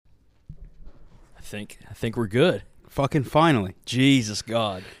think we're good. Fucking finally. Jesus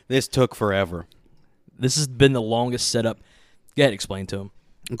God. This took forever. This has been the longest setup. Go ahead, explain to him.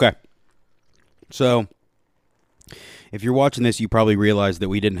 Okay. So, if you're watching this, you probably realized that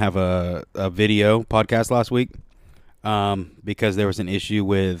we didn't have a video podcast last week because there was an issue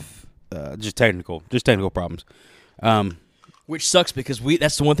with just technical problems. Which sucks because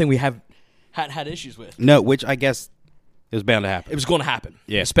that's the one thing we hadn't had issues with. No, which I guess it was bound to happen. It was going to happen.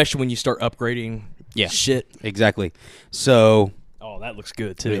 Yeah. Especially when you start upgrading shit. Exactly. So, Oh, that looks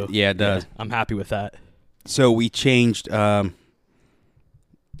good, too. yeah, it does. I'm happy with that. So we changed. Hold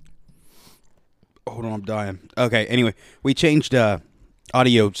on, I'm dying. Okay, anyway, we changed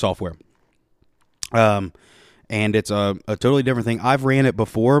audio software. And it's a totally different thing. I've ran it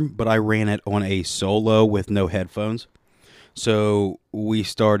before, but I ran it on a solo with no headphones. So we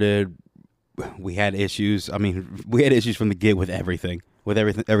had issues. I mean, we had issues from the get with everything,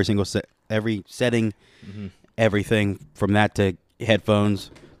 every single every setting, everything from that to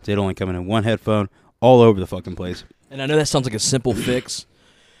headphones. To it only coming in one headphone, all over the fucking place. And I know that sounds like a simple fix,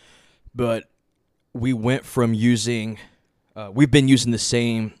 but we went from using, we've been using the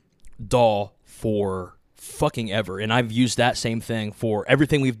same DAW for fucking ever, and I've used that same thing for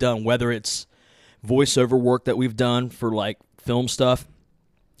everything we've done, whether it's voiceover work that we've done for like film stuff,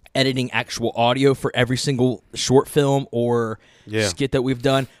 editing actual audio for every single short film or skit that we've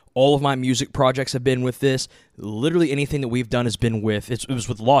done. All of my music projects have been with this. Literally anything that we've done has been with, it was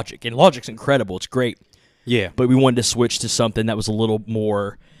with Logic, and Logic's incredible. It's great. Yeah. But we wanted to switch to something that was a little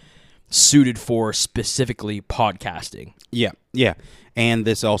more suited for specifically podcasting. Yeah, yeah. And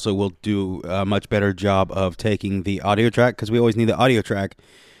this also will do a much better job of taking the audio track, because we always need the audio track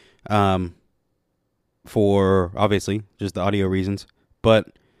for, obviously, just the audio reasons.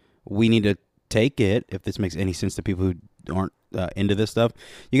 But we need to take it, if this makes any sense to people who aren't into this stuff,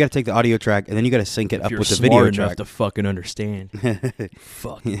 you got to take the audio track, and then you got to sync it up with the video track. You're smart enough to fucking understand.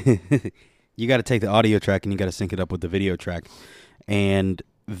 Fuck. You got to take the audio track, and you got to sync it up with the video track. And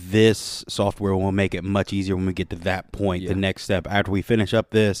this software will make it much easier when we get to that point. The next step, after we finish up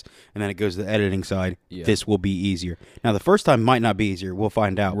this, and then it goes to the editing side, this will be easier. Now, the first time might not be easier. We'll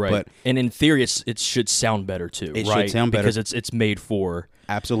find out. Right. But and in theory, it should sound better, too. It right? should sound better. Because it's made for...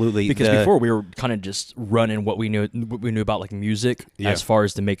 Absolutely. Because before we were kind of just running what we knew about like music as far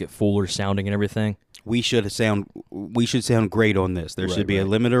as to make it fuller sounding and everything. We should sound great on this. There should be a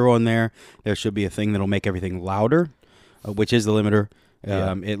limiter on there. There should be a thing that'll make everything louder, which is the limiter.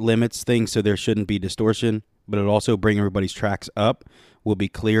 It limits things so there shouldn't be distortion, but it'll also bring everybody's tracks up. We'll be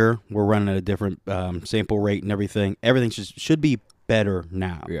clear. We're running at a different sample rate and everything. Everything should be better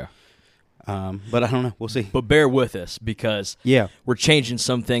now. Yeah. But I don't know. We'll see. But bear with us because we're changing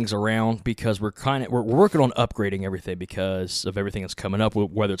some things around because we're working on upgrading everything because of everything that's coming up,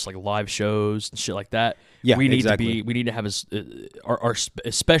 whether it's like live shows and shit like that. Yeah, we need exactly. we need to have our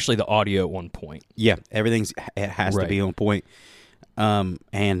especially the audio on point. Yeah, it has to be on point.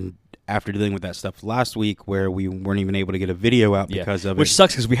 And after dealing with that stuff last week where we weren't even able to get a video out because of it. Which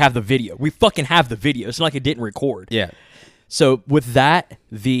sucks because we have the video. We fucking have the video. It's not like it didn't record. Yeah. So with that,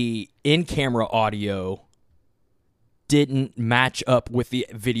 the in-camera audio didn't match up with the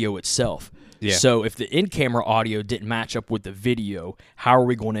video itself. Yeah. So if the in-camera audio didn't match up with the video, how are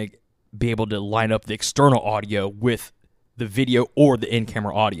we going to be able to line up the external audio with the video or the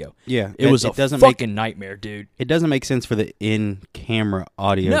in-camera audio? Yeah. It was a fucking nightmare, dude. It doesn't make sense for the in-camera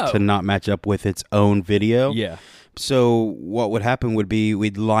audio to not match up with its own video. Yeah. So what would happen would be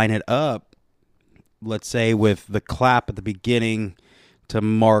we'd line it up, let's say, with the clap at the beginning to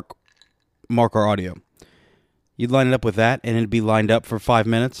mark our audio. You'd line it up with that, and it'd be lined up for 5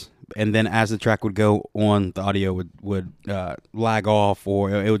 minutes, and then as the track would go on, the audio would lag off,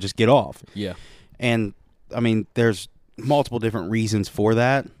 or it would just get off. Yeah. And, I mean, there's multiple different reasons for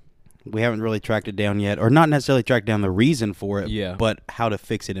that. We haven't really tracked it down yet, or not necessarily tracked down the reason for it, but how to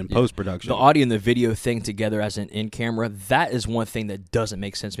fix it in post-production. The audio and the video thing together as an in-camera, that is one thing that doesn't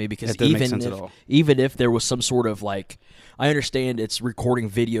make sense to me because even if there was some sort of like, I understand it's recording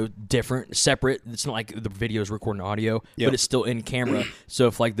video separate. It's not like the video is recording audio, but it's still in camera. So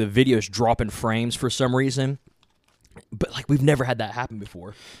if like the video is dropping frames for some reason, but like we've never had that happen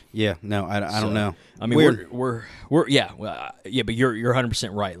before. Yeah, no, I don't know. I mean, we're but you're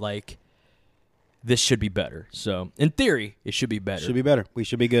 100% right. Like this should be better. So in theory, it should be better. Should be better. We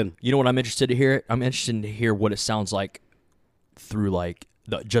should be good. You know what I'm interested to hear? I'm interested to hear what it sounds like through like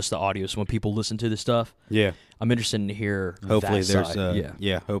just the audio. So when people listen to this stuff, I'm interested to hear. Hopefully, that there's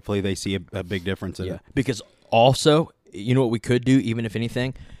side. Hopefully, they see a big difference in it. Because also, you know what we could do, even if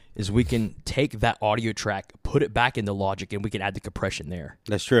anything, is we can take that audio track, put it back into Logic, and we can add the compression there.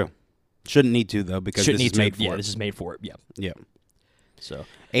 That's true. Shouldn't need to, though, because Shouldn't this need is made to. for Yeah, it. this is made for it. Yeah. Yeah. So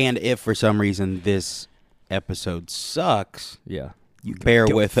And if for some reason this episode sucks, yeah, you can bear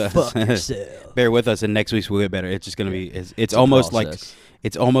go with us. fuck yourself. Bear with us, and next week's will get better. It's just going to be. It's almost like process.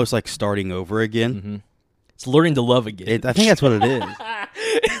 it's almost like starting over again. Mm-hmm. It's learning to love again. I think that's what it is.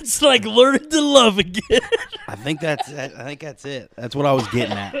 It's like learning to love again. I think that's it. That's what I was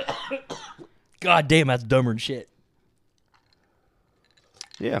getting at. God damn, that's dumber than shit.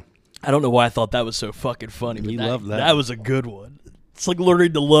 Yeah. I don't know why I thought that was so fucking funny. But You love that. That was a good one. It's like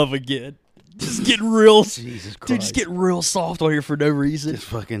learning to love again. Just getting real. Jesus Christ. Dude, just getting real soft on here for no reason. Just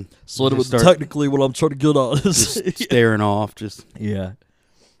fucking. So that was start technically what I'm trying to get on. just staring off. Just. Yeah.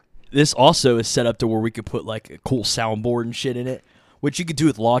 This also is set up to where we could put like a cool soundboard and shit in it, which you could do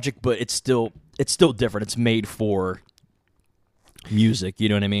with Logic, but it's still different. It's made for music. You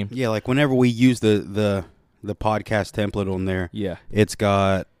know what I mean? Yeah, like whenever we use the podcast template on there, Yeah. it's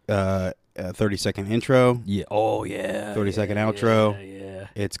got a 30-second intro. Yeah. Oh yeah. 30-second outro. Yeah.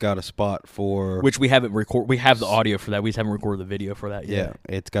 It's got a spot for Which we haven't record. We have the audio for that. We just haven't recorded the video for that yet.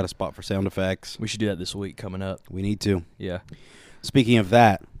 yeah. It's got a spot for sound effects. We should do that this week coming up. We need to. Yeah. Speaking of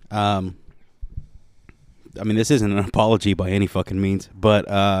that, I mean, this isn't an apology by any fucking means,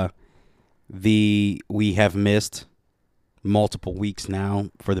 but we have missed multiple weeks now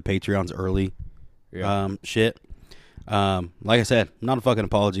for the Patreon's early shit. Like I said, not a fucking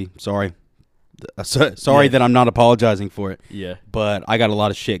apology. Sorry. Sorry that I'm not apologizing for it. Yeah. But I got a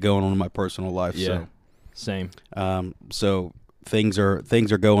lot of shit going on in my personal life. Yeah. Same. So things are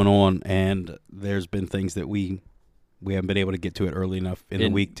going on, and there's been things that we haven't been able to get to it early enough in the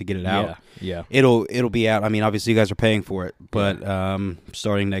week to get it out. Yeah. It'll be out. I mean, obviously you guys are paying for it, but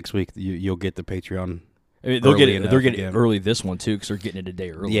starting next week you'll get the Patreon. I mean, they'll get it. enough They're getting again. it early this one too, because they're getting it a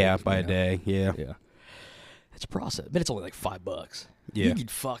day early. Yeah, by a you know? day. Yeah. Yeah. It's a process, but it's only like $5. Yeah. You could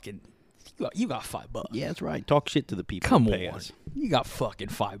fucking. You got $5. Yeah, that's right. Talk shit to the people. Come who on. pay us. You got fucking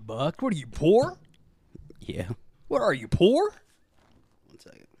 $5. What are you, poor? Yeah. What are you, poor? 1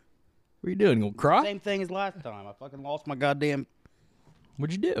 second. What are you doing? You gonna cry? Same thing as last time. I fucking lost my goddamn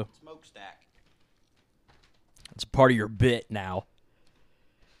What'd you do? smokestack. It's part of your bit now.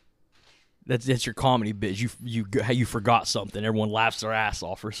 That's your comedy bit. You forgot something. Everyone laughs their ass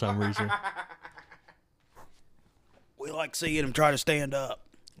off for some reason. We like seeing him try to stand up.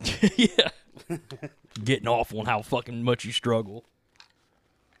 Yeah. Getting off on how fucking much you struggle.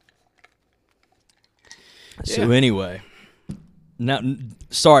 So anyway, now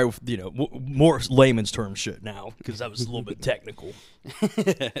sorry, more layman's term shit now because that was a little bit technical.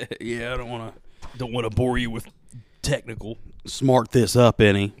 Yeah, I don't want to bore you with technical. to smart this up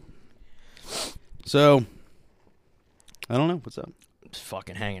any. So, I don't know. What's up? Just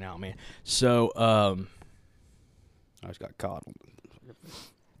fucking hanging out, man. So, I just got caught.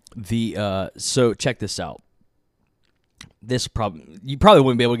 So check this out. You probably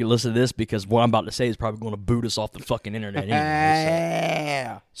wouldn't be able to listen to this because what I'm about to say is probably going to boot us off the fucking internet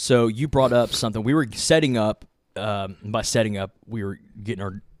anyway. So you brought up something. We were setting up. By setting up, we were getting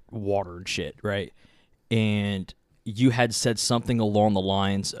our water and shit, right? And you had said something along the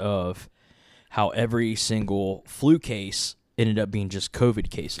lines of how every single flu case ended up being just COVID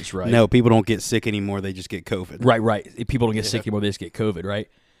cases, right? No, people don't get sick anymore. They just get COVID. Right. People don't get sick anymore. They just get COVID, right?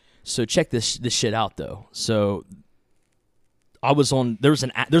 So check this shit out, though. So I was on. There's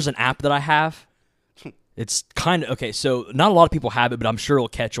an app that I have. It's kind of okay. So not a lot of people have it, but I'm sure it'll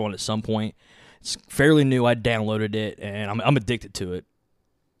catch on at some point. It's fairly new. I downloaded it, and I'm addicted to it.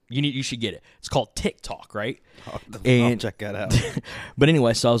 You should get it. It's called TikTok, right? I'll check that out. But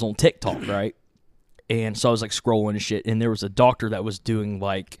anyway, so I was on TikTok, right? And so I was like scrolling and shit, and there was a doctor that was doing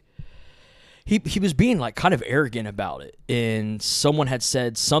like he was being like kind of arrogant about it, and someone had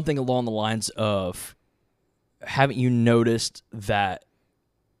said something along the lines of, haven't you noticed that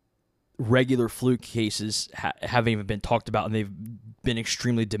regular flu cases haven't even been talked about and they've been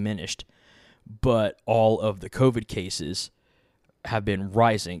extremely diminished, but all of the COVID cases have been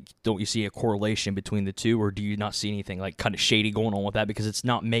rising? Don't you see a correlation between the two, or do you not see anything like kind of shady going on with that? Because it's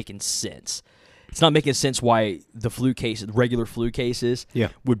not making sense. It's not making sense why the regular flu cases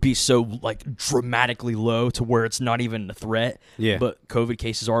would be so like dramatically low to where it's not even a threat. Yeah. But COVID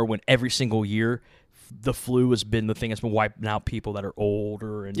cases are, when every single year the flu has been the thing that's been wiping out people that are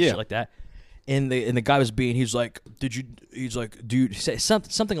older and shit like that. And the guy was he's like, dude, say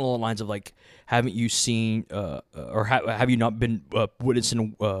something along the lines of like, haven't you seen or have you not been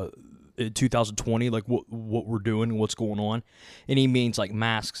witnessing in 2020 like what we're doing and what's going on? And he means like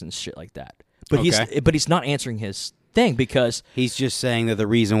masks and shit like that. But he's not answering his thing because he's just saying that the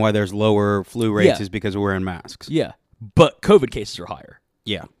reason why there's lower flu rates is because we're wearing masks. Yeah, but COVID cases are higher.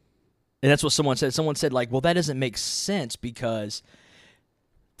 Yeah. And that's what someone said. Someone said, like, well, that doesn't make sense because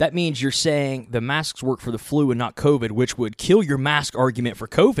that means you're saying the masks work for the flu and not COVID, which would kill your mask argument for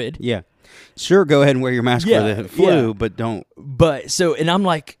COVID. Yeah. Sure, go ahead and wear your mask for the flu, but don't. But so, and I'm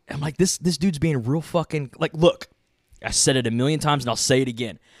like, this dude's being real fucking, like, look, I said it a million times and I'll say it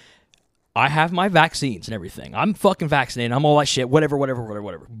again. I have my vaccines and everything. I'm fucking vaccinated. I'm all that shit. Whatever. Blah,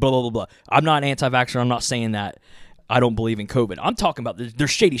 blah, blah, blah. I'm not an anti-vaxxer. I'm not saying that I don't believe in COVID. I'm talking about there's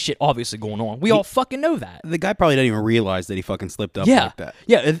shady shit obviously going on. We all fucking know that. The guy probably didn't even realize that he fucking slipped up like that.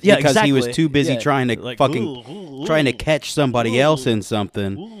 Yeah, because exactly. he was too busy trying to like, trying to catch somebody else in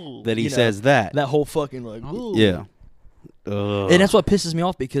something that he says that. That whole fucking like, yeah. And that's what pisses me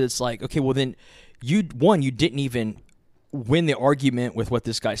off because it's like, okay, well then you didn't even win the argument with what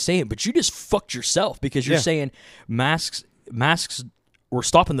this guy's saying, but you just fucked yourself because you're saying masks were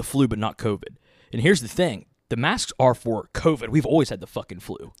stopping the flu but not COVID. And here's the thing. The masks are for COVID. We've always had the fucking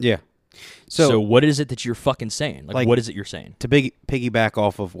flu. Yeah. So what is it that you're fucking saying? Like what is it you're saying? To piggyback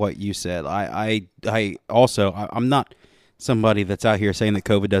off of what you said, I'm not somebody that's out here saying that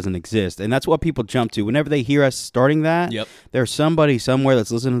COVID doesn't exist. And that's what people jump to. Whenever they hear us starting that, there's somebody somewhere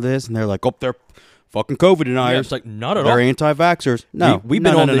that's listening to this and they're like, oh, they're fucking COVID deniers. Yeah, it's like, not at all. They're anti-vaxxers. No. We've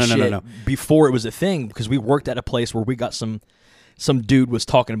been on this shit before it was a thing because we worked at a place where we got some dude was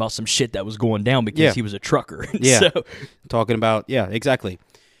talking about some shit that was going down because he was a trucker. Yeah. Talking about, exactly.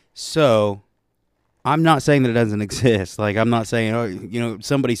 So I'm not saying that it doesn't exist. Like, I'm not saying,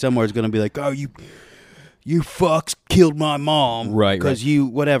 somebody somewhere is going to be like, oh, you fucks killed my mom. Right. Because you,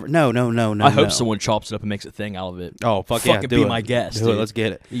 whatever. No. I hope someone chops it up and makes a thing out of it. Oh, fucking be my guest. Do it. Let's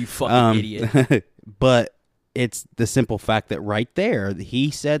get it. You fucking idiot. But it's the simple fact that right there, he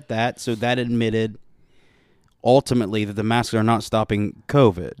said that, so that admitted ultimately that the masks are not stopping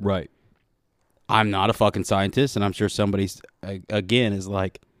COVID. Right. I'm not a fucking scientist, and I'm sure somebody's, again, is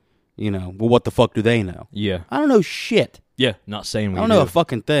like, well, what the fuck do they know? Yeah. I don't know shit. Yeah, not saying we I don't know a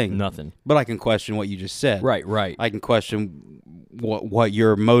fucking thing. Nothing. But I can question what you just said. Right. I can question what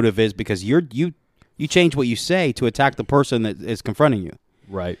your motive is because you change what you say to attack the person that is confronting you.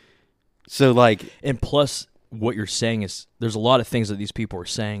 Right. So, like... And plus, what you're saying is, there's a lot of things that these people are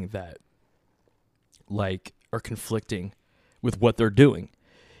saying that, like, are conflicting with what they're doing.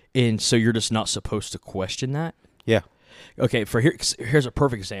 And so you're just not supposed to question that? Yeah. Okay, here's a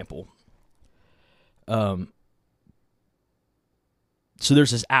perfect example. So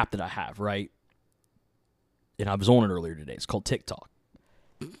there's this app that I have, right? And I was on it earlier today. It's called TikTok.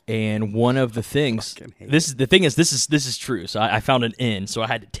 And one of the things, this is true. So I found an in, so I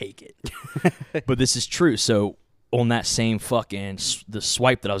had to take it. But this is true. So on that same the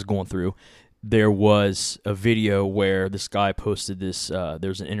swipe that I was going through, there was a video where this guy posted this.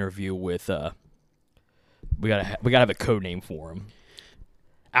 There's an interview with. We gotta have a code name for him.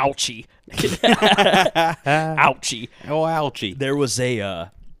 Ouchie. Ouchie. Oh, ouchie. There was an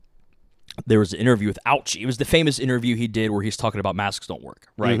interview with Ouchie. It was the famous interview he did where he's talking about masks don't work,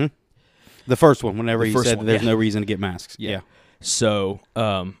 right? Mm-hmm. The first one, whenever he said that there's no reason to get masks. Yeah. So,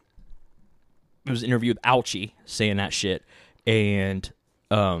 it was an interview with Ouchie saying that shit, and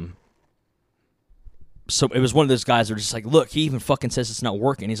so it was one of those guys that were just like, look, he even fucking says it's not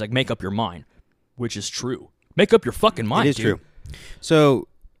working. He's like, make up your mind, which is true. Make up your fucking mind, It is dude. true. So,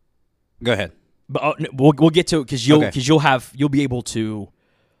 go ahead. But we'll get to it because you'll be able to.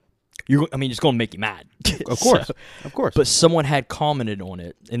 It's going to make you mad. Of course, of course. But someone had commented on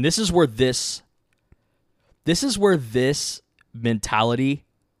it, and this is where this mentality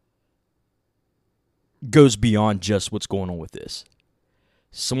goes beyond just what's going on with this.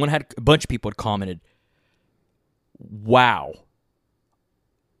 A bunch of people had commented, "Wow,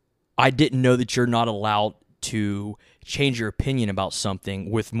 I didn't know that you're not allowed to change your opinion about something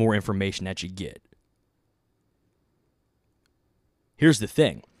with more information that you get." Here's the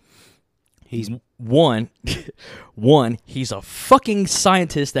thing. He's he's a fucking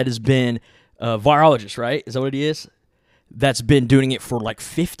scientist that has been a virologist, right? Is that what he is? That's been doing it for like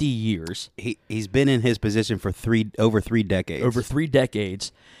 50 years. He's been in his position for over 3 decades. Over 3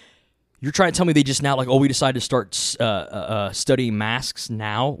 decades. You're trying to tell me they just now we decided to start studying masks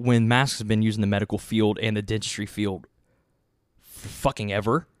now when masks have been used in the medical field and the dentistry field for fucking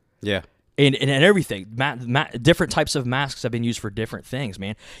ever? Yeah. And everything. Different types of masks have been used for different things,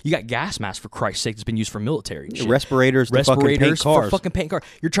 man. You got gas masks, for Christ's sake, that's been used for military and shit. Respirators for fucking paint cars.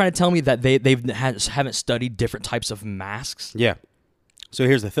 You're trying to tell me that they haven't studied different types of masks? Yeah. So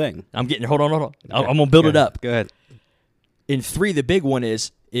here's the thing. Hold on. Okay. I'm going to build it up. Go ahead. In 3, the big one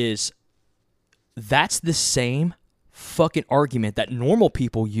is that's the same fucking argument that normal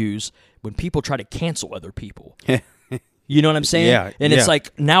people use when people try to cancel other people. You know what I'm saying? Yeah, And yeah. it's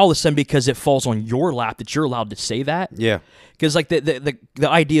like now all of a sudden because it falls on your lap that you're allowed to say that. Yeah. Because like the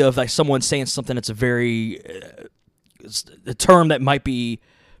idea of like someone saying something that's a very a term that might be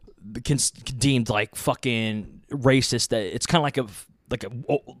deemed like fucking racist. That it's kind of like a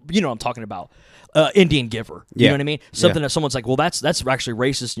you know what I'm talking about. Indian giver. You Yeah. know what I mean? Something Yeah. that someone's like, well, that's actually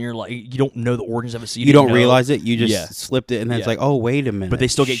racist, and you're like, you don't know the origins of it, so You didn't don't know. realize it. You just Yeah. slipped it, and then it's Yeah. like, oh, wait a minute. But they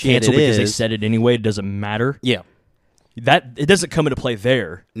still get Shit, canceled it because they is. said it anyway. It doesn't matter. Yeah. That it doesn't come into play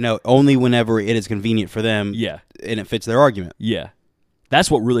there. No, only whenever it is convenient for them. Yeah. And it fits their argument. Yeah. That's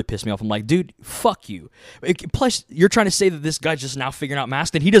what really pissed me off. I'm like, dude, fuck you. Plus, you're trying to say that this guy's just now figuring out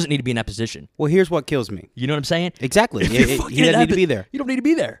masks, and he doesn't need to be in that position. Well, here's what kills me. You know what I'm saying? Exactly. If you're He fucking doesn't in need to that be there. You don't need to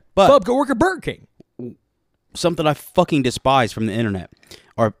be there. But- Bub, go work at Burger King. Something I fucking despise from the internet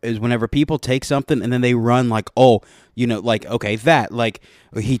is whenever people take something and then they run like, oh, you know, like, okay, that, like,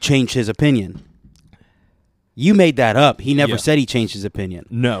 he changed his opinion. You made that up. He never Yeah. said he changed his opinion.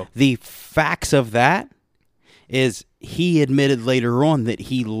 No. The facts of that is he admitted later on that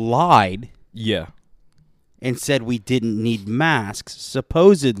he lied Yeah. and said we didn't need masks,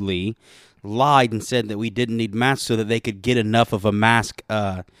 supposedly lied and said that we didn't need masks so that they could get enough of a mask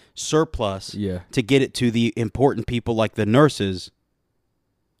surplus Yeah. to get it to the important people like the nurses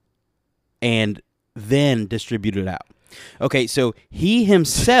and then distribute it out. Okay, so he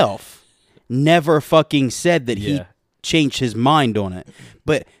himself never fucking said that he Yeah. changed his mind on it.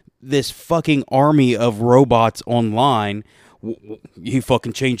 But this fucking army of robots online, he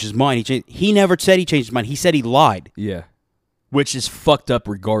fucking changed his mind. He never said he changed his mind. He said he lied. Yeah. Which is fucked up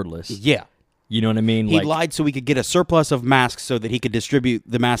regardless. Yeah. You know what I mean? He lied so we could get a surplus of masks so that he could distribute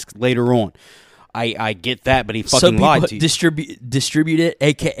the masks later on. I get that, but he fucking some people lied to you. distribute it,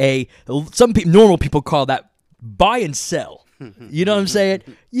 aka some people, normal people call that buy and sell. You know what I'm saying?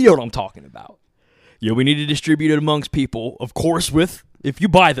 You know what I'm talking about. Yeah, we need to distribute it amongst people, of course. With if you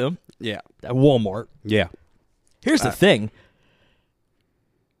buy them Yeah. at Walmart. Yeah. Here's the thing.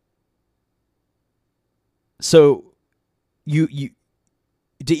 So, you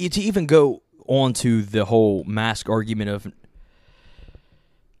to even go on to the whole mask argument of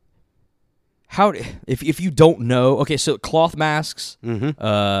how if you don't know, okay, so cloth masks,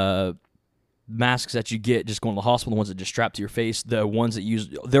 masks that you get just going to the hospital, the ones that just strap to your face, the ones that use,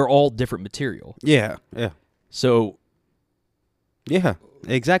 they're all different material. Yeah. Yeah. So, Yeah.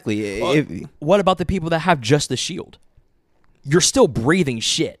 Exactly. what about the people that have just the shield? You're still breathing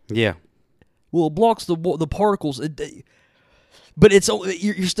shit. Yeah. Well, it blocks the particles. But it's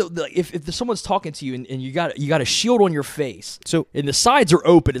you're still like, if someone's talking to you and you got a shield on your face, So- and the sides are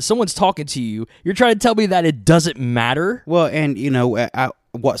open and someone's talking to you, you're trying to tell me that it doesn't matter? Well, and you know,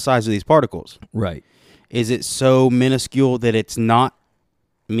 what size are these particles? Right. Is it so minuscule that it's not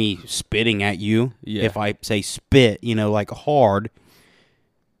me spitting at you? Yeah. If I say spit, you know, like hard,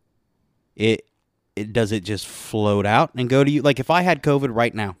 it does it just float out and go to you? Like if I had COVID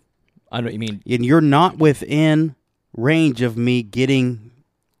right now, I know what you mean. and you're not within range of me getting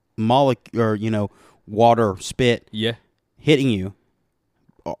water, spit Yeah. hitting you,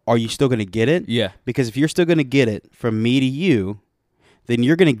 are you still going to get it? Yeah. Because if you're still going to get it from me to you, then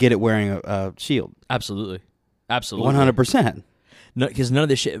you're going to get it wearing a shield. Absolutely. Absolutely. 100%. No, because none of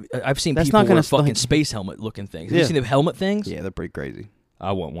this shit. I've seen That's people not gonna wear fucking like- space helmet looking things. Have Yeah. you seen the helmet things? Yeah, they're pretty crazy.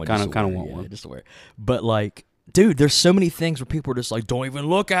 I want one. Kinda just to wear. want Yeah, one. just to wear. But like, dude, there's so many things where people are just like, don't even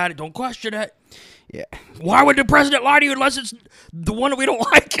look at it, don't question it. Yeah. Why would the president lie to you unless it's the one that we don't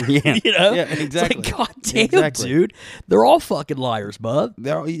like? Yeah. You know? Yeah, exactly. It's like, God damn, Exactly. dude. They're all fucking liars, bub.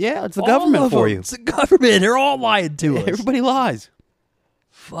 Yeah, it's the All government of for them. you. It's the government. They're all lying to us. Everybody lies.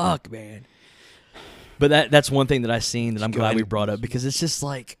 Fuck, man. But that's one thing that I seen that I'm go glad ahead we and- brought up because it's just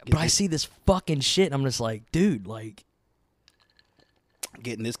like, but I see this fucking shit and I'm just like, dude, like,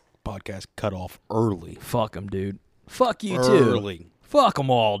 Getting this podcast cut off early. fuck them, dude. Fuck you Early. too. Fuck them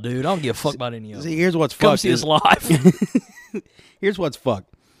all, dude. I don't give a fuck about any of them. See, here's what's Come fucked. see us live. Here's what's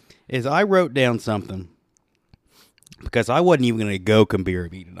fucked. Is I wrote down something because I wasn't even going to go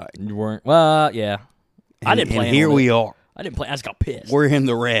Kambiribee tonight. You weren't. Well, yeah. I didn't plan And here on we it. are. I didn't plan. I just got pissed. We're in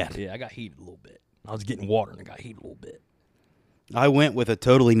the red. Yeah, I got heated a little bit. I was getting water and I got heated a little bit. I went with a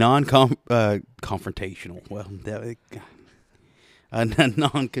totally confrontational. Well,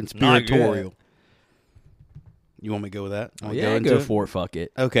 non-conspiratorial. You want me to go with that? Oh, Want to yeah, into go it? for it. Fuck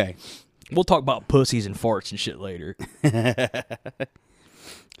it. Okay. We'll talk about pussies and farts and shit later.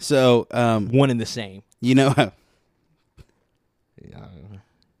 So, One and the same. you know,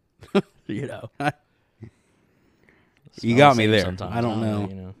 You know. you got me Same there. sometimes. I don't know.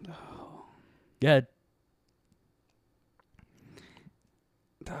 You know. Good.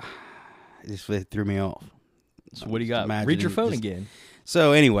 It just threw me off. So what do you got? Imagine Read your it phone just- again.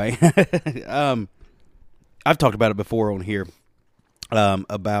 So anyway, I've talked about it before on here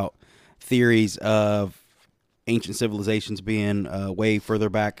about theories of ancient civilizations being way further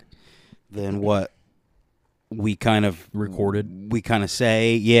back than what we kind of Recorded. We kind of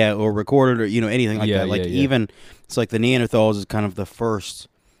say, yeah, or recorded, or anything like that. Like even it's like the Neanderthals is kind of the first,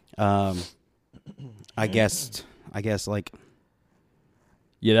 I guess like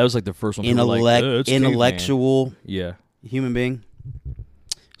Yeah, that was like the first one. People were like, "Oh, it's caveman." intellectual Yeah. human being.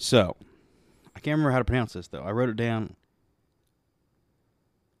 So, I can't remember how to pronounce this though. I wrote it down.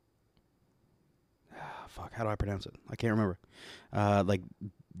 Fuck, how do I pronounce it? I can't remember. Like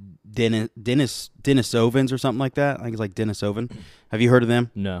Denisovans or something like that. I think it's like Denisovan. Have you heard of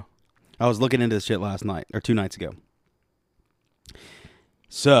them? No. I was looking into this shit last night or 2 nights ago.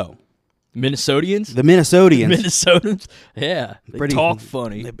 So, Minnesotians? the Minnesotans, Minnesotans? Yeah. They Pretty- talk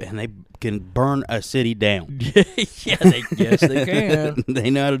funny. and they can burn a city down. Yeah, yes, they can. They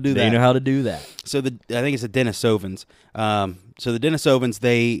know how to do that. They know how to do that. So I think it's the Denisovans. So the Denisovans,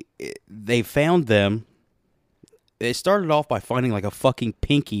 they found them. They started off by finding like a fucking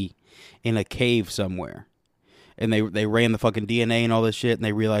pinky in a cave somewhere, and they ran the fucking DNA and all this shit, and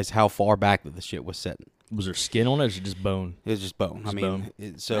they realized how far back that the shit was set. Was there skin on it or was it just bone? It was just bone. Just I bone. mean,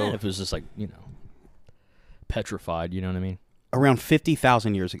 Man, if it was just like, petrified, you know what I mean? around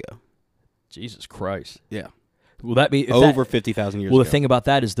 50,000 years ago. Jesus Christ. Yeah, Will that be over 50,000 years. Well, ago. the thing about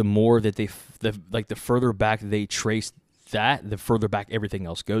that is the more that the further back they trace that, the further back everything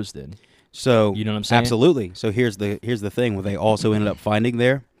else goes then. So You know what I'm saying? Absolutely. So here's the thing. What they also ended up finding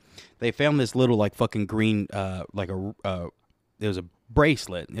there, they found this little like fucking green like it was a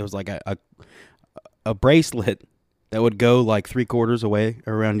bracelet. It was like a bracelet that would go like 3/4 away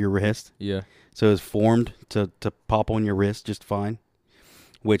around your wrist. Yeah. So it was formed to pop on your wrist just fine,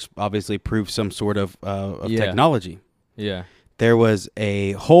 which obviously proves some sort of Yeah. technology. Yeah. There was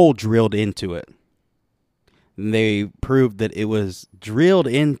a hole drilled into it. And they proved that it was drilled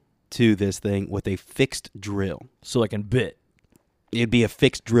into this thing with a fixed drill. So like in bit. It'd be a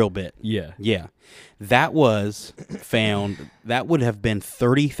fixed drill bit. Yeah. Yeah. That was found, that would have been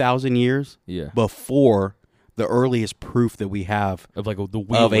 30,000 years Yeah. before the earliest proof that we have Of like the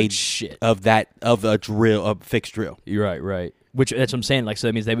wheel of a shit. of a drill, a fixed drill. You're right, right. Which that's what I'm saying. Like, so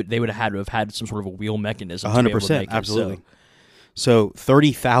that means they would have had to have had some sort of a wheel mechanism. to be able to 100%, make it, absolutely. so- So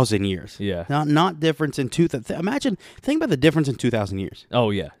 30,000 years. Yeah. Not difference in think about the difference in 2,000 years. Oh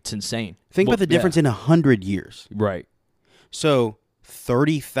yeah, it's insane. Think Well, about the difference in 100 years. Right. So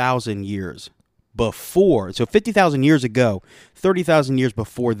 30,000 years before, so 50,000 years ago, 30,000 years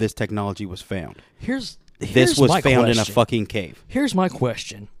before this technology was found. Here's This was my found in a question. fucking cave. Here's my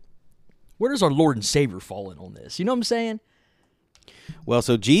question: where does our Lord and Savior fall in on this? You know what I'm saying? Well,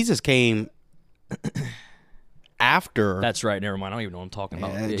 so Jesus came after. That's right. Never mind. I don't even know what I'm talking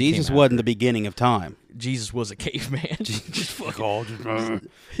about. It Jesus came wasn't after. the beginning of time. Jesus was a caveman. just fucking. Oh,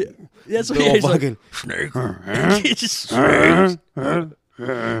 That's what little he's like, fucking- snake. It's just snakes.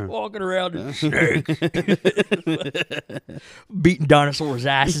 Walking around in snakes. Beating dinosaurs'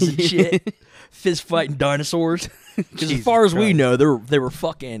 asses and shit. Fist fighting dinosaurs. Because as Jesus far as we Christ. know,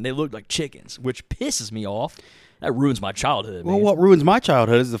 they looked like chickens, which pisses me off. That ruins my childhood, Well, man. what ruins my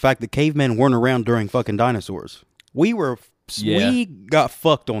childhood is the fact that cavemen weren't around during fucking dinosaurs. We got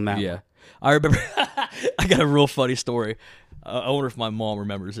fucked on that. Yeah. I remember, I got a real funny story. I wonder if my mom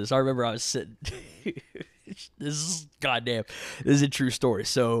remembers this. I remember I was sitting, this is a true story.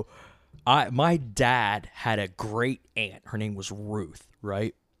 So my dad had a great aunt. Her name was Ruth,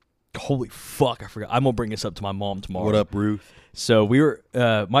 right? Holy fuck, I forgot. I'm going to bring this up to my mom tomorrow. What up, Ruth? So we were,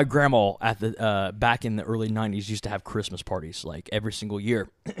 my grandma at the back in the early '90s used to have Christmas parties like every single year.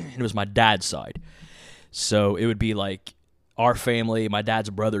 And it was my dad's side, so it would be like our family, my dad's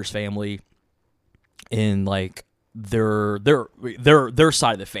brother's family, and like their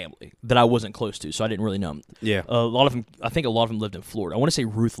side of the family that I wasn't close to, so I didn't really know them. Yeah. A lot of them, I think a lot of them lived in Florida. I want to say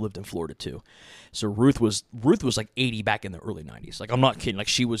Ruth lived in Florida too. So Ruth was like 80 back in the early '90s. Like, I'm not kidding. Like,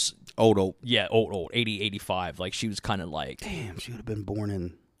 she was Old. yeah, old, 80, 85. Like, she was kind of like, Damn, she would have been born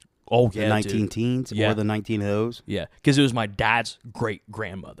in oh the yeah, 19 dude. teens Yeah. or the 19 of those. Yeah, because it was my dad's great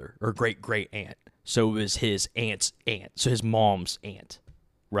grandmother or great aunt. So it was his aunt's aunt. So his mom's aunt,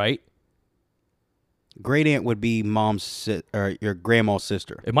 right? Great aunt would be or your grandma's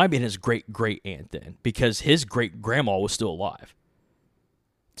sister. It might have been his great aunt then, because his great grandma was still alive.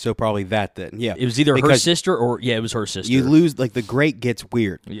 So probably that then. Yeah. It was either her Because sister or it was her sister. You lose, like, the great gets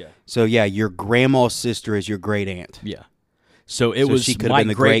weird. Yeah, So yeah, your grandma's sister is your great aunt. yeah. So it So was she could've my been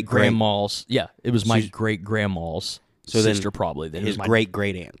the great great-great- grandma's. Yeah, it was my She's- great grandma's So then sister probably. Then it His was my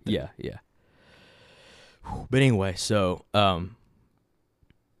great aunt. Yeah, yeah. But anyway, so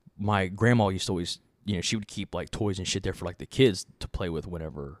my grandma used to always, she would keep like toys and shit there for like the kids to play with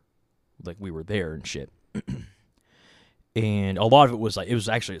whenever like we were there and shit. And a lot of it was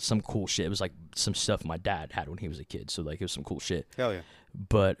actually some cool shit. It was like some stuff my dad had when he was a kid. So like it was some cool shit. Hell yeah.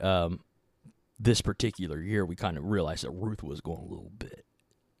 But this particular year, we kind of realized that Ruth was going a little bit.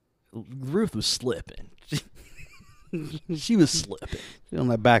 Ruth was slipping. She was slipping. On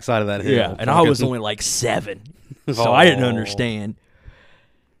that backside of that hill. Yeah, and I was only like 7, so I didn't understand.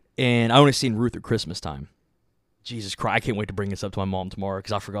 And I only seen Ruth at Christmas time. Jesus Christ, I can't wait to bring this up to my mom tomorrow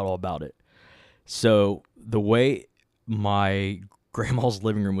because I forgot all about it. So the way my grandma's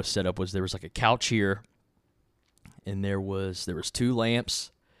living room was set up was there was like a couch here, and there was 2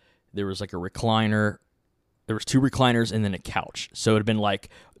 lamps, there was like a recliner, there was 2 recliners, and then a couch. So it had been like,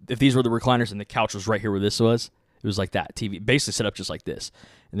 if these were the recliners and the couch was right here where this was, it was like that. TV basically set up just like this,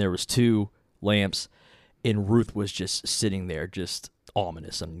 and there was 2 lamps, and Ruth was just sitting there, just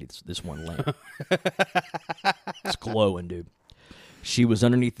ominous underneath this one lamp. It's glowing, dude. She was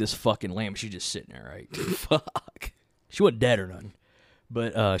underneath this fucking lamp. She's just sitting there, right? Fuck. She wasn't dead or nothing,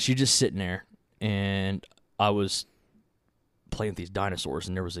 but she just sitting there, and I was playing with these dinosaurs,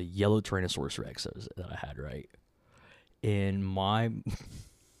 and there was a yellow Tyrannosaurus Rex that I had, right? And my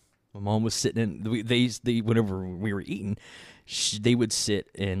mom was sitting in whenever we were eating, they would sit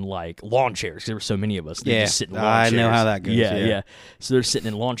in like lawn chairs. There were so many of us. They just sit in lawn chairs. I know how that goes. Yeah. So they're sitting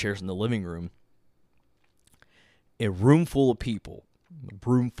in lawn chairs in the living room. A room full of people. A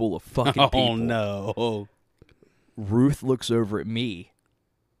room full of fucking people. Oh no. Ruth looks over at me,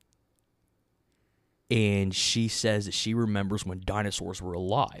 and she says that she remembers when dinosaurs were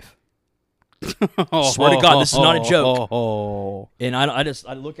alive. Swear to God, this is not a joke. And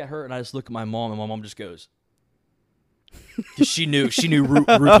I look at her, and I just look at my mom, and my mom just goes, because she knew Ruth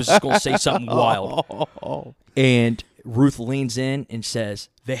was just going to say something wild. And Ruth leans in and says,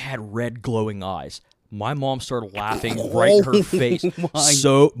 they had red glowing eyes. My mom started laughing right in her face.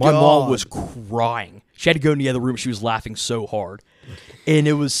 My mom was crying. She had to go in the other room. She was laughing so hard. And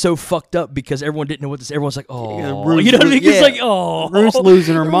it was so fucked up because everyone didn't know what this. Everyone's like, oh. Yeah, you know what I mean? It's like, oh. Ruth's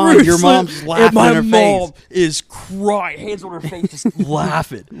losing her mind. Your mom's laughing in her face. My mom is crying. Hands on her face, just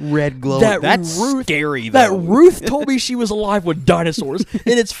laughing. Red glowing. That's scary, though. That Ruth told me she was alive with dinosaurs.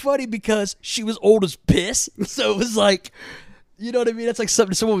 And it's funny because she was old as piss. So it was like, you know what I mean? That's like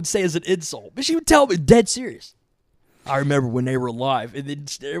something someone would say as an insult. But she would tell me, dead serious. I remember when they were alive. And then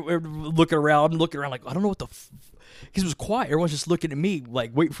looking around, like, I don't know what the because it was quiet. Everyone's just looking at me,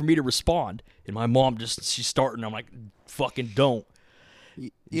 like, waiting for me to respond. And my mom she's starting. I'm like, fucking don't.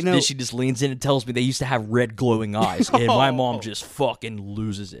 Then she just leans in and tells me they used to have red glowing eyes. And my mom just fucking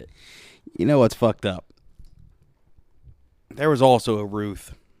loses it. You know what's fucked up? There was also a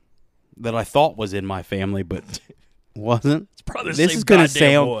Ruth that I thought was in my family, but wasn't. It's probably the same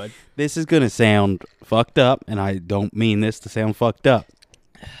goddamn one. This is going to sound fucked up, and I don't mean this to sound fucked up.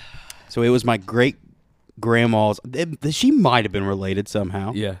 So it was my great-grandma's. She might have been related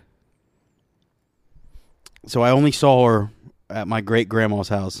somehow. Yeah. So I only saw her at my great-grandma's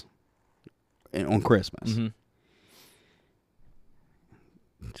house on Christmas. Mm-hmm.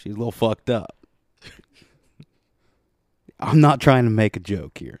 She's a little fucked up. I'm not trying to make a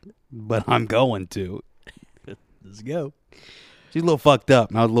joke here, but I'm going to. Let's go. She's a little fucked up,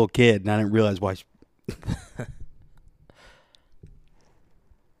 and I was a little kid, and I didn't realize why she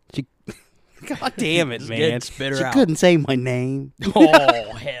God damn it, man. She couldn't say my name.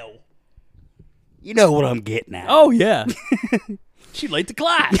 Oh, hell. You know what I'm getting at. Oh, yeah. She's late to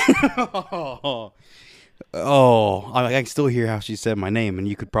class. I can still hear how she said my name, and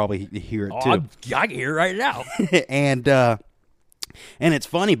you could probably hear it, too. I can hear it right now. And it's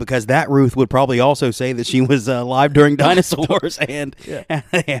funny because that Ruth would probably also say that she was alive during dinosaurs and they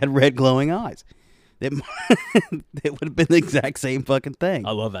had red glowing eyes. It would have been the exact same fucking thing.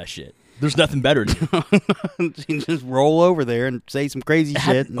 I love that shit. There's nothing better. She just roll over there and say some crazy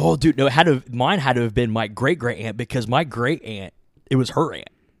shit. Oh, dude, no, mine had to have been my great-great aunt because my great aunt, it was her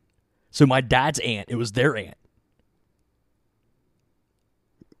aunt. So my dad's aunt, it was their aunt.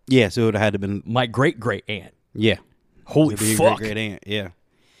 Yeah, so it would have had to have been my great-great aunt. Yeah. Holy fuck. Great aunt, yeah.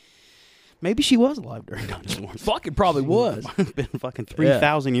 Maybe she was alive during dinosaurs. Fucking probably was. Might have been fucking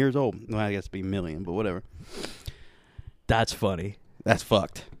 3,000 years old. Well, I guess it'd be a million, but whatever. That's funny. That's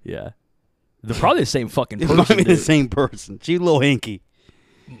fucked. Yeah. They're probably the same fucking person. It might be the same person. She's a little hinky.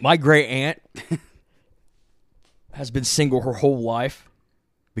 My great aunt has been single her whole life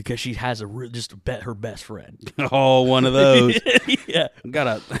because she has her best friend. Oh, one of those. Yeah.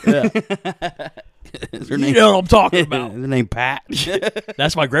 Yeah. You know what I'm talking about. Her name Pat.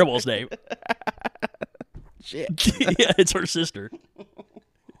 That's my grandma's name. Shit. Yeah, it's her sister.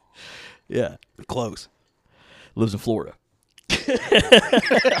 Yeah. Close. Lives in Florida. She does.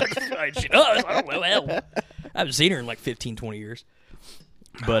 I don't know. Hell, I haven't seen her in like 15, 20 years.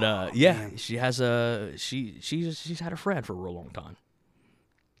 But yeah, man. she has she's had a friend for a real long time.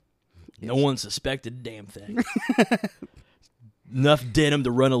 No one suspected a damn thing. Enough denim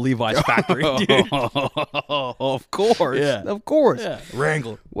to run a Levi's factory, dude. Of course. Yeah. Of course. Yeah,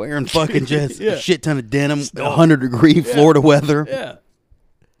 Wrangler. Wearing fucking just Yeah. a shit ton of denim, 100-degree Florida weather, Yeah.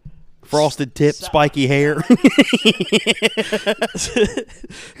 frosted tip, spiky hair,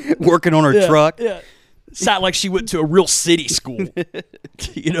 working on her truck. Yeah. Sound like she went to a real city school.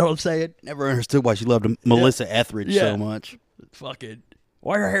 You know what I'm saying? Never understood why she loved Melissa Etheridge Yeah. so much. Fucking,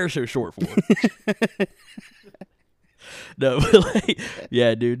 why her hair so short for? No, but like,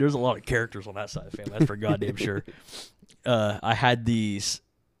 yeah, dude, there's a lot of characters on that side of the family. That's for goddamn sure. I had these.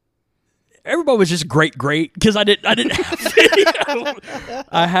 Everybody was just great because I didn't have any.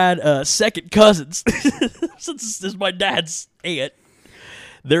 I had second cousins. Since this is my dad's aunt,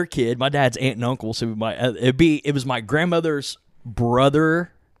 their kid, my dad's aunt and uncle. So it was my grandmother's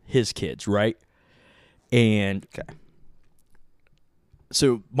brother, his kids, right? And Okay.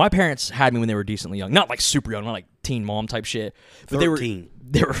 so my parents had me when they were decently young, not like super young, not like teen mom type shit. But 13.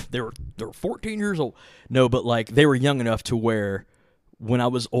 they were 14 years old. No, but like they were young enough to where when I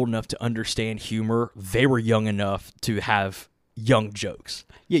was old enough to understand humor, they were young enough to have young jokes.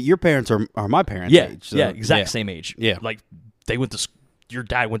 Yeah, your parents are my parents' Yeah, age. So, yeah, exact same age. Yeah. like they went to your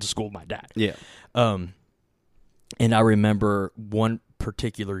dad went to school with my dad. Yeah. And I remember one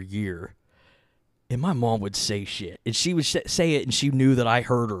particular year, and my mom would say shit, and she would say it, and she knew that I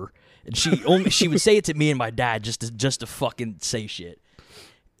heard her, and she would say it to me and my dad just to fucking say shit.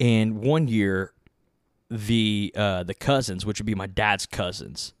 And one year, the cousins, which would be my dad's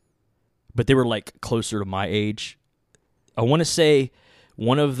cousins, but they were like closer to my age. I want to say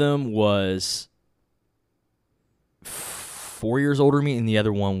one of them was 4 years older than me, and the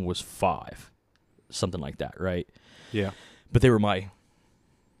other one was 5, something like that, right? Yeah. But they were my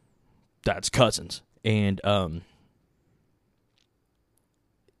dad's cousins, and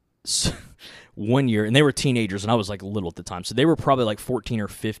so one year, and they were teenagers, and I was like little at the time, so they were probably like 14 or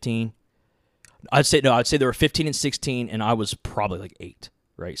 15. I'd say they were 15 and 16, and I was probably like 8,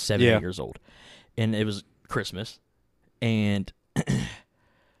 right, 7, 8 years old, and it was Christmas, and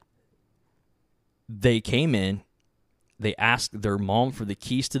they came in, they asked their mom for the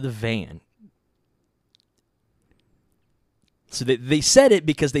keys to the van. So they said it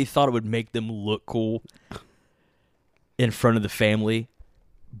because they thought it would make them look cool in front of the family,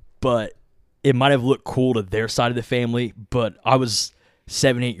 but it might have looked cool to their side of the family, but I was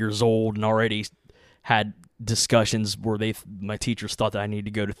 7, 8 years old and already had discussions where my teachers thought that I needed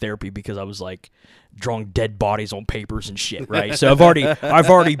to go to therapy because I was like drawing dead bodies on papers and shit, right? So I've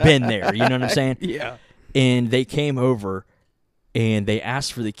already been there, you know what I'm saying? Yeah. And they came over and they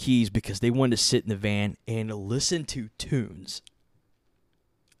asked for the keys because they wanted to sit in the van and listen to tunes.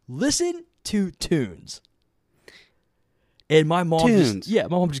 Listen to tunes. And my mom my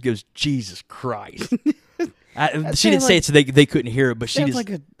mom just goes, Jesus Christ. She didn't say it so they couldn't hear it, but she just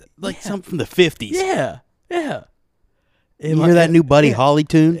like something from the 50s. yeah. And You hear that new Buddy Holly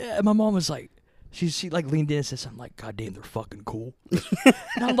tune? Yeah, my mom was like, she like leaned in and said something like, God damn, they're fucking cool.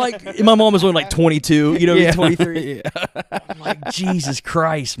 And I'm like, and my mom was only like 22, you know, 23. Yeah. I'm like, Jesus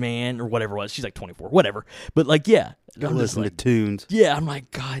Christ, man, or whatever it was. She's like 24, whatever. But like, yeah. Go I'm just listen like, to tunes. yeah, I'm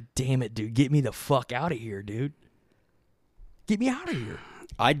like, God damn it, dude. Get me the fuck out of here, dude. Get me out of here.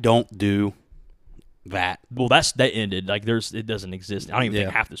 I don't do that. Well, that ended. Like, it doesn't exist. I don't even think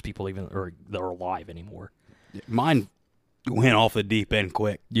Yeah. half those people even are alive anymore. Mine went off the deep end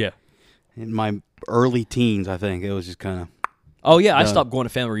quick. Yeah. In my early teens, I think it was just kind of Oh yeah, I done. stopped going to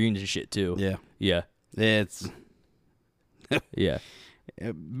family reunions and shit too. Yeah. Yeah. It's Yeah.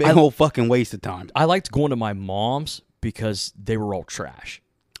 a big old fucking waste of time. I liked going to my mom's because they were all trash.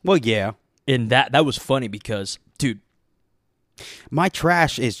 Well, yeah. And that was funny because, dude, My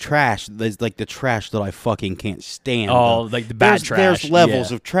trash is trash. There's like the trash that I fucking can't stand. oh, like the bad there's, trash. There's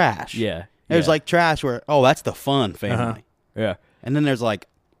levels yeah. of trash. Yeah. There's yeah. like trash where, oh, that's the fun family. Uh-huh. Yeah. And then there's like,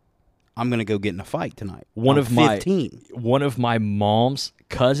 I'm going to go get in a fight tonight. One I'm of my 15. One of my mom's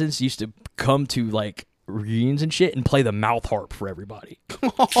cousins used to come to like reunions and shit and play the mouth harp for everybody.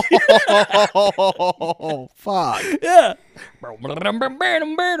 Oh, fuck. Yeah.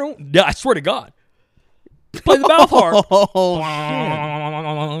 Yeah, I swear to God. Play the mouth harp.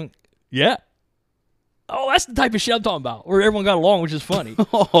 Oh, Yeah. Oh, that's the type of shit I'm talking about, where everyone got along, which is funny.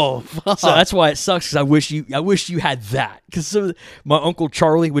 Oh, fuck. So that's why it sucks, because I wish you had that. Because my Uncle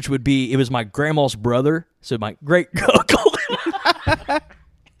Charlie, which would be, it was my grandma's brother, so my great uncle,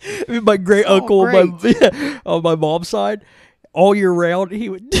 my great uncle on my mom's side, all year round, he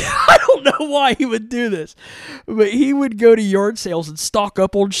would, I don't know why he would do this, but he would go to yard sales and stock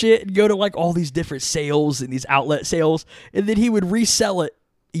up on shit and go to like all these different sales and these outlet sales, and then he would resell it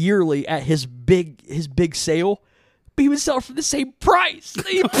yearly at his big sale, but he would sell it for the same price that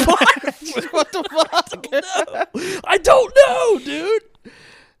he bought it. What the fuck? I don't know, dude.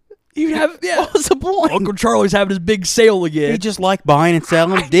 You'd have, What was the point? Uncle Charlie's having his big sale again. He just liked buying and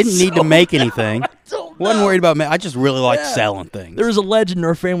selling. Didn't need to make anything. Don't Wasn't know. worried about I just really liked selling things. There was a legend in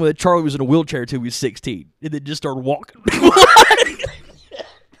our family that Charlie was in a wheelchair until he was 16, and then just started walking.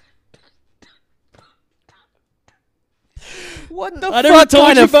 What the I never fuck told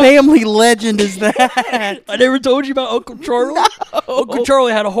kind you of about- family legend is that? I never told you about Uncle Charlie. Uncle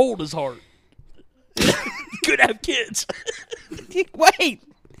Charlie had a hole in his heart. Couldn't have kids. Wait,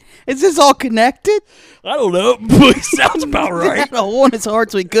 is this all connected? I don't know, but it sounds about He right. had a hole in his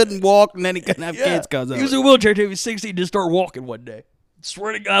heart so he couldn't walk, and then he couldn't have kids because of He was it. in a wheelchair until he was 16 and just started walking one day.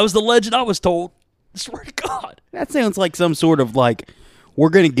 Swear to God, that was the legend I was told. Swear to God. That sounds like some sort of like, we're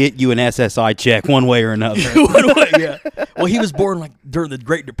going to get you an SSI check one way or another. Yeah. Well, he was born like during the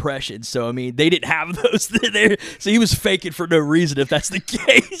Great Depression, so I mean they didn't have those there, so he was faking for no reason. If that's the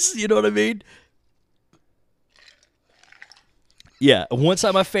case, you know what I mean? Yeah. One side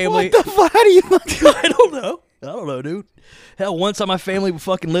of my family. What the fuck? How do you I don't know, dude. Hell, one side of my family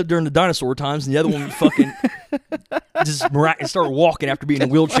fucking lived during the dinosaur times, and the other one fucking just started walking after being in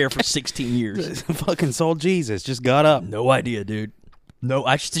a wheelchair for 16 years. fucking saw Jesus, just got up. No idea, dude. No,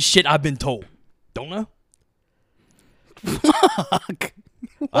 that's just the shit I've been told. Don't know. Fuck.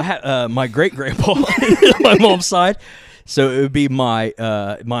 I had my great grandpa on my mom's side, so it would be my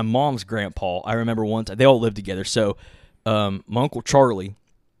mom's grandpa. I remember one time they all lived together. So my Uncle Charlie,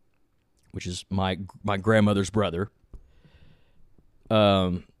 which is my grandmother's brother,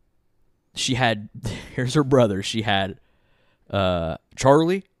 she had here's her brother. She had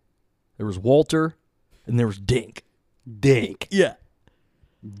Charlie, there was Walter, and there was Dink. Dink. Yeah,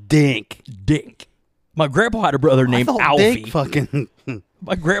 Dink. Dink. My grandpa had a brother named I thought Alfie. Dink fucking.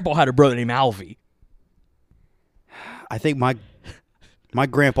 My grandpa had a brother named Alfie. I think my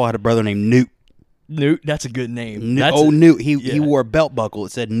grandpa had a brother named Newt. Newt, that's a good name. Newt. He yeah. wore a belt buckle.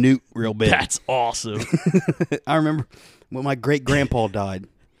 It said Newt real big. That's awesome. I remember when my great grandpa died.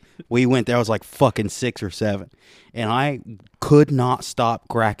 We went there. I was like fucking 6 or 7, and I could not stop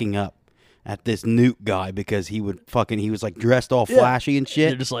cracking up at this Newt guy because he was like dressed all flashy and You're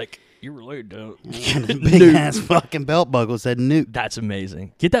shit. just like, you're related to And his big ass fucking belt buckle said Newt. That's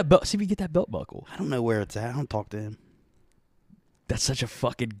amazing. Get that belt. See if you get that belt buckle. I don't know where it's at. I don't talk to him. That's such a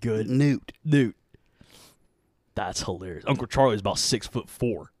fucking good Newt. That's hilarious. Uncle Charlie's about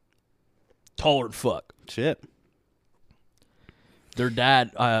 6'4", taller than fuck. Shit. Their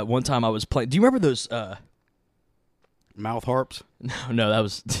dad. One time I was playing. Do you remember those? Mouth harps. No, that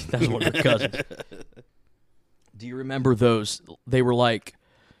was one of your cousins. Do you remember those? They were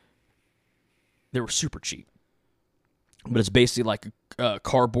super cheap, but it's basically like a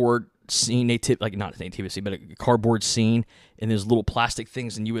cardboard scene. Not nativity, but a cardboard scene, and there's little plastic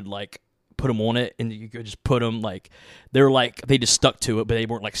things, and you would like put them on it, and you could just put them they just stuck to it, but they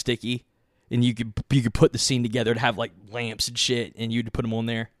weren't like sticky, and you could put the scene together to have like lamps and shit, and you'd put them on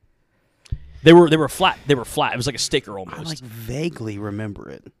there. They were flat. It was like a sticker almost. I like vaguely remember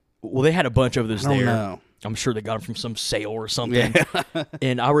it. Well, they had a bunch of those I don't there. know. I'm sure they got them from some sale or something. Yeah.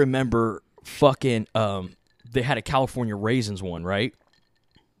 And I remember fucking they had a California Raisins one, right?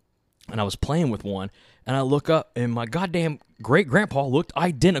 And I was playing with one, and I look up, and my goddamn great grandpa looked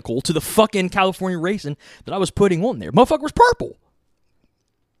identical to the fucking California Raisin that I was putting on there. Motherfucker was purple.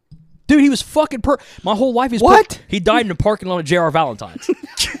 Dude, he was fucking purple. My whole life he's What? He died in the parking lot of J.R. Valentine's.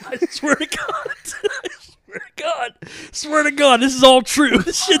 I swear to God. Swear to God, this is all true.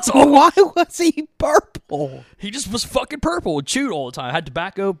 This shit's all. Why was he purple? He just was fucking purple and chewed all the time. Had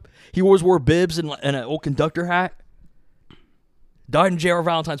tobacco. He always wore bibs and an old conductor hat. Died in J.R.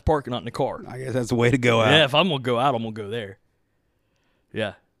 Valentine's parking lot in the car. I guess that's the way to go out. Yeah, if I'm going to go out, I'm going to go there.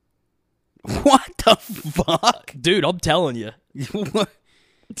 Yeah. What the fuck? Dude, I'm telling you.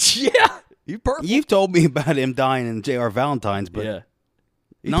 Yeah. You purple. You've told me about him dying in J.R. Valentine's, but Yeah.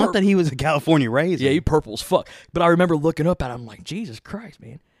 not that he was a California raisin. Yeah, he purple as fuck. But I remember looking up at him like, Jesus Christ,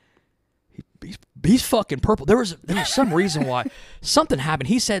 man. He's fucking purple. There was some reason why something happened.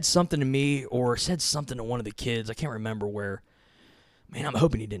 He said something to me or said something to one of the kids. I can't remember where. man, I'm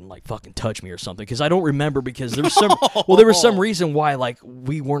hoping he didn't like fucking touch me or something, because I don't remember, because there was some there was some reason why like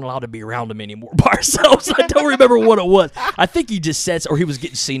we weren't allowed to be around him anymore by ourselves. I don't remember what it was. I think he just said, or he was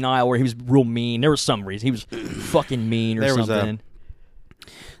getting senile, or he was real mean. There was some reason he was fucking mean or something.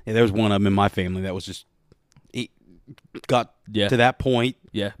 There was one of them in my family that was just he got to that point.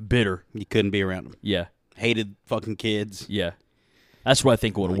 Yeah, bitter. You couldn't be around him. Yeah, hated fucking kids. Yeah, that's what I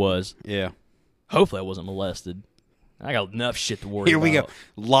think what it was. Yeah. Hopefully, I wasn't molested. I got enough shit to worry about. Here we go.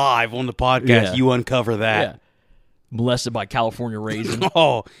 Live on the podcast, Yeah. you uncover that. Yeah. Molested by California Raisin.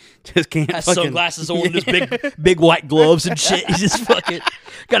 Oh, just can't Has fucking... sunglasses on, and just big white gloves and shit. He's just fucking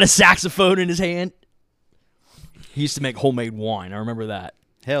got a saxophone in his hand. He used to make homemade wine. I remember that.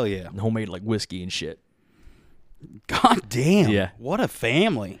 Hell yeah. And homemade like whiskey and shit. God damn. Yeah. What a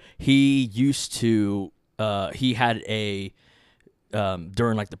family. He used to, he had a,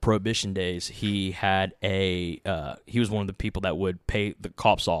 during like the Prohibition days, he had a, he was one of the people that would pay the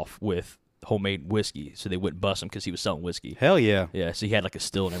cops off with homemade whiskey so they wouldn't bust him because he was selling whiskey. Hell yeah. Yeah, so he had like a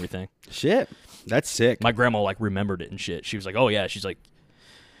still and everything. Shit. That's sick. My grandma like remembered it and shit. She was like, "Oh yeah." She's like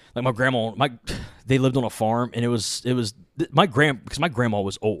my grandma. They lived on a farm, and it was because my grandma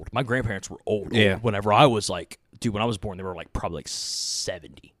was old. My grandparents were old. Yeah. Whenever I was like, dude, when I was born, they were like probably like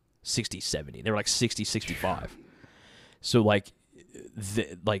 70. They were like 60, 65. So like,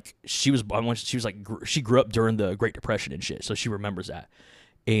 she was like she grew up during the Great Depression and shit, so she remembers that.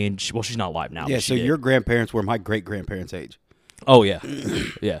 And she's not alive now. Yeah. But So your grandparents were my great grandparents' age. Oh yeah,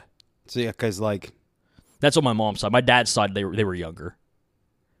 yeah. So yeah, because like, That's on my mom's side. My dad's side, they were younger.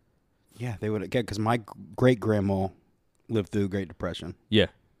 yeah, they would get because my great grandma lived through the Great Depression. Yeah.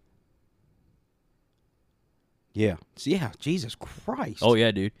 Yeah. So yeah. Jesus Christ. Oh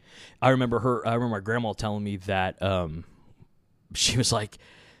yeah, dude. I remember my grandma telling me that she's like,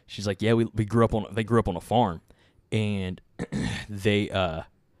 yeah, they grew up on a farm, and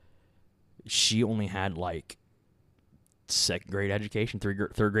she only had like second grade education,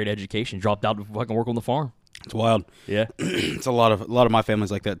 third grade education, dropped out to fucking work on the farm. It's wild. Yeah. It's a lot of my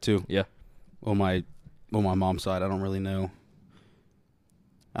family's like that too. Yeah. On my mom's side, I don't really know.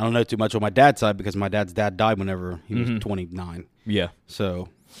 I don't know too much on my dad's side because my dad's dad died whenever he was 29. Yeah. So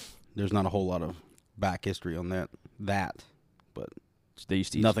there's not a whole lot of back history on that. But They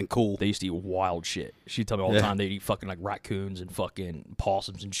used to eat, nothing cool. They used to eat wild shit. She'd tell me all the time they'd eat fucking like raccoons and fucking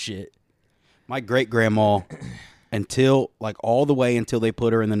possums and shit. My great grandma, until like all the way until they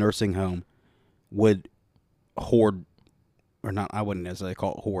put her in the nursing home, would hoard, or not. I wouldn't necessarily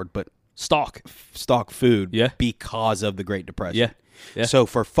call it hoard, but Stock food. Yeah. Because of the Great Depression. Yeah. Yeah. So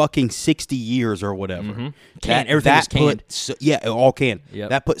for fucking 60 years or whatever, Canned. Everything was canned. All canned. Yep.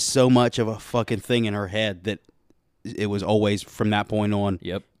 That put so much of a fucking thing in her head that it was always from that point on.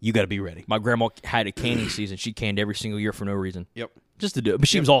 Yep. You got to be ready. My grandma had a canning season. She canned every single year for no reason. Yep. Just to do it. But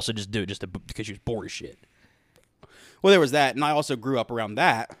she was also just doing it because she was bored as shit. Well, there was that, and I also grew up around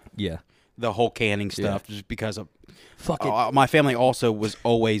that. Yeah. The whole canning stuff, just because of Fucking my family also was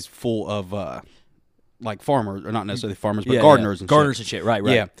always full of like farmers, or not necessarily farmers, but yeah, gardeners yeah. and gardeners shit. and shit. Right.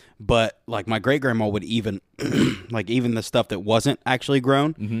 Yeah, but like my great grandma would even like even the stuff that wasn't actually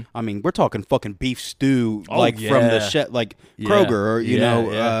grown. I mean, we're talking fucking beef stew, Oh, like from the yeah. like Yeah. Kroger or you Yeah,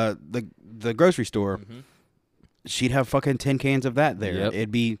 know yeah. the grocery store. She'd have fucking 10 cans of that there. Yep.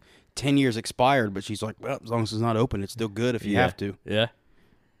 It'd be 10 years expired, but she's like, well, as long as it's not open, it's still good if you have to. Yeah.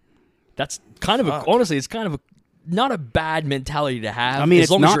 That's kind of honestly, it's kind of not a bad mentality to have. I mean, as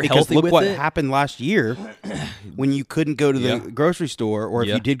it's long not as you're because healthy look with what it. happened last year when you couldn't go to the grocery store, or if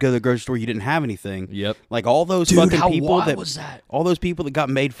Yeah. you did go to the grocery store, you didn't have anything. Yep. Like all those Dude, fucking how people wild was that? all those people that got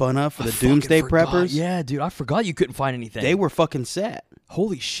made fun of for the Fucking doomsday forgot. preppers. Yeah, dude, I forgot you couldn't find anything. They were fucking set.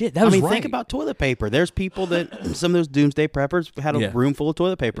 Holy shit, that was right. Think about toilet paper. There's people that some of those doomsday preppers had a Yeah. room full of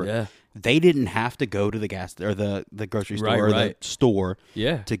toilet paper. Yeah. They didn't have to go to the gas or the grocery store Right, or right. the store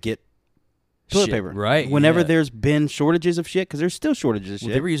Yeah. to get toilet Shit, paper. right, Whenever yeah. there's been shortages of shit, because there's still shortages of shit.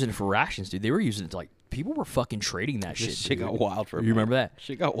 Well, they were using it for rations, dude. They were using it to, like, people were fucking trading that shit. Shit dude. got wild for a You remember that?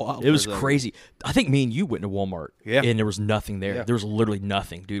 Shit got wild. It was for a second. crazy. I think me and you went to Walmart. Yeah. And there was nothing there. Yeah. There was literally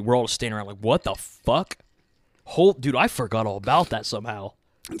nothing, dude. We're all just standing around like, what the fuck? Dude, I forgot all about that somehow.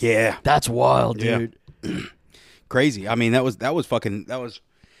 Yeah. That's wild, Yeah. dude. Crazy. I mean, that was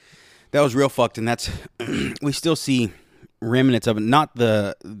real fucked, and that's we still see remnants of it. Not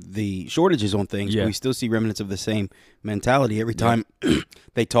the shortages on things, Yeah. but we still see remnants of the same mentality every time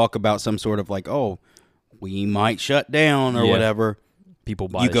they talk about some sort of like, oh, we might shut down or Yeah. whatever. People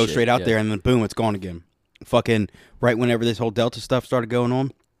buy You go shit, straight out yeah. there, and then boom, it's gone again. Fucking right whenever this whole Delta stuff started going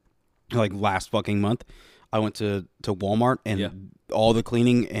on, like last fucking month, I went to Walmart, and Yeah. all the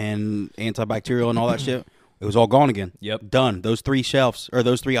cleaning and antibacterial and all that shit It was all gone again. Yep. Done. Those 3 shelves or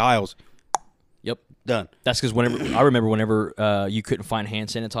those 3 aisles. Yep. Done. That's because whenever you couldn't find hand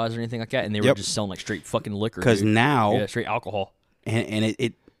sanitizer or anything like that, and they were Yep. just selling like straight fucking liquor. Because dude. now, Yeah, straight alcohol. and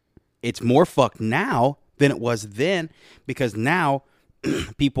it's more fucked now than it was then, because now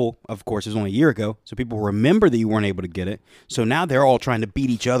people, of course, it was only a year ago, so people remember that you weren't able to get it. So now they're all trying to beat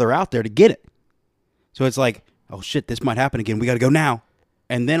each other out there to get it. So it's like, oh shit, this might happen again. We got to go now.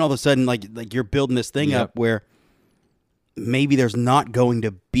 And then all of a sudden, like you're building this thing Yep. up where maybe there's not going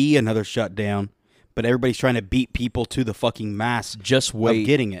to be another shutdown, but everybody's trying to beat people to the fucking mass Just wait. of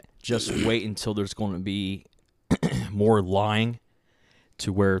getting it. Just wait until there's going to be more lying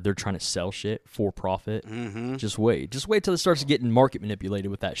to where they're trying to sell shit for profit. Mm-hmm. Just wait. Just wait till it starts getting market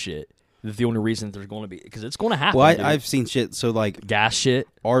manipulated with that shit. That's the only reason there's going to be, because it's going to happen. Well, dude. I've seen shit. So like gas shit.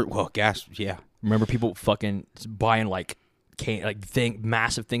 gas, yeah. Remember people fucking buying like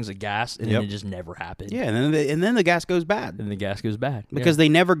massive things of gas, and Yep. then it just never happened. Yeah, and then the gas goes bad And the gas goes bad because they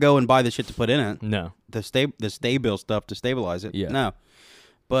never go and buy the shit to put in it, no. the stay bill stuff to stabilize it. Yeah. No,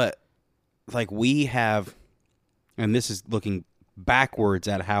 but like we have, and this is looking backwards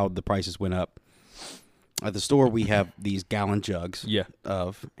at how the prices went up. At the store, we have these gallon jugs Yeah.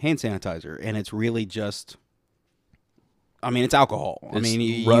 of hand sanitizer, and it's really just. I mean, it's alcohol. I It's mean,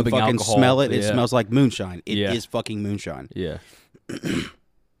 you rubbing fucking alcohol, smell it. It yeah. smells like moonshine. It is Yeah. fucking moonshine. Yeah.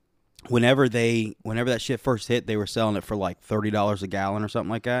 Whenever that shit first hit, they were selling it for like $30 a gallon or something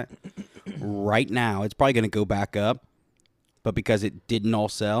like that. Right now, it's probably going to go back up, but because it didn't all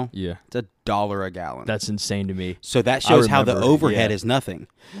sell, Yeah. it's $1 a gallon. That's insane to me. So that shows how the remember, overhead yeah. is nothing.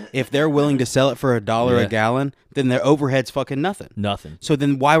 If they're willing to sell it for $1 Yeah. a gallon, then their overhead's fucking nothing. Nothing. So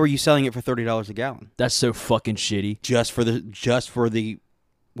then why were you selling it for $30 a gallon? That's so fucking shitty. Just for the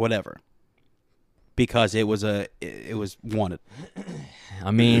whatever. Because it was wanted.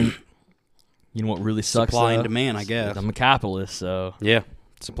 I mean, you know what really sucks? Supply and though? demand, I guess. I'm a capitalist, so Yeah.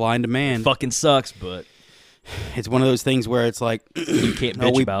 Supply and demand. fucking sucks, but It's one of those things where it's like you can't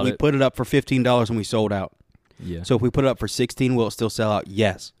bitch we about it. put it up for $15 and we sold out. Yeah. So if we put it up for 16, will it still sell out?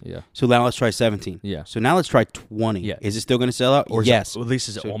 Yes. Yeah. So now let's try 17. Yeah. So now let's try 20. Yeah. Is it still going to sell out? Or is yes. At least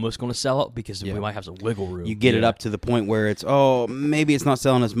is it So- almost going to sell out, because Yeah. we might have some wiggle room. You get it Yeah. up to the point where it's, maybe it's not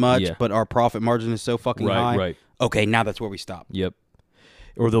selling as much, Yeah. but our profit margin is so fucking Right, high. right. Okay, now that's where we stop. Yep.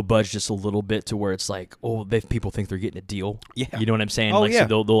 Or they'll budge just a little bit to where it's like, people think they're getting a deal. Yeah. You know what I'm saying? Oh, like, yeah.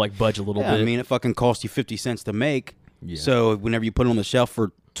 So they'll like budge a little Yeah, bit. I mean, it fucking costs you 50 cents to make. Yeah. So whenever you put it on the shelf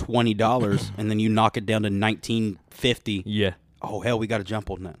for $20 and then you knock it down to $19.50, yeah. oh, hell, we got to jump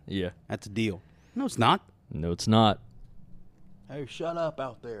on that. Yeah. That's a deal. No, it's not. No, it's not. Hey, shut up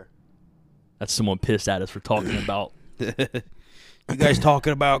out there. That's someone pissed at us for talking about. You guys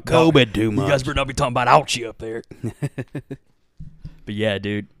talking about COVID too much. You guys better not be talking about Ouchie up there. But yeah,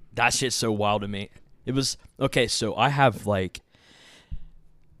 dude, that shit's so wild to me. It was okay. So I have like,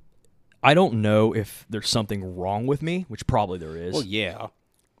 I don't know if there's something wrong with me, which probably there is. Well, yeah.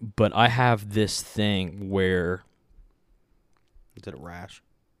 But I have this thing where Is it a rash?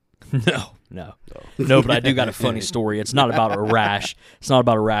 no. But I do got a funny story. It's not about a rash. It's not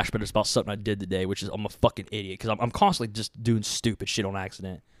about a rash, but it's about something I did today, which is I'm a fucking idiot because I'm constantly just doing stupid shit on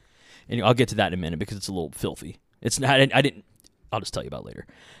accident. And I'll get to that in a minute because it's a little filthy. It's not. I didn't. I'll just tell you about it later.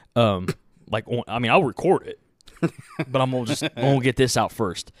 I'll record it, but I'm gonna get this out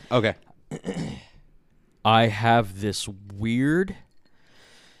first. Okay. I have this weird.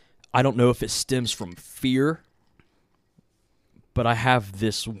 I don't know if it stems from fear, but I have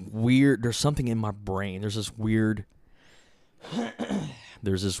this weird. There's something in my brain. There's this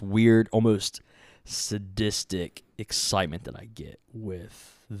weird, almost sadistic excitement that I get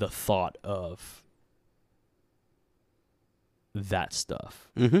with the thought of that stuff.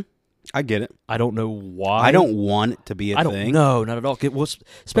 Mm-hmm. I get it. I don't know why. I don't want it to be a I thing. don't know, not at all. Well,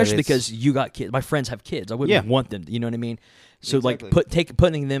 especially it's- because you got kids. My friends have kids. I wouldn't Yeah. want them. You know what I mean? So Exactly. like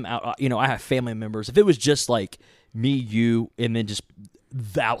putting them out. I have family members. If it was just like me, you, and then just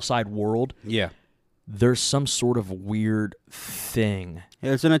the outside world, Yeah. there's some sort of weird thing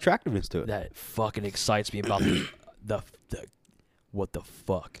There's an attractiveness to it. that fucking excites me about the what the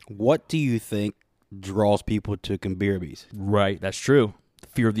fuck. What do you think draws people to Combirbies? Right, that's true. The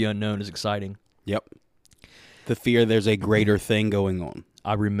fear of the unknown is exciting. Yep. The fear there's a greater thing going on.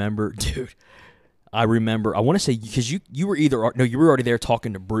 I remember, dude. I want to say because you were you were already there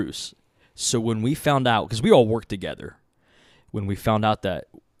talking to Bruce. So when we found out, because we all worked together, when we found out that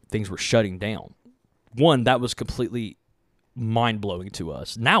things were shutting down, one, that was completely mind blowing to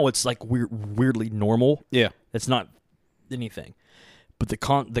us. Now it's like weirdly normal. Yeah. It's not anything. But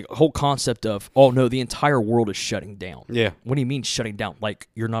the whole concept of, oh no, the entire world is shutting down. Yeah. What do you mean shutting down? Like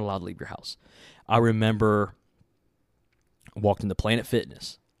you're not allowed to leave your house. I remember I walked into Planet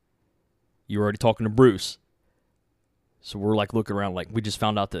Fitness. You were already talking to Bruce. So we're like looking around, like we just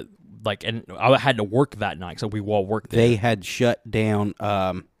found out that, like, and I had to work that night, so we all worked there. They had shut down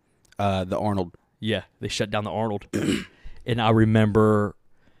the Arnold. Yeah, they shut down the Arnold. And I remember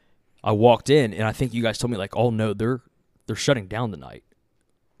I walked in, and I think you guys told me, like, oh no, they're shutting down tonight.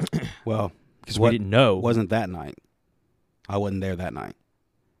 Well, because we didn't know. Wasn't that night? I wasn't there that night.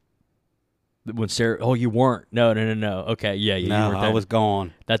 When Sarah, oh, you weren't. No. Okay, yeah, you No, weren't I there. was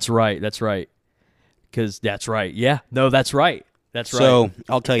gone. That's right. Because that's right. Yeah, no, that's right. That's right. So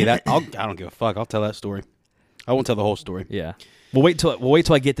I'll tell you that. I don't give a fuck. I'll tell that story. I won't tell the whole story. Yeah. We'll wait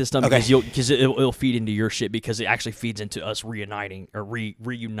till I get this done, Okay. because it'll feed into your shit, because it actually feeds into us reuniting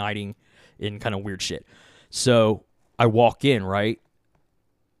in kind of weird shit. So I walk in, right,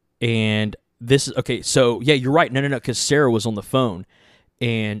 and this is okay. So yeah, you're right. No, because Sarah was on the phone,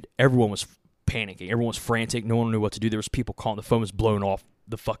 and everyone was panicking. Everyone was frantic. No one knew what to do. There was people calling. The phone was blown off.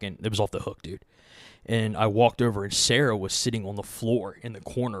 It was off the hook, dude. And I walked over, and Sarah was sitting on the floor in the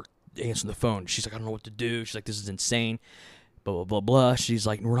corner answering the phone. She's like, I don't know what to do. She's like, this is insane. Blah, blah, blah, blah. She's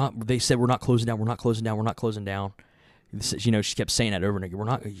like, they said we're not closing down. We're not closing down. We're not closing down. You know, she kept saying that over and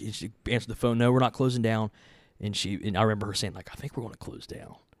again. She answered the phone. No, we're not closing down. And I remember her saying, like, I think we're going to close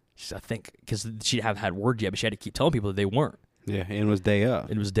down. She said, I think, because she hadn't had word yet, but she had to keep telling people that they weren't. Yeah, and it was day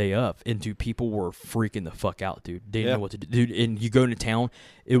up. It was day of. And, dude, people were freaking the fuck out, dude. They didn't know what to do. Dude, and you go into town,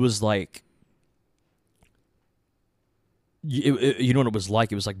 it was like, you know what it was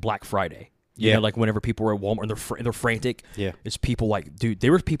like? It was like Black Friday. You know, like whenever people were at Walmart and they're frantic. Yeah. It's people like, dude,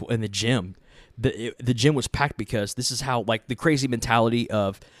 there were people in the gym. The gym was packed, because this is how, like, the crazy mentality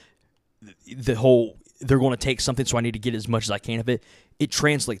of the whole, they're going to take something, so I need to get as much as I can of it. It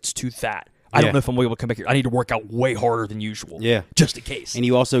translates to that. I don't know if I'm able to come back here. I need to work out way harder than usual. Yeah. Just in case. And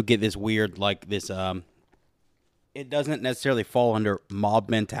you also get this weird, like, this, it doesn't necessarily fall under mob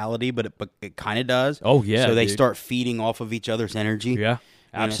mentality, but it kind of does. Oh, yeah. So they dude. start feeding off of each other's energy. Yeah.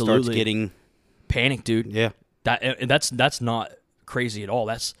 And Absolutely. it starts getting panic, dude. Yeah. That's not crazy at all.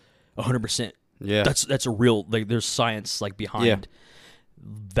 That's 100%. Yeah. That's a real, like, there's science, like, behind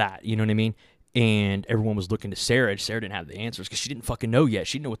that. You know what I mean? And everyone was looking to Sarah. Sarah didn't have the answers because she didn't fucking know yet.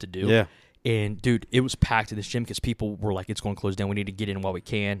 She didn't know what to do. Yeah. And, dude, it was packed in this gym because people were like, it's going to close down. We need to get in while we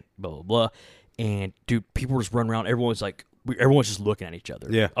can, blah, blah, blah. And, dude, people were just running around. Everyone was just looking at each other.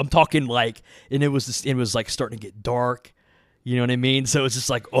 Yeah. I'm talking, like, and it was like starting to get dark. You know what I mean? So it's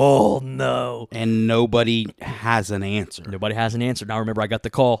just like, oh, no. And nobody has an answer. Nobody has an answer. Now, remember, I got the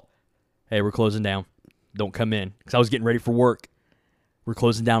call. Hey, we're closing down. Don't come in. Because I was getting ready for work. We're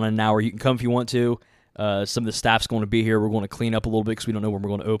closing down in an hour. You can come if you want to. Some of the staff's going to be here. We're going to clean up a little bit because we don't know when we're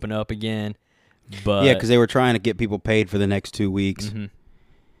going to open up again. But Yeah, because they were trying to get people paid for the next 2 weeks. Mm-hmm.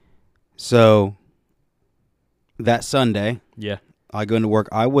 So that Sunday, yeah, I go into work.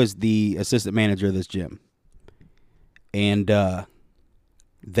 I was the assistant manager of this gym. And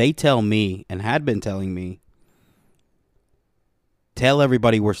they tell me, and had been telling me, tell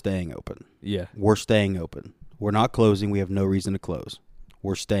everybody we're staying open. yeah, We're staying open. We're not closing. We have no reason to close.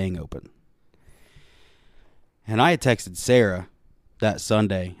 We're staying open. And I had texted Sarah that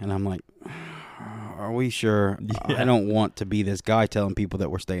Sunday, and I'm like, are we sure? Yeah. I don't want to be this guy telling people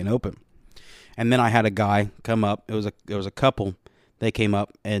that we're staying open. And then I had a guy come up. It was a couple. They came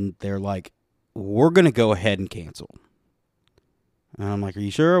up, and they're like, we're going to go ahead and cancel. And I'm like, are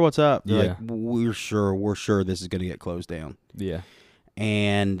you sure? What's up? They're like, we're sure. We're sure this is going to get closed down. yeah,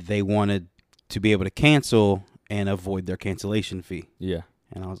 And they wanted to be able to cancel and avoid their cancellation fee. yeah,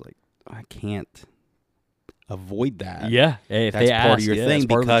 And I was like, I can't avoid that. yeah. Hey, if That's they part ask, of your yeah, thing that's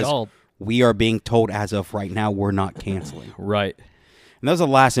part of the because job. we are being told as of right now we're not canceling. Right. And that was the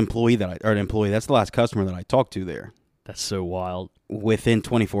last employee that's the last customer that I talked to there. That's so wild. Within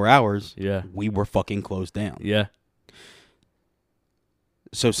 24 hours, Yeah, we were fucking closed down. yeah,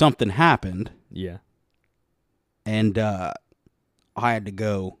 So something happened, yeah. and I had to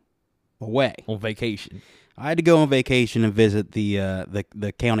go away. On vacation. I had to go on vacation and visit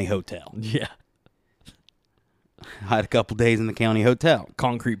the county hotel. Yeah. I had a couple days in the county hotel.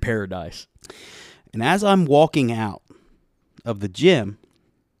 Concrete paradise. And as I'm walking out of the gym,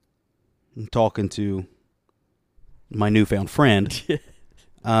 I'm talking to my newfound friend.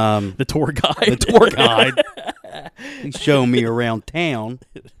 The tour guide. The tour guide. He's showing me around town.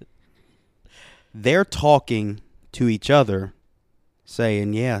 They're talking to each other,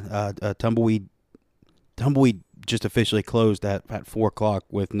 saying, yeah, Tumbleweed just officially closed at 4:00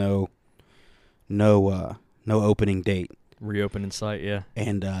 with no opening date. Reopen in sight, yeah.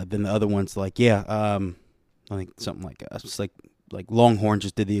 And then the other one's like, yeah, I think something like it's like like Longhorn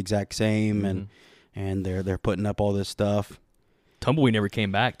just did the exact same, and they're putting up all this stuff. Tumbleweed never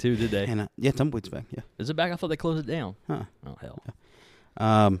came back, too, did they? And yeah, Tumbleweed's back. Yeah, Is it back? I thought they closed it down. huh? Oh,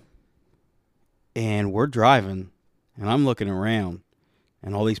 hell. And we're driving, and I'm looking around,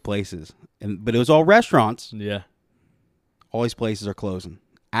 and all these places, but it was all restaurants. Yeah. All these places are closing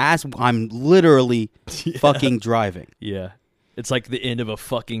as I'm literally fucking driving. Yeah. It's like the end of a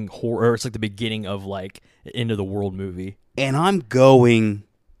fucking horror. Or it's like the beginning of like an end of the world movie. And I'm going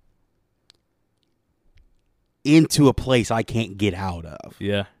into a place I can't get out of.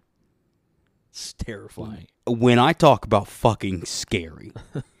 Yeah. It's terrifying. When I talk about fucking scary,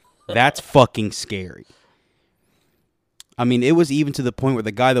 that's fucking scary. I mean, it was even to the point where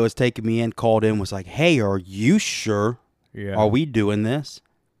the guy that was taking me in called in, was like, "Hey, are you sure? Yeah. Are we doing this?"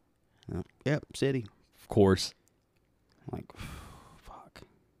 Yep, city. Of course. I'm like, fuck.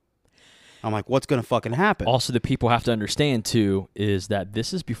 I'm like, what's going to fucking happen? Also, the people have to understand, too, is that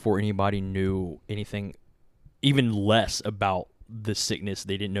this is before anybody knew anything, even less about the sickness.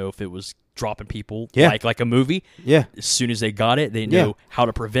 They didn't know if it was dropping people like a movie. Yeah. As soon as they got it, they knew how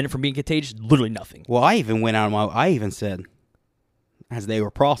to prevent it from being contagious. Literally nothing. Well, I even went out I even said, as they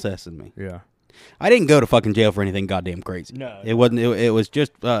were processing me, Yeah. I didn't go to fucking jail for anything goddamn crazy. No. It wasn't. It was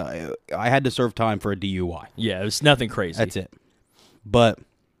just I had to serve time for a DUI. Yeah, it was nothing crazy. That's it. But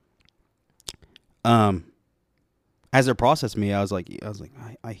as they're processing me, I was like,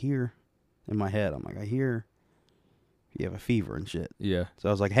 I hear in my head, I'm like, I hear you have a fever and shit. Yeah. So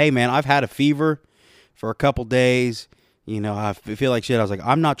I was like, hey man, I've had a fever for a couple days. You know, I feel like shit. I was like,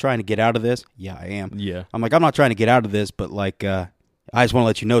 I'm not trying to get out of this. Yeah, I am. Yeah. I'm like, I'm not trying to get out of this, but like, I just want to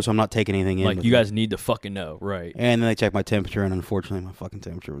let you know, so I'm not taking anything in. Like, you guys need to fucking know, right? And then they checked my temperature, and unfortunately, my fucking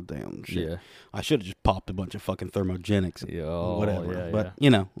temperature was down. Shit. Yeah. I should have just popped a bunch of fucking thermogenics. Yeah, Whatever. yeah, but, yeah. you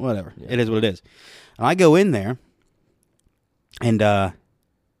know, whatever. Yeah. It is what it is. And I go in there, and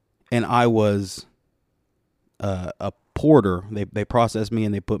I was a porter. They processed me,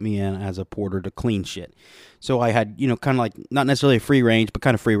 and they put me in as a porter to clean shit. So I had, you know, kind of like, not necessarily free range, but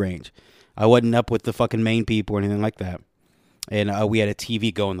kind of free range. I wasn't up with the fucking main people or anything like that. And we had a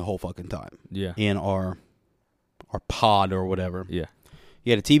TV going the whole fucking time. Yeah. In our pod or whatever. Yeah.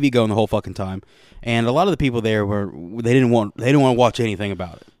 You had a TV going the whole fucking time, and a lot of the people there they didn't want to watch anything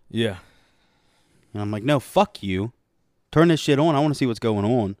about it. Yeah. And I'm like, no, fuck you. Turn this shit on. I want to see what's going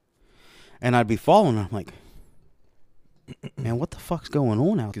on. And I'd be following. I'm like, man, what the fuck's going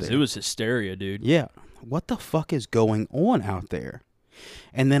on out there? Because it was hysteria, dude. Yeah. What the fuck is going on out there?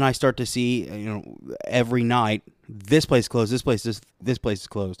 And then I start to see, you know, every night, this place closed, this place is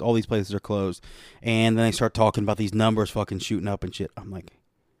closed, all these places are closed. And then they start talking about these numbers fucking shooting up and shit. I'm like,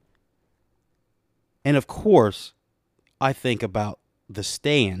 and of course, I think about the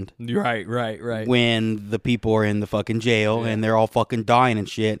Stand. Right. When the people are in the fucking jail and they're all fucking dying and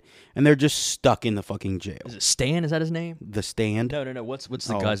shit, and they're just stuck in the fucking jail. Is it Stan? Is that his name? The Stand? No. What's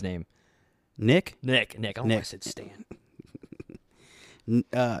the guy's name? Nick? Nick. I don't know why I said Stan.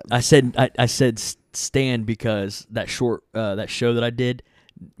 I said Stan because that show that I did,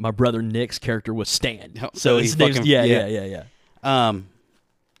 my brother Nick's character was Stan. So his name's yeah.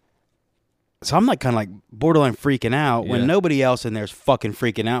 So I'm like kind of like borderline freaking out when Yeah. nobody else in there's fucking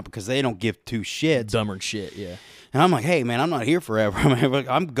freaking out because they don't give two shits. Dumber and shit, yeah. And I'm like, hey man, I'm not here forever.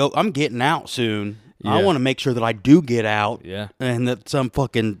 I'm getting out soon. Yeah. I want to make sure that I do get out. Yeah. And that some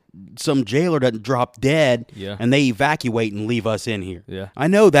jailer doesn't drop dead. Yeah. And they evacuate and leave us in here. Yeah. I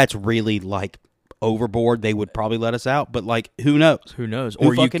know that's really like overboard. They would probably let us out, but like who knows? Who knows? Who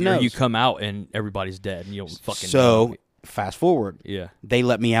Or fucking you knows? come out and everybody's dead and you don't fucking So know. fast forward. Yeah. They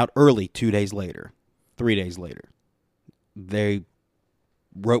let me out early 2 days later. 3 days later. They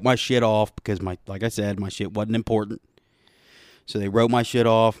wrote my shit off because like I said, my shit wasn't important. So they wrote my shit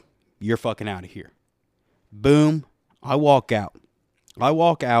off. You're fucking out of here. Boom. I walk out. I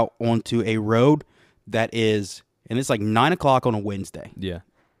walk out onto a road that is, and it's like 9 o'clock on a Wednesday. Yeah.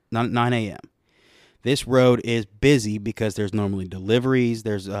 9 a.m. This road is busy because there's normally deliveries.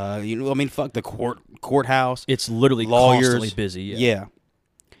 There's, fuck the courthouse. It's literally lawyers. constantly busy. Yeah.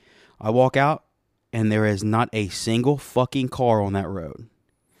 I walk out, and there is not a single fucking car on that road.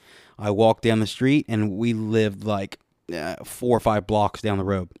 I walk down the street, and we lived like 4 or 5 blocks down the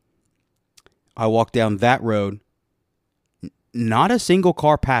road. I walk down that road. Not a single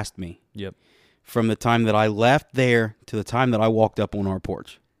car passed me. Yep. From the time that I left there to the time that I walked up on our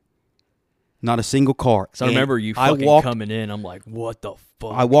porch. Not a single car. So I remember you fucking coming in. I'm like, what the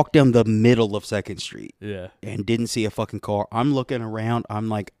fuck? I walked down the middle of 2nd Street. Yeah. And didn't see a fucking car. I'm looking around. I'm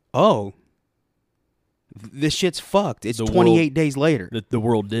like, oh, this shit's fucked. It's 28 days later. The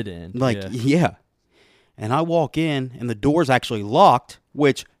world did end. Like, yeah. And I walk in, and the door's actually locked,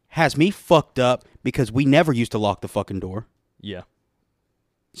 which has me fucked up because we never used to lock the fucking door. Yeah.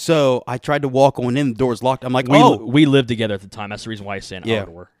 So I tried to walk on in, the door's locked. I'm like, We lived together at the time. That's the reason why I said Yeah. our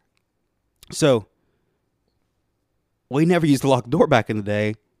door. So we never used to lock the door back in the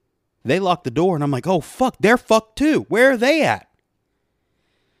day. They locked the door, and I'm like, oh, fuck, they're fucked too. Where are they at?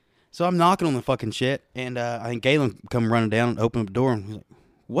 So I'm knocking on the fucking shit, and I think Galen come running down and open up the door, and he's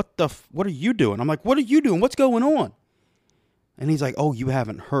like, what are you doing? I'm like, what are you doing? What's going on? And he's like, oh, you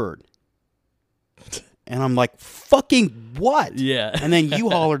haven't heard. And I'm like, fucking what? Yeah. And then you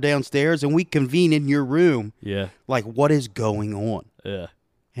holler downstairs, and we convene in your room. Yeah. Like, what is going on? Yeah.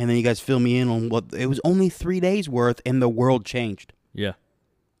 And then you guys fill me in on what it was only 3 days worth, and the world changed. Yeah.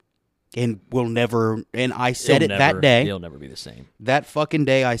 And we'll never. And I said It'll that day. It'll never be the same. That fucking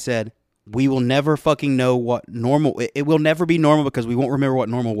day, I said we will never fucking know what normal. It will never be normal because we won't remember what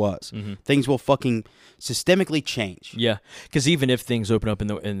normal was. Mm-hmm. Things will fucking systemically change. Yeah, because even if things open up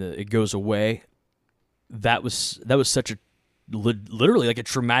and it goes away, that was such a literally like a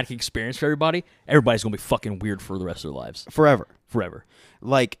traumatic experience for everybody. Everybody's gonna be fucking weird for the rest of their lives Forever.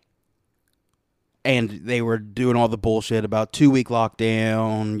 Like, and they were doing all the bullshit about 2-week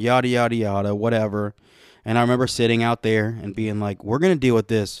lockdown, yada, yada, yada, whatever. And I remember sitting out there and being like, we're going to deal with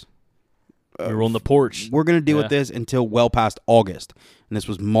this. we were on the porch. We're going to deal Yeah. with this until well past August. And this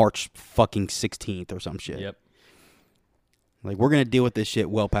was March fucking 16th or some shit. Yep. Like, we're going to deal with this shit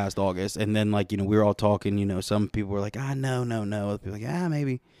well past August. And then, like, we were all talking, some people were like, no. Other people were like,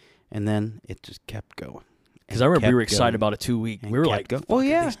 maybe. And then it just kept going. Because I remember we were kept excited going. about a 2-week. And We were kept like, going. oh,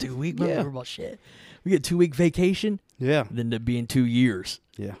 Yeah. these 2 week. Yeah. Yeah. About shit. We get 2-week vacation. Yeah. Then to be in 2 years.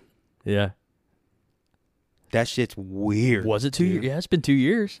 Yeah. Yeah. That shit's weird. Was it 2 years? Yeah, it's been 2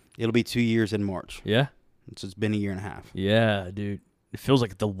 years. It'll be 2 years in March. Yeah. So it's been a year and a half. Yeah, dude. It feels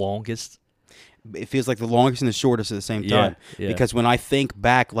like the longest. It feels like the longest and the shortest at the same time. Yeah. Because when I think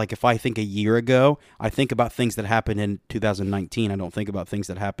back, like if I think a year ago, I think about things that happened in 2019. I don't think about things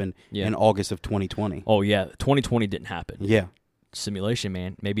that happened in August of 2020. Oh, yeah. 2020 didn't happen. Yeah. Simulation,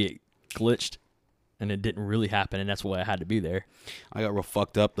 man. Maybe it glitched and it didn't really happen, and that's why I had to be there. I got real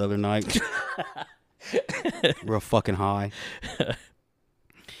fucked up the other night. Real fucking high.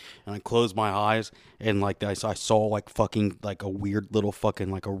 And I closed my eyes, and like I saw like fucking like a weird little fucking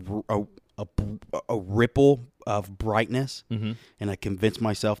like a ripple of brightness, Mm-hmm. and I convinced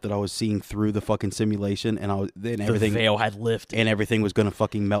myself that I was seeing through the fucking simulation, and everything The veil had lifted. and everything was gonna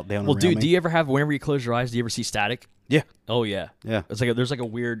fucking melt down. Well, around dude, me. do you ever have, whenever you close your eyes, do you ever see static? Yeah, Oh, yeah. yeah, It's like there's like a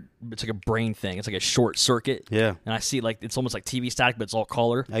weird, it's like a brain thing. It's like a short circuit. yeah. And I see like, it's almost like TV static, but it's all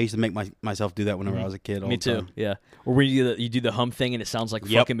color. I used to make myself do that whenever I was a kid. All Me the too. time. Yeah. Or when you do the hum thing and it sounds like a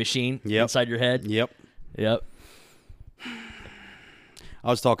Yep. fucking machine Yep. inside your head. Yep. Yep. I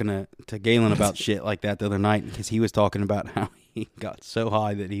was talking to Galen about shit like that the other night because he was talking about how he got so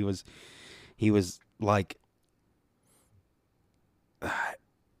high that he was like,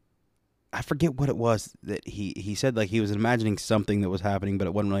 I forget what it was that he said, like he was imagining something that was happening, but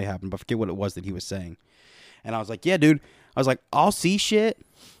it wasn't really happening. But I forget what it was that he was saying. And I was like, yeah, dude. I was like, I'll see shit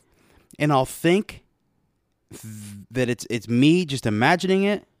and I'll think that it's me just imagining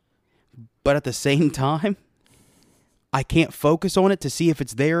it, but at the same time, I can't focus on it to see if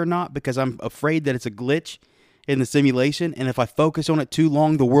it's there or not because I'm afraid that it's a glitch in the simulation. And if I focus on it too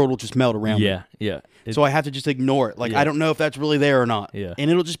long, the world will just melt around me. Yeah. Yeah. So I have to just ignore it. Like, Yeah. I don't know if that's really there or not. Yeah.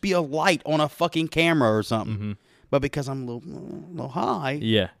 And it'll just be a light on a fucking camera or something. Mm-hmm. But because I'm a little high,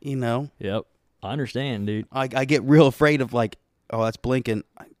 Yeah. Yep. I understand, dude. I get real afraid of like, oh, that's blinking.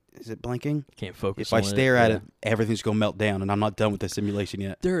 Is it blinking? Can't focus If on I stare at yeah. it, everything's going to melt down, and I'm not done with the simulation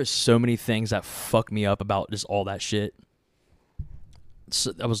yet. There is so many things that fuck me up about just all that shit.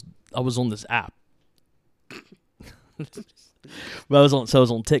 So I was on this app. But I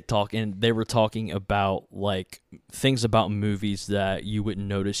was on TikTok, and they were talking about like things about movies that you wouldn't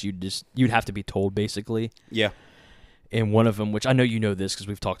notice. You'd have to be told, basically. Yeah. And one of them, which I know you know this because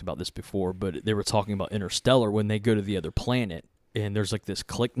we've talked about this before, but they were talking about Interstellar when they go to the other planet, and there's like this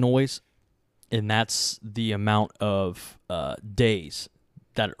click noise, and that's the amount of days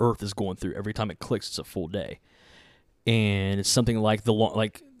that Earth is going through. Every time it clicks, it's a full day, and it's something like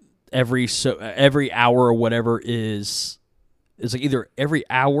every hour or whatever is like either every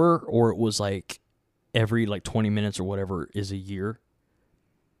hour or it was like every like 20 minutes or whatever is a year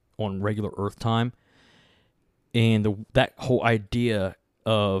on regular Earth time. And that whole idea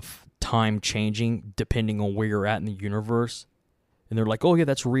of time changing depending on where you're at in the universe, and they're like, "Oh yeah,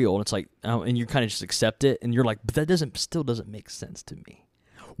 that's real," and it's like, and you kind of just accept it, and you're like, "But that still doesn't make sense to me.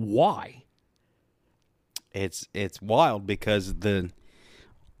 Why?" It's wild because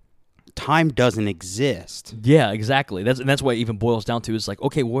time doesn't exist. Yeah, exactly. That's what it even boils down to is like,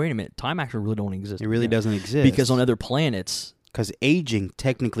 okay, well, wait a minute. Time actually really don't exist. It really doesn't exist. Because on other planets. Because aging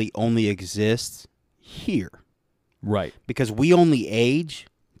technically only exists here. Right. Because we only age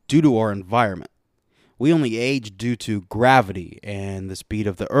due to our environment. We only age due to gravity and the speed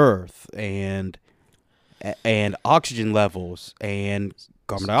of the Earth and oxygen levels and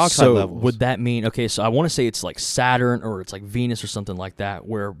carbon dioxide levels. So would that mean, okay, so I want to say it's like Saturn or it's like Venus or something like that,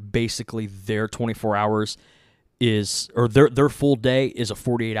 where basically their 24 hours is, or their full day is a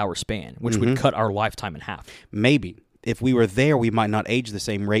 48-hour span, which would cut our lifetime in half. Maybe. If we were there, we might not age the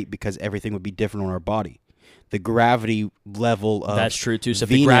same rate because everything would be different on our body. The gravity level of That's true too. So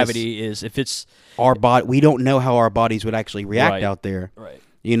Venus, if the gravity is, if it's our body, we don't know how our bodies would actually react Right. out there. right,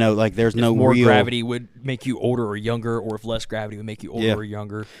 You know, like there's no more real gravity would make you older or younger, or if less gravity would make you older Yeah. or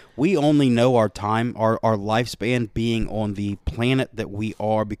younger. We only know our time, our lifespan being on the planet that we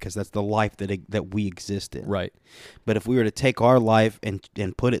are because that's the life that we exist in. Right. But if we were to take our life and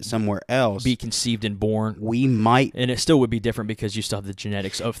put it somewhere else, Be conceived and born. we might. And it still would be different because you still have the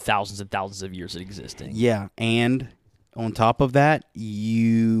genetics of thousands and thousands of years of existing. Yeah, and on top of that,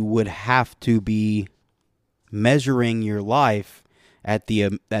 you would have to be measuring your life at the I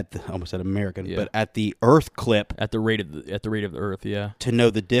almost said American, Yeah. but at the Earth clip At the rate of the Earth, yeah. to know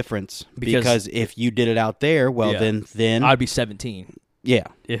the difference. Because- Because if you did it out there, well, Yeah. then I'd be 17. yeah.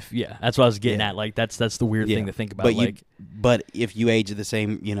 That's what I was getting Yeah. at. Like that's the weird Yeah. thing to think about. But Like, but if you age at the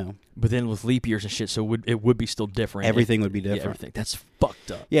same, but then with leap years and shit, so it would be still different. everything would be Yeah, different. everything. That's fucked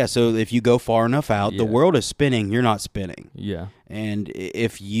up. Yeah, so if you go far enough out, the Yeah. world is spinning, you're not spinning. Yeah. And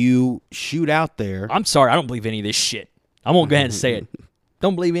if you shoot out there, I'm sorry, I don't believe any of this shit. I'm gonna go ahead and say it.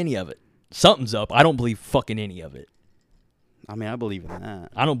 Don't believe any of it. Something's up. I don't believe fucking any of it. I mean, I believe in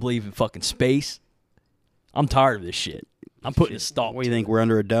that. I don't believe in fucking space. I'm tired of this shit. I'm putting a stop. What do you think? We're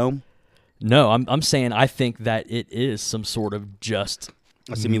under a dome? No, I'm saying I think that it is some sort of just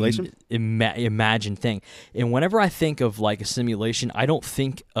A simulation? Imagined thing. And whenever I think of like a simulation, I don't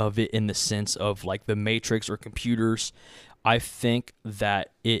think of it in the sense of like the Matrix or computers. I think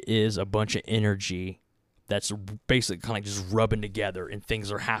that it is a bunch of energy that's basically kind of just rubbing together and things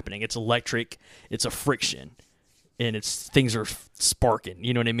are happening. It's electric, it's a friction, and things are sparking.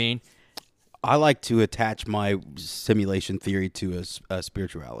 You know what I mean? I like to attach my simulation theory to a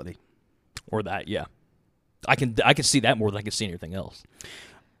spirituality. Or that, yeah. I can see that more than I can see anything else.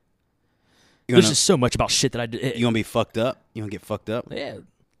 There's just so much about shit that I do. You want to be fucked up? You want to get fucked up? Yeah,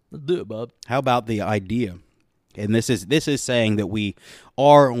 let's do it, bub. How about the idea? And this is saying that we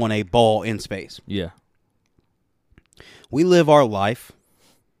are on a ball in space. Yeah. We live our life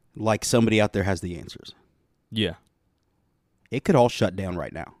like somebody out there has the answers. Yeah. It could all shut down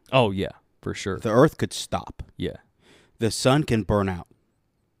right now. Oh, yeah, for sure. The Earth could stop. Yeah. The sun can burn out.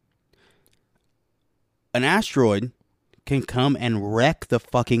 An asteroid can come and wreck the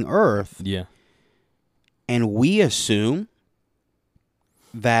fucking Earth, Yeah. and we assume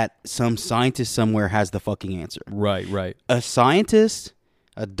that some scientist somewhere has the fucking answer. Right, right. A scientist,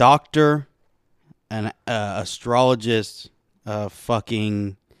 a doctor, an astrologist,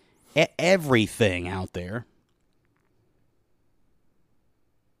 fucking everything out there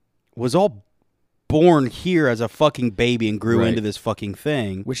was all born here as a fucking baby and grew Right. into this fucking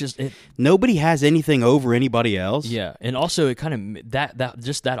thing. Which is it. Nobody has anything over anybody else. Yeah, and also it kind of that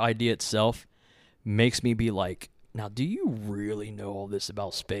just that idea itself makes me be like, now, do you really know all this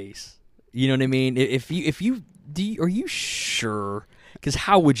about space? You know what I mean? If you are you sure? Because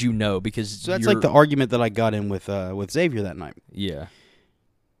how would you know? Because So that's like the argument that I got in with Xavier that night yeah,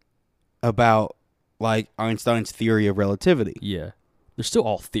 about like Einstein's theory of relativity. yeah. They're still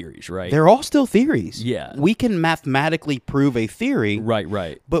all theories, right? They're all still theories. Yeah. We can mathematically prove a theory, right,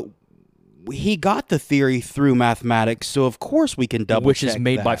 right. but he got the theory through mathematics, so of course we can double Which check is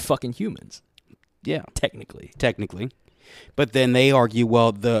made by that. fucking humans, Yeah, technically. but then they argue,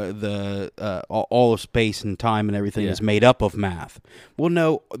 well, the all of space and time and everything Yeah. is made up of math. Well,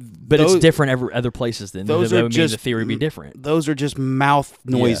 no, But it's different every other places. Then those that are would mean just the theory would be different. Those are just mouth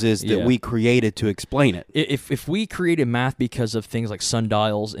noises that yeah. we created to explain it. If we created math because of things like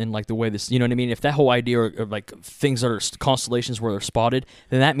sundials and like the way this, you know what I mean? If that whole idea of like things that are constellations where they're spotted,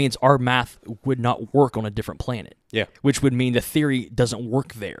 then that means our math would not work on a different planet. Yeah. Which would mean the theory doesn't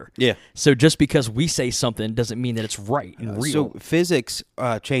work there. Yeah. So just because we say something doesn't mean that it's right and real. So physics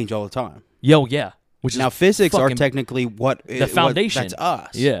change all the time. Yeah. Which Now is physics are fucking technically the foundation. That's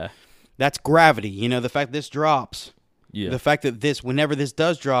us. Yeah. That's gravity. You know, the fact this drops. Yeah. The fact that whenever this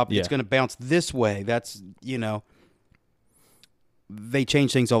does drop, Yeah. it's going to bounce this way. That's, they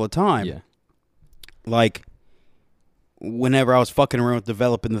change things all the time. Yeah. Like, whenever I was fucking around with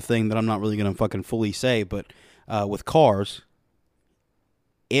developing the thing that I'm not really going to fucking fully say, but with cars,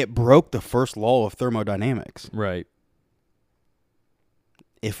 it broke the first law of thermodynamics. Right.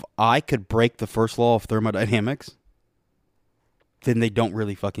 If I could break the first law of thermodynamics, then they don't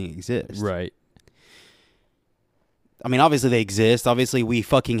really fucking exist. Right. I mean, obviously they exist. Obviously, we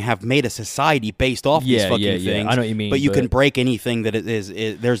fucking have made a society based off these fucking things. I know what you mean. But you can break anything that it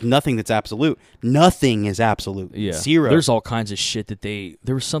is. There's nothing that's absolute. Nothing is absolute. Yeah. Zero. There's all kinds of shit that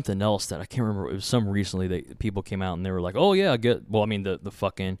there was something else that I can't remember. It was some recently that people came out and they were like, oh, yeah, well, I mean, the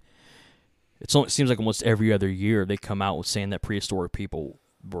fucking, it seems like almost every other year they come out with saying that prehistoric people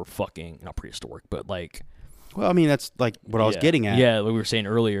were fucking, not prehistoric, but like. Well, I mean, that's like what I was getting at. Yeah, like we were saying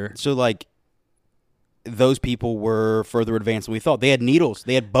earlier. So, like, those people were further advanced than we thought. They had needles.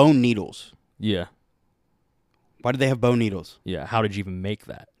 They had bone needles. Yeah. Why did they have bone needles? Yeah. How did you even make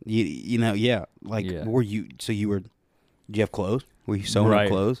that? You know, yeah. Like, were you, so you were, did you have clothes? Were you sewing up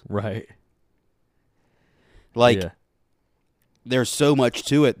clothes? Right. Like, there's so much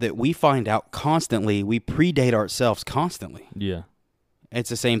to it that we find out constantly. We predate ourselves constantly. Yeah. It's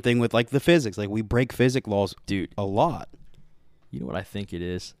the same thing with, like, the physics. Like, we break physics laws, dude, a lot. You know what I think it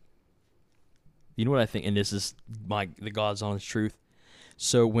is? You know what I think? And this is the God's honest truth.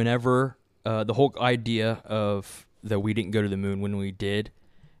 So whenever the whole idea of that we didn't go to the moon, when we did,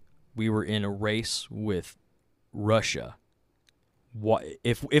 we were in a race with Russia. What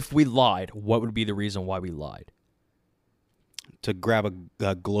if we lied? What would be the reason why we lied? To grab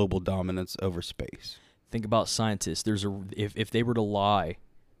a global dominance over space. Think about scientists. If they were to lie,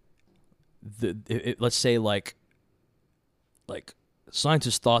 let's say like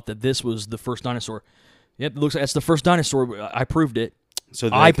scientists thought that this was the first dinosaur. Yep, it looks like that's the first dinosaur. I proved it. So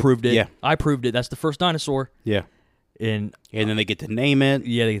I proved it. Yeah. I proved it. That's the first dinosaur. Yeah. And then they get to name it.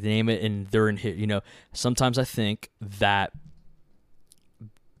 Yeah, they get to name it, and they're in hit. You know, sometimes I think that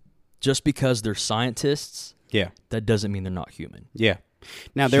just because they're scientists, that doesn't mean they're not human. Yeah.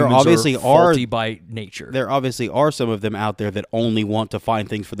 Now Humans there obviously are faulty by nature. There obviously are some of them out there that only want to find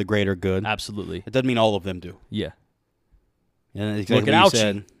things for the greater good. Absolutely. It doesn't mean all of them do. Yeah. And exactly Look at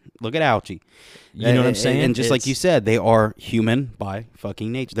Ouchie. Look at Ouchie. You know what I'm saying? And just like you said, they are human by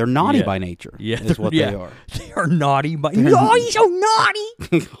fucking nature. They're naughty by nature. Yeah, is what they are. They are naughty by. Oh, he's so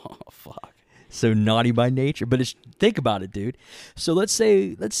naughty. Oh fuck. So naughty by nature, but think about it, dude. So let's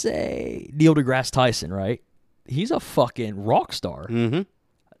say Neil deGrasse Tyson, right? He's a fucking rock star. Mm-hmm.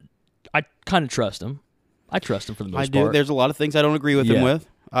 I kind of trust him. I trust him for the most part. I do. There's a lot of things I don't agree with him with,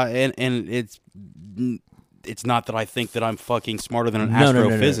 and it's not that I think that I'm fucking smarter than an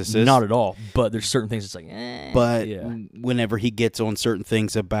astrophysicist. No, not at all. But there's certain things it's like, But whenever he gets on certain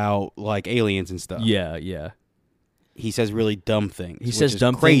things about like aliens and stuff, he says really dumb things. He says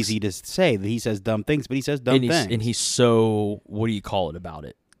dumb things. Crazy to say that he says dumb things, but he says dumb things. And he's so, what do you call it about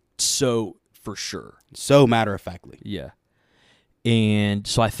it? So, for sure. So matter-of-factly. Yeah. And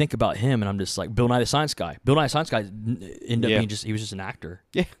so I think about him, and I'm just like, Bill Nye the Science Guy. Bill Nye the Science Guy ended up being he was just an actor.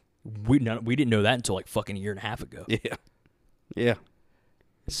 Yeah. We didn't know that until like fucking a year and a half ago. Yeah. Yeah.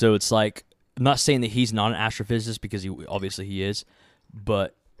 So it's like, I'm not saying that he's not an astrophysicist, because obviously he is,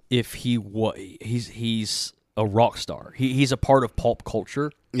 but if he's a rock star. He's a part of pulp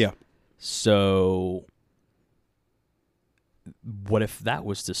culture. Yeah. So what if that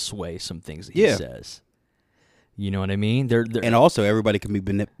was to sway some things that he says? You know what I mean? They're and also everybody can be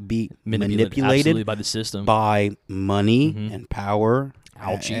manipulated absolutely by the system, by money and power.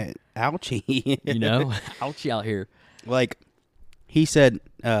 Ouchie. Ouchie. You know? Ouchie out here. Like he said,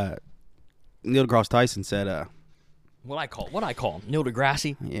 Neil deGrasse Tyson said, What I call him? Neil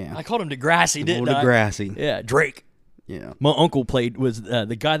deGrasse? Yeah. I called him Degrassi, didn't I? Degrassi. Yeah, Drake. Yeah. My uncle was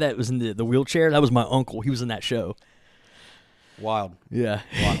the guy that was in the wheelchair. That was my uncle. He was in that show. Wild. Yeah.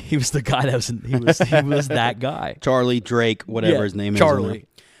 Wow. He was the guy that was he was that guy. Charlie, Drake, whatever his name Charlie.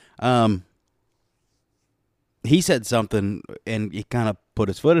 is. He said something, and he kind of put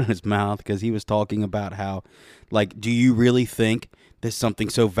his foot in his mouth, because he was talking about how, like, do you really think that something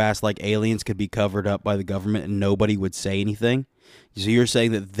so vast like aliens could be covered up by the government and nobody would say anything? So you're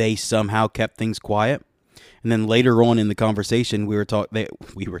saying that they somehow kept things quiet? And then later on in the conversation, they were talking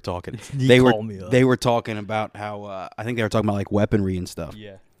about how I think they were talking about like weaponry and stuff.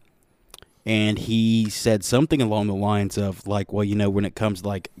 Yeah. And he said something along the lines of like, well, you know, when it comes to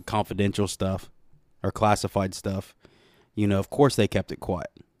like confidential stuff or classified stuff, you know, of course they kept it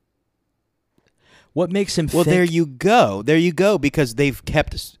quiet. What makes him Well, think... there you go, because they've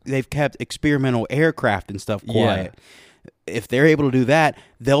kept experimental aircraft and stuff quiet. if they're able to do that,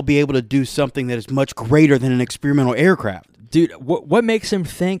 they'll be able to do something that is much greater than an experimental aircraft. Dude, what makes him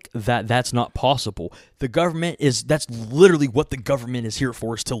think that that's not possible? The government that's literally what the government is here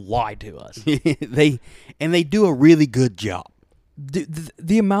for, is to lie to us. They do a really good job.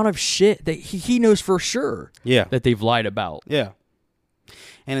 The amount of shit that he knows for sure that they've lied about. Yeah.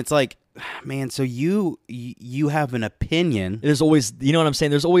 And it's like, man, so you have an opinion. There's always, you know what I'm saying?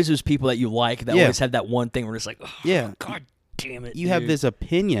 There's always those people that you like that always have that one thing where it's like, oh, God damn it. You have this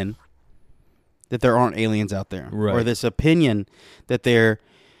opinion that there aren't aliens out there. Right. Or this opinion that they're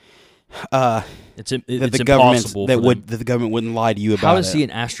it's that the impossible that the government wouldn't lie to you about it. How is he an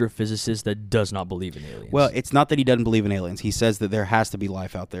astrophysicist that does not believe in aliens? Well, it's not that he doesn't believe in aliens. He says that there has to be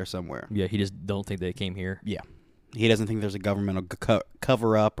life out there somewhere. Yeah, he just don't think they came here. Yeah. He doesn't think there's a governmental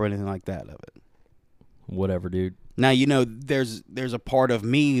cover up or anything like that of it. Whatever, dude. Now, there's a part of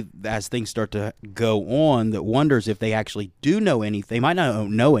me as things start to go on that wonders if they actually do know anything. They might not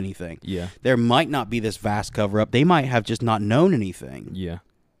know anything. Yeah. There might not be this vast cover up. They might have just not known anything. Yeah.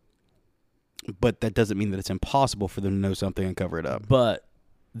 But that doesn't mean that it's impossible for them to know something and cover it up. But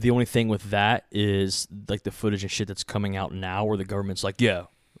the only thing with that is like the footage and shit that's coming out now where the government's like, yeah,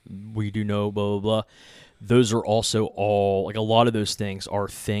 we do know, blah, blah, blah. Those are also all, like a lot of those things are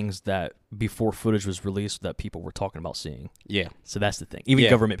things that before footage was released that people were talking about seeing. Yeah. So that's the thing. Even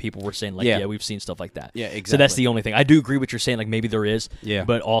government people were saying like, yeah, we've seen stuff like that. Yeah, exactly. So that's the only thing. I do agree with what you're saying. Like maybe there is. Yeah.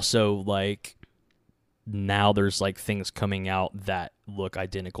 But also like now there's like things coming out that look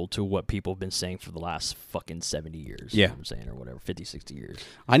identical to what people have been saying for the last fucking 70 years. Yeah. You know what I'm saying, or whatever, 50, 60 years.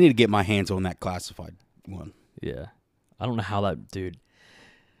 I need to get my hands on that classified one. Yeah. I don't know how that, dude.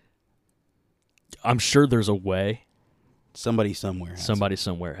 I'm sure there's a way. Somebody somewhere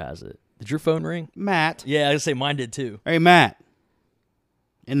has it. Did your phone ring? Matt. Yeah, I was gonna say mine did too. Hey, Matt.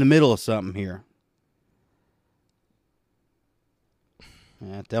 In the middle of something here.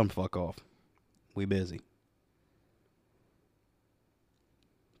 Yeah, tell him fuck off. We busy.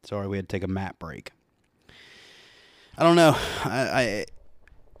 Sorry, we had to take a Matt break. I don't know.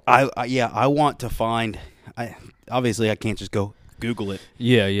 I want to find. Obviously I can't just go Google it.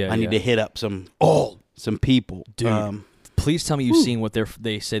 Yeah. I need to hit up some people. Dude, please tell me you've seen what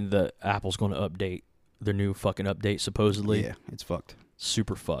they said that Apple's going to update, their new fucking update supposedly. Yeah, it's fucked.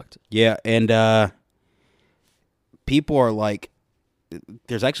 Super fucked. Yeah, and people are like,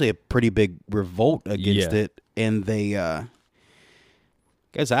 there's actually a pretty big revolt against it, and they, I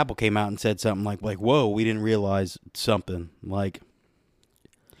guess Apple came out and said something like, whoa, we didn't realize something. Like,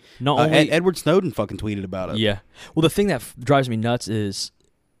 not only Edward Snowden fucking tweeted about it. Yeah. Well, the thing that drives me nuts is,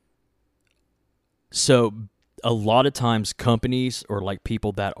 so a lot of times companies or like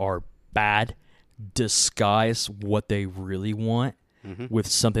people that are bad disguise what they really want with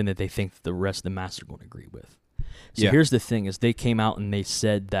something that they think the rest of the masses are going to agree with. So here's the thing is they came out and they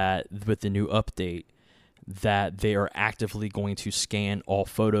said that with the new update that they are actively going to scan all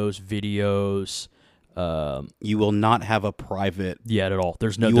photos, videos. You will not have a private. Yeah, at all.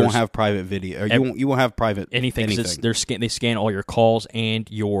 You won't have private video. Or you won't have private anything. They scan all your calls and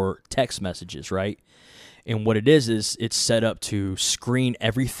your text messages, right? And what it is it's set up to screen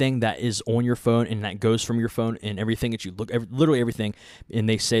everything that is on your phone and that goes from your phone and everything that you literally everything. And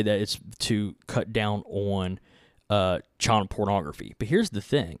they say that it's to cut down on child pornography. But here's the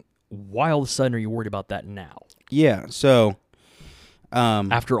thing: why all of a sudden are you worried about that now? Yeah. So.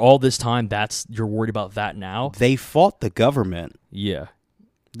 After all this time, you're worried about that now? They fought the government. Yeah.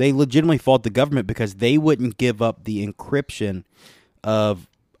 They legitimately fought the government because they wouldn't give up the encryption of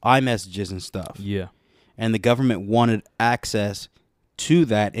iMessages and stuff. Yeah. And the government wanted access to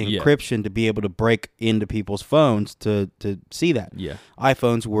that encryption to be able to break into people's phones to see that. Yeah.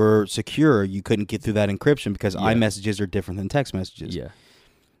 iPhones were secure. You couldn't get through that encryption because iMessages are different than text messages. Yeah.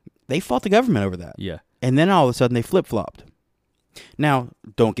 They fought the government over that. Yeah. And then all of a sudden they flip-flopped. Now,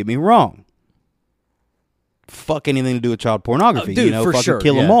 don't get me wrong. Fuck anything to do with child pornography. Dude, for fucking sure.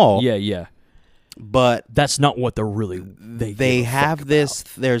 Kill them all. Yeah. But that's not what they're really. They have this.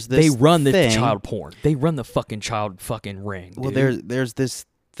 About. There's this. They run the thing. child porn. They run the fucking child fucking ring. Well, dude. there's this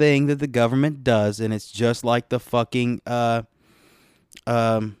thing that the government does, and it's just like the fucking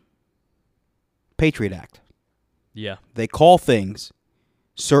Patriot Act. Yeah. They call things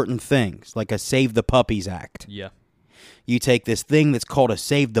certain things, like a Save the Puppies Act. Yeah. You take this thing that's called a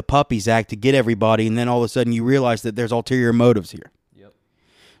Save the Puppies Act to get everybody, and then all of a sudden you realize that there's ulterior motives here. Yep.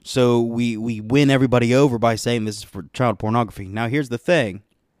 So we win everybody over by saying this is for child pornography. Now here's the thing,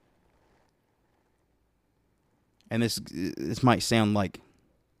 and this might sound like,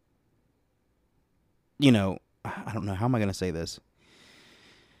 I don't know, how am I going to say this?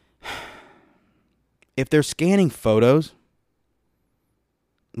 If they're scanning photos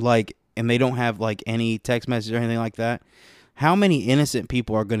like, and they don't have like any text message or anything like that, how many innocent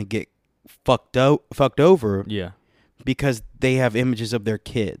people are going to get fucked over Yeah. because they have images of their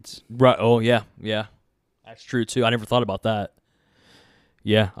kids? Right. Oh, yeah. Yeah. That's true, too. I never thought about that.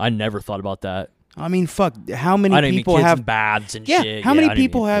 Yeah, I never thought about that. I mean, fuck. How many I didn't people mean kids have in baths and Yeah, shit. how Yeah, many I didn't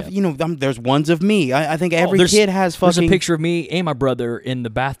people mean- have? yeah. You know, there's ones of me. I think every there's- kid has There's fucking. a picture of me and my brother in the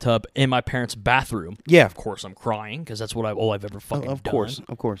bathtub in my parents' bathroom. Yeah, Of course, I'm crying because that's what all I've ever fucking of done.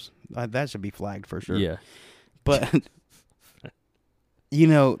 course. That should be flagged for sure. Yeah. But you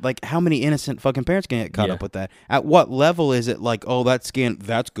know, like how many innocent fucking parents can get caught Yeah. up with that? At what level is it like? Oh, that's good.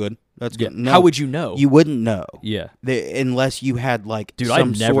 That's Yeah. good. No, How would you know? you wouldn't know? Yeah. Unless you had like Dude, I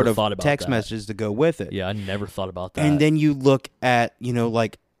some never sort of thought about text that. messages to go with it. Yeah, I never thought about that. And then you look at, you know,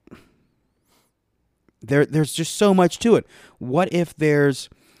 like there's just so much to it. What if there's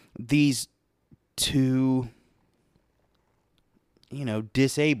these two, you know,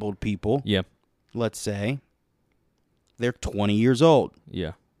 disabled people, Yeah. let's say, they're 20 years old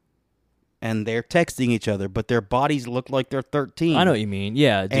Yeah. and they're texting each other, but their bodies look like they're 13. I know what you mean.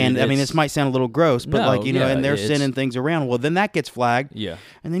 Yeah. Dude, And I mean, it's- this might sound a little gross, but No, like, you know, yeah, and they're it's- sending things around. Well, then that gets flagged. Yeah.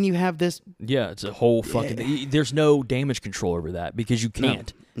 And then you have this. Yeah. It's a whole fucking. There's no damage control over that because you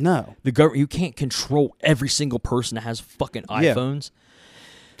can't. No. The government, you can't control every single person that has fucking Yeah. iPhones.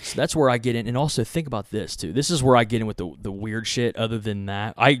 So that's where I get in. And also think about this too. This is where I get in with the weird shit. Other than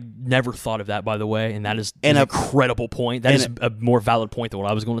that, I never thought of that, by the way. And that is And an a- incredible point. That is a more valid point than what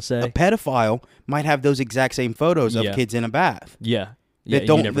I was going to A say. pedophile might have those exact same photos of Yeah. kids in a bath. Yeah. Yeah. That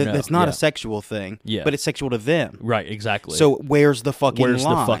don't. You never know. That's not Yeah. a sexual thing. Yeah. But it's sexual to them. Right. Exactly. So where's the fucking where's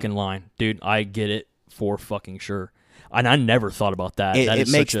line? the fucking line, dude? I get it for fucking sure. And I never thought about that. That It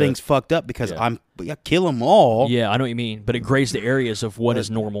is makes such a- things fucked up because Yeah. kill them all. Yeah, I know what you mean, but it grays the areas of what is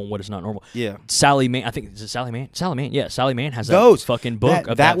normal and what is not normal. Yeah. Sally Mann, I think, is it Sally Mann? Sally Mann, yeah, Sally Mann has Those that fucking book. That,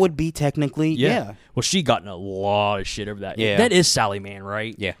 of that would be technically yeah. Well, she got in a lot of shit over that. Yeah. That is Sally Mann,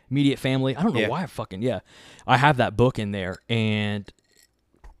 right? Yeah. Immediate Family. I don't know Yeah. why I have that book in there, and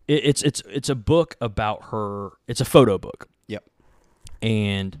it's a book about her. It's a photo book, Yep.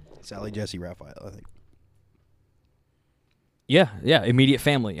 and Sally Jesse Raphael, I think. yeah, Immediate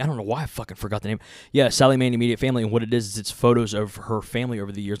Family. I don't know why I fucking forgot the name. Yeah, Sally Mann, Immediate Family, and what it is it's photos of her family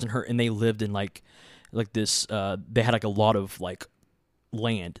over the years, and they lived in like this. They had like a lot of like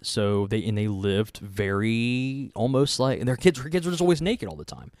land, so they lived very almost like, and her kids were just always naked all the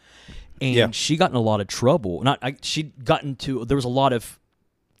time, and Yeah. she got in a lot of trouble. There was a lot of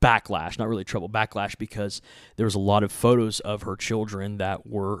backlash, not really trouble, backlash, because there was a lot of photos of her children that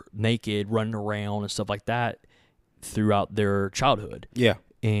were naked, running around and stuff like that throughout their childhood. Yeah.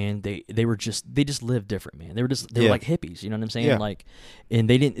 And they just lived different, man. They were Yeah. like hippies, you know what I'm saying? Yeah. Like, and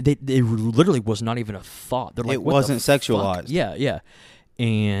they literally was not even a thought. They're like, It what the wasn't fuck? sexualized. Yeah.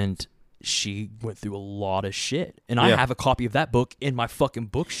 And she went through a lot of shit. And I Yeah. have a copy of that book in my fucking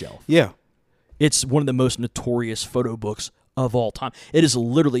bookshelf. Yeah. It's one of the most notorious photo books of all time. It is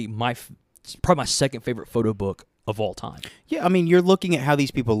literally it's probably my second favorite photo book of all time. Yeah, I mean, you're looking at how these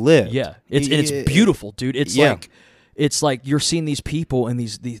people live. Yeah, it's beautiful, dude. It's like you're seeing these people and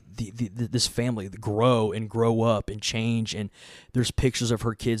this family grow and grow up and change, and there's pictures of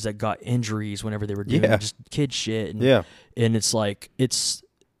her kids that got injuries whenever they were doing Yeah. just kid shit. And, Yeah. and it's like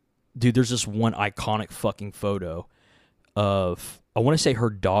dude. There's this one iconic fucking photo of, I want to say her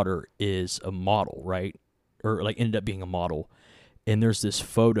daughter is a model, right? Or like ended up being a model. And there's this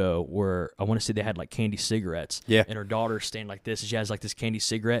photo where I want to say they had like candy cigarettes. Yeah. And her daughter's standing like this, and she has like this candy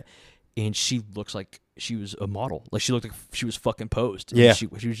cigarette, and she looks like she was a model. Like she looked like she was fucking posed. Yeah. She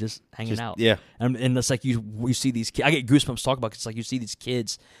was just hanging out. Yeah. And it's like you see these kids. I get goosebumps talking about it. It's like you see these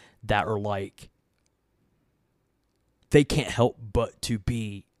kids that are like, they can't help but to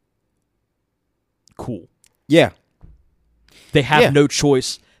be cool. Yeah. They have Yeah. no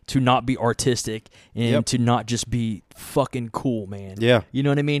choice to not be artistic and Yep. to not just be fucking cool, man. Yeah. You know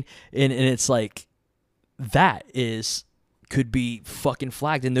what I mean? And it's like, that could be fucking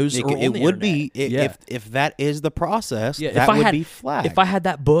flagged, and those It, are on it the would internet. be Yeah. if that is the process. Yeah, that would be flagged. If I had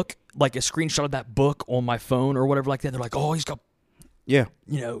that book, like a screenshot of that book on my phone or whatever like that, they're like, oh, he's got, yeah.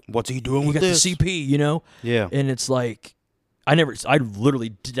 you know, What's he doing he with got this? the CP, you know? Yeah. And it's like, I literally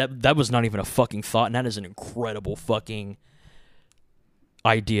did that was not even a fucking thought, and that is an incredible fucking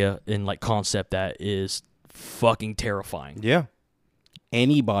idea and like concept that is fucking terrifying. Yeah.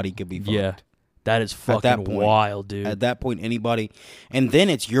 Anybody could be fucked. Yeah. That is At that fucking point. wild, dude. At that point, anybody, and then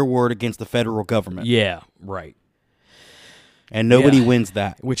it's your word against the federal government. Yeah, right. And nobody Yeah. wins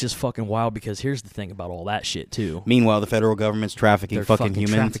that. Which is fucking wild because here's the thing about all that shit too. Meanwhile, the federal government's trafficking They're fucking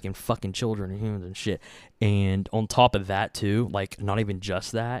humans. trafficking fucking children and humans and shit. And on top of that too, like not even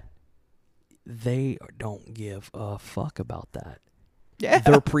just that, they don't give a fuck about that. Yeah.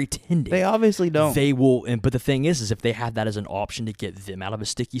 They're pretending. They obviously don't. They will, but the thing is if they have that as an option to get them out of a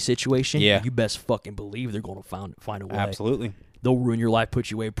sticky situation, Yeah. you best fucking believe they're going to find a way. Absolutely. They'll ruin your life,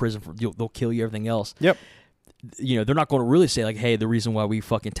 put you away in prison, they'll kill you, everything else. Yep. You know, they're not going to really say like, hey, the reason why we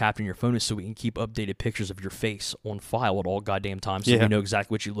fucking tapped in your phone is so we can keep updated pictures of your face on file at all goddamn times, so Yeah. we know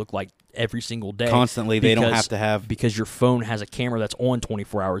exactly what you look like every single day. Constantly. They don't have to have. because your phone has a camera that's on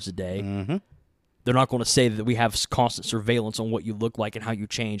 24 hours a day. Mm-hmm. They're not going to say that we have constant surveillance on what you look like and how you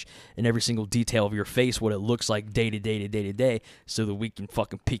change in every single detail of your face, what it looks like day to day to day to day, so that we can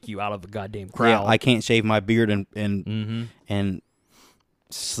fucking pick you out of the goddamn crowd. Yeah, I can't shave my beard and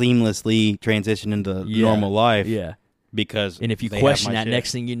seamlessly transition into normal life. Yeah. Because And if you they question have my that, shit.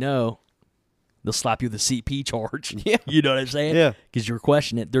 next thing you know, they'll slap you with a CP charge. Yeah. You know what I'm saying? Yeah. Because you're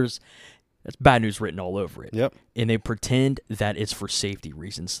questioning it. That's bad news written all over it. Yep. And they pretend that it's for safety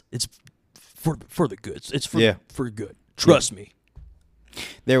reasons. It's for the goods. It's for good. Trust me.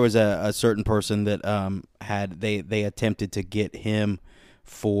 There was a certain person that they attempted to get him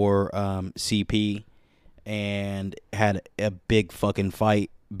for CP and had a big fucking fight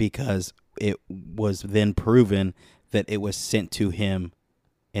because it was then proven that it was sent to him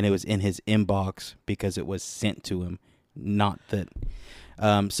and it was in his inbox because it was sent to him, not that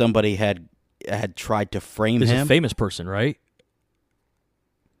somebody had tried to frame It's him. a famous person, right?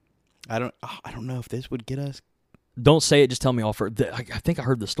 I don't know if this would get us. Don't say it. Just tell me off. I think I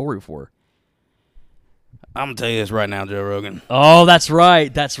heard the story before. I'm gonna tell you this right now, Joe Rogan. Oh, that's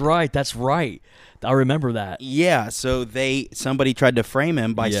right. That's right. That's right. I remember that. Yeah, so somebody tried to frame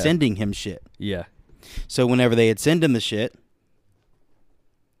him by Yeah. sending him shit. Yeah. So whenever they had sent him the shit,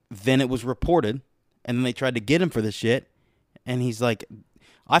 then it was reported, and then they tried to get him for the shit, and he's like,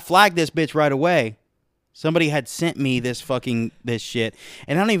 I flagged this bitch right away. Somebody had sent me this shit,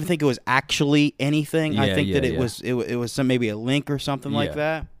 and I don't even think it was actually anything. I think that it was some maybe a link or something like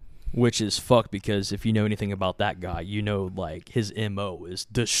that. Which is fucked because if you know anything about that guy, you know like his MO is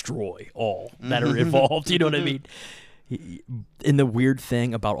destroy all that are involved. You know what I mean? And the weird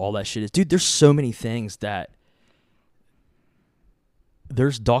thing about all that shit is, dude, there's so many things that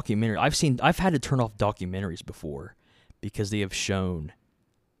there's documentary. I've had to turn off documentaries before because they have shown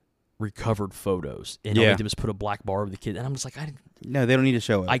recovered photos and all they did was put a black bar over the kid, and I'm just like, No, they don't need to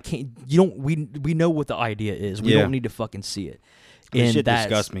show it. I can't. You don't. We know what the idea is. We don't need to fucking see it. This shit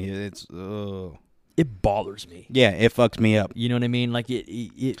disgusts me. It's it bothers me. yeah, it fucks me up You know what I mean? Like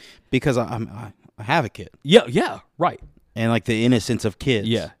it because I have a kid, yeah, right. and like the innocence of kids.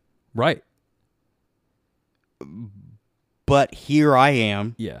 Yeah, right. But here I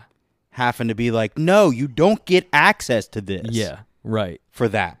am Yeah. having to be like, no, you don't get access to this. Yeah, right. For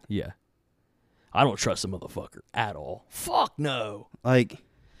that. Yeah. I don't trust the motherfucker at all. Fuck no. Like,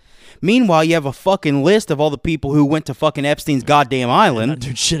 meanwhile, you have a fucking list of all the people who went to fucking Epstein's goddamn Not island,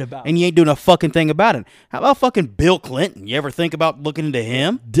 doing shit about and you ain't doing a fucking thing about it. How about fucking Bill Clinton? You ever think about looking into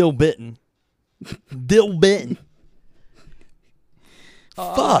him? Dill bitten. Dill bitten.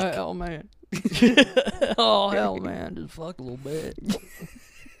 Fuck. Oh, hell, man. Oh, hell, man. Just fuck a little bit.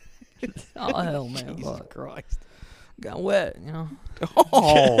 Oh, hell, man. Fuck. Christ. Got wet, you know.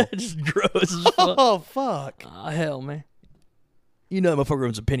 Oh. Just gross as fuck. Oh, fuck. Oh, hell, man. You know that motherfucker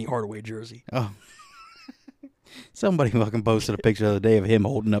owns a Penny Hardaway jersey. Oh. Somebody fucking posted a picture the other day of him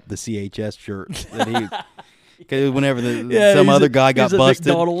holding up the CHS shirt that he. Because whenever some other guy got busted,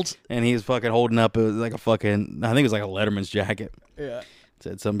 McDonald's. and he was fucking holding up, it was like a fucking, I think it was like a Letterman's jacket. Yeah.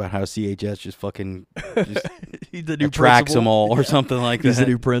 Said something about how CHS just fucking He's the new attracts principal. them all or something like He's that.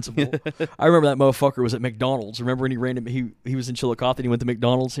 the new principal. I remember that motherfucker was at McDonald's. Remember when he ran to, he was in Chillicothe and he went to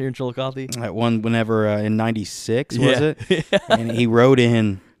McDonald's here in Chillicothe? That one whenever in '96 was Yeah. it? And he rode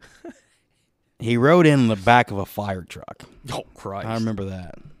in the back of a fire truck. Oh, Christ. I remember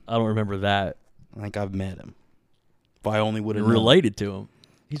that. I don't remember that. I think I've met him. If I only would have Related to him.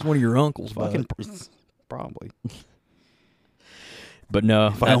 He's one of your uncles, fucking bud. probably. But no.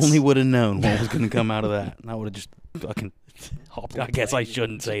 If I only would have known what was going to come out of that, I would have just fucking. I guess I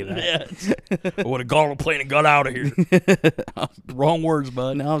shouldn't say that. Yeah. I would have gone on a plane and got out of here. Wrong words,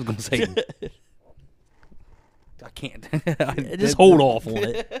 bud. No, I was going to say. I can't. Just hold off on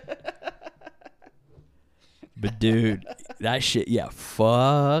it. But dude, that shit, yeah,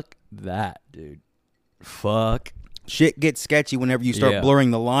 fuck that, dude. Fuck. Shit gets sketchy whenever you start Yeah.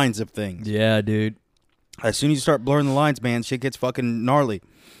 blurring the lines of things. Yeah, dude. As soon as you start blurring the lines, man, shit gets fucking gnarly.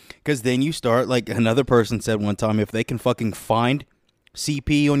 Because then you start, like another person said one time, if they can fucking find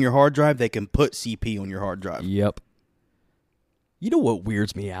CP on your hard drive, they can put CP on your hard drive. Yep. You know what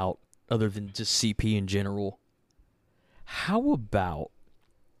weirds me out, other than just CP in general? How about,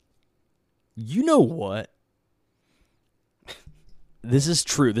 you know what? This is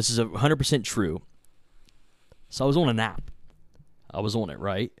true. This is 100% true. So I was on an app. I was on it,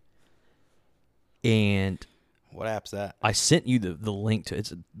 right? And What app's that? I sent you the link to it.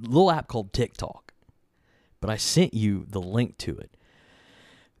 It's a little app called TikTok. But I sent you the link to it.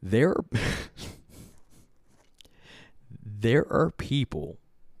 There are people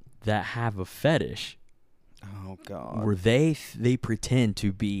that have a fetish Oh, God. where they pretend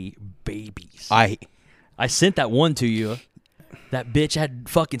to be babies. I sent that one to you. That bitch had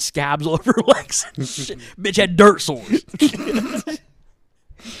fucking scabs all over her legs. Shit. Bitch had dirt sores.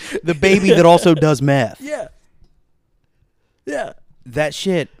 the baby that also does meth. Yeah. Yeah. That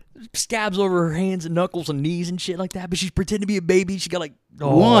shit. Scabs over her hands and knuckles and knees and shit like that, but she's pretending to be a baby. She got like,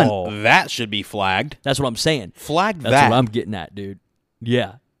 One, that should be flagged. That's what I'm saying. Flag That's that. what I'm getting at, dude.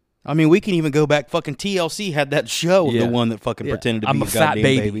 Yeah. I mean, we can even go back. Fucking TLC had that show of Yeah. the one that fucking Yeah. pretended to I'm be a fat goddamn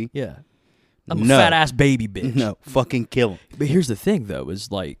baby. Yeah. I'm No. a fat ass baby bitch. No, fucking kill him. But here's the thing, though,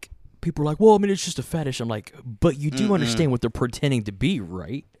 is like, people are like, well, I mean, it's just a fetish. I'm like, but you do understand what they're pretending to be,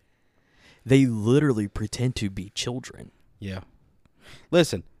 right? They literally pretend to be children. Yeah.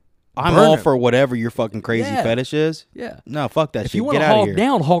 Listen, I'm Burn all 'em. for whatever your fucking crazy Yeah. fetish is. Yeah. No, fuck that If shit. you want Get to out of hog here.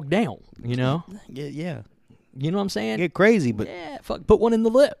 down, hog down. You know? Yeah. You know what I'm saying? Get crazy, but Yeah, fuck, put one in the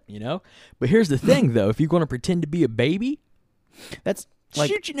lip, you know? But here's the thing, though. If you're going to pretend to be a baby, that's like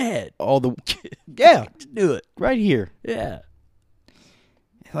shoot you in the head. all the yeah, Just do it. right here. Yeah.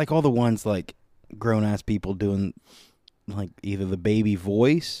 Like all the ones like grown ass people doing like either the baby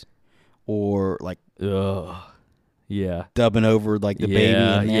voice or like Ugh. Yeah. dubbing over like the baby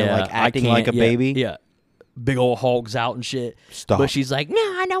and they're like I acting like a can't- baby. Yeah. Big old hogs out and shit. Stop. But she's like, no,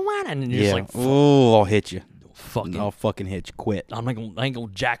 I don't want it. And you're Yeah. just like, Oh, I'll hit you. fucking, I'll fucking hit you. Quit. I ain't gonna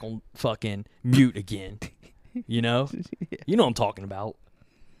jack on fucking mute again. You know? You know what I'm talking about.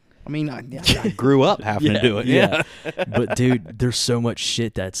 I mean, I grew up having to do it. Yeah. But dude, there's so much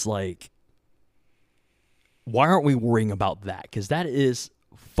shit that's like, why aren't we worrying about that? Because that is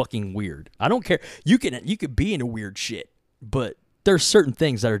fucking weird. I don't care. You could be into weird shit, but there's certain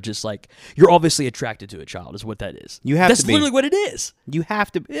things that are just like, you're obviously attracted to a child is what that is. You have That's to be. literally what it is. You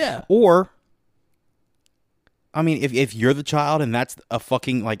have to. Yeah. Or, I mean, if you're the child and that's a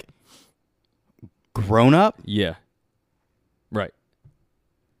fucking like grown up, Yeah. Right.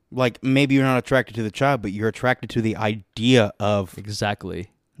 like maybe you're not attracted to the child, but you're attracted to the idea of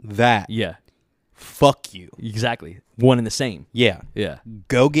Exactly. that. Yeah. Fuck you. Exactly. One and the same. Yeah. Yeah.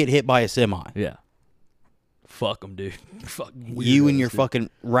 Go get hit by a semi. Yeah. Fuck them, dude. Fuck You and your fucking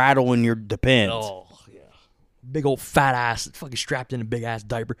rattle and your depends. Oh, yeah. Big old fat ass, fucking strapped in a big ass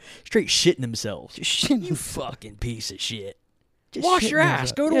diaper, straight shitting themselves. You fucking piece of shit. Wash your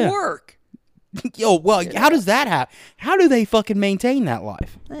ass. Go to Yeah. work. Yo, well, how does that happen? How do they fucking maintain that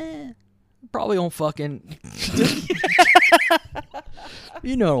life? Probably on fucking.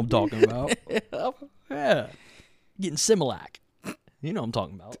 You know what I'm talking about. Yeah. Getting Similac. You know what I'm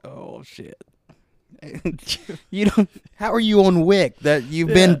talking about. Oh shit. You don't. How are you on Wick that you've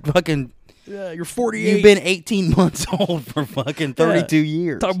been fucking? Yeah, you're 48. You've been 18 months old for fucking 32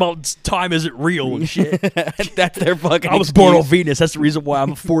 years. Talking about time isn't real and shit. That's their fucking. I was born on excuse. Venus. That's the reason why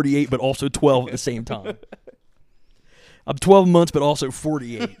I'm 48, but also 12 at the same time. I'm 12 months, but also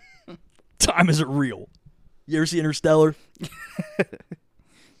 48. Time isn't real. You ever see Interstellar?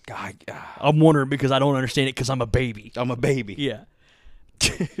 God, I'm wondering because I don't understand it because I'm a baby. I'm a baby. Yeah.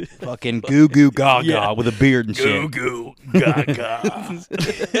 Fucking goo goo gaga Yeah. with a beard and Goo shit. goo gaga.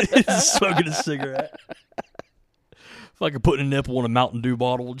 Smoking a cigarette. Fucking putting a nipple in a Mountain Dew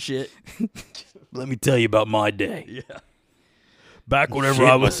bottle and shit. Let me tell you about my day. Yeah. Back whenever Shit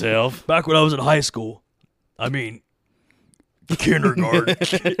I was myself. back when I was in high school. I mean, kindergarten.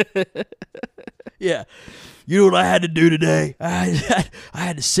 Yeah. You know what I had to do today? I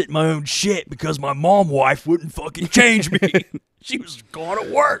had to sit in my own shit because my mom wife wouldn't fucking change me. She was gone at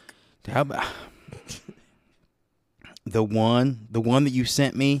work. How about the one that you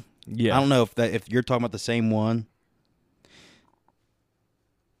sent me? Yeah. I don't know if you're talking about the same one.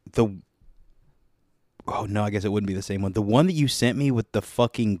 Oh no, I guess it wouldn't be the same one. The one that you sent me with the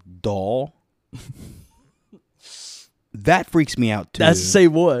fucking doll. That freaks me out too. That's the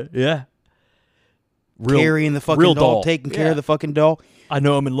same one. Yeah. Carrying the fucking real doll, taking care Yeah. of the fucking doll. I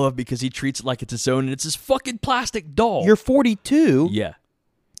know I'm in love because he treats it like it's his own and it's his fucking plastic doll. You're 42, Yeah.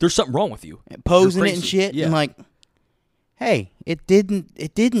 There's something wrong with you. posing You're it and crazy. shit, Yeah. and like, hey, it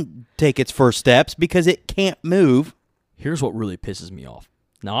didn't take its first steps because it can't move. Here's what really pisses me off.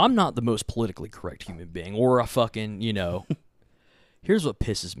 Now, I'm not the most politically correct human being or a fucking, here's what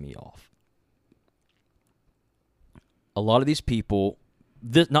pisses me off. A lot of these people,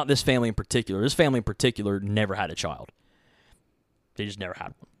 not this family in particular, this family in particular never had a child. They just never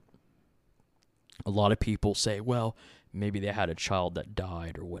had one. A lot of people say, well, maybe they had a child that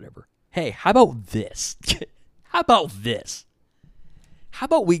died or whatever. Hey, how about this? How about this? How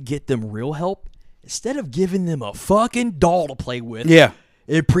about we get them real help instead of giving them a fucking doll to play with? Yeah.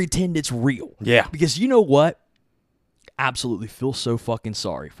 And pretend it's real. Yeah. Because you know what? Absolutely feel so fucking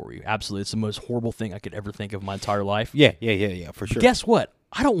sorry for you. Absolutely. It's the most horrible thing I could ever think of in my entire life. Yeah, for sure. But guess what?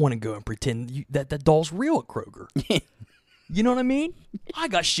 I don't want to go and pretend that doll's real at Kroger. You know what I mean? I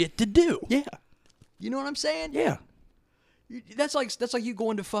got shit to do. Yeah. You know what I'm saying? Yeah. That's like you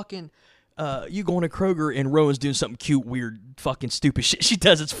going to fucking you going to Kroger and Rowan's doing something cute, weird, fucking stupid shit she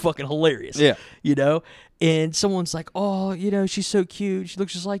does. It's fucking hilarious. Yeah. And someone's like, oh, she's so cute. She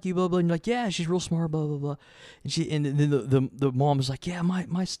looks just like you, blah, blah. And you're like, yeah, she's real smart, blah, blah, blah. And then the mom is like, yeah,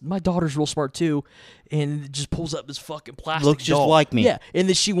 my daughter's real smart too. And it just pulls up this fucking plastic Looks just doll. like me. Yeah. And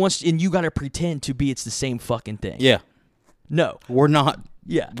then and you got to pretend to be it's the same fucking thing. Yeah. No. We're not.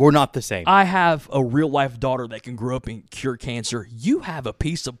 Yeah. We're not the same. I have a real life daughter that can grow up and cure cancer. You have a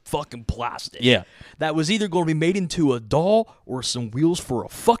piece of fucking plastic. Yeah. That was either going to be made into a doll or some wheels for a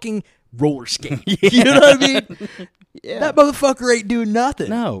fucking roller skate. You know what I mean? Yeah. That motherfucker ain't doing nothing.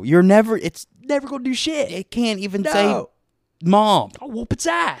 No, it's Never going to do shit. it can't even No. say mom. I'll whoop its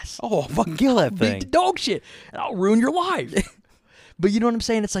ass. Oh, fucking kill that Beat the thing. dog shit. And I'll ruin your life. But you know what I'm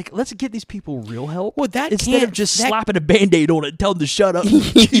saying? It's like, let's get these people real help. Well, that instead can't- of just that- slapping a Band-Aid on it and telling them to shut up. You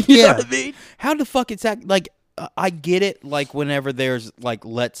Yeah. know what I mean? How the fuck is that? Like, I get it. Like, whenever there's like,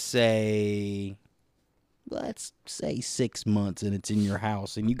 let's say 6 months and it's in your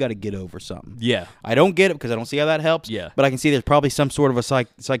house and you got to get over something. Yeah. I don't get it because I don't see how that helps. Yeah. But I can see there's probably some sort of a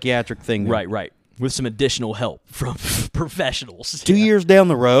psychiatric thing. there. Right. With some additional help from professionals. 2 years down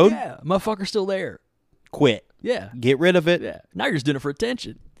the road, Yeah. Motherfucker's still there. quit. Yeah. Get rid of it. Yeah. Now you're just doing it for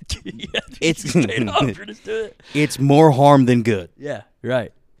attention. It's Straight up, you're just doing it. It's more harm than good. Yeah.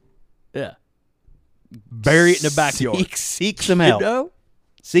 Right. Yeah. Bury it in the backyard. Seek some help. You know?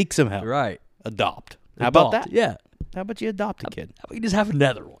 Seek some help. Right. Adopt. How about Adopt. that? Yeah. How about you adopt a kid? How about you just have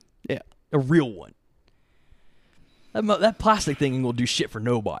another one? Yeah. A real one. That plastic thing ain't gonna do shit for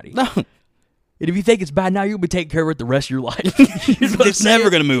nobody. No. And if you think it's bad now, you'll be taking care of it the rest of your life. You know what I'm It's never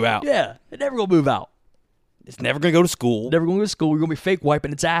saying? going to move out. Yeah. It's never gonna move out. It's never going to go to school. Never going to go to school. You're going to be fake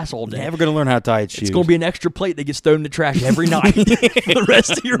wiping its ass all day. Never going to learn how to tie its shoes. It's going to be an extra plate that gets thrown in the trash every night for the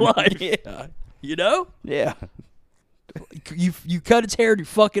rest of your life. Yeah. You know? Yeah. You cut its hair and you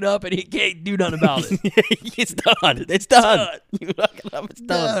fuck it up and it can't do nothing about it. It's done. It's done. done. You fuck it up, it's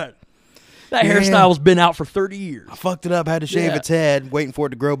done. Done. That Yeah. hairstyle's been out for 30 years. I fucked it up, had to shave Yeah. its head, waiting for it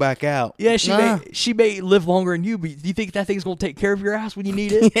to grow back out. Yeah, Nah. she may live longer than you, but do you think that thing's going to take care of your ass when you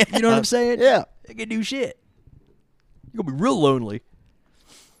need it? You know what I'm saying? Yeah. It can do shit. You're going to be real lonely.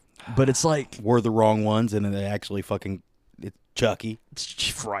 But it's like, We're the wrong ones, and then they actually fucking, it's Chucky.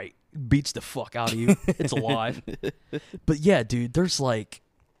 it's right. Beats the fuck out of you. It's alive. But yeah, dude, there's like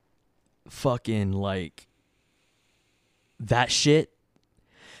fucking like that shit.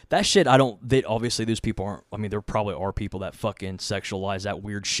 That shit, obviously those people aren't, I mean, there probably are people that fucking sexualize that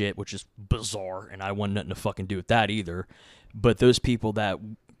weird shit, which is bizarre, and I want nothing to fucking do with that either. But those people that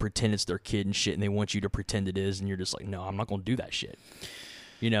pretend it's their kid and shit, and they want you to pretend it is, and you're just like, no, I'm not going to do that shit.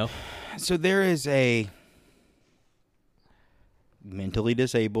 You know? So there is a mentally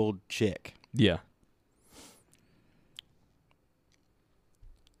disabled chick. Yeah.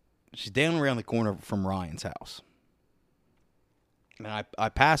 She's down around the corner from Ryan's house. And I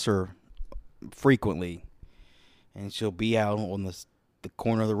pass her frequently, and she'll be out on the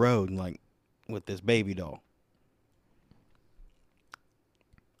corner of the road, like with this baby doll.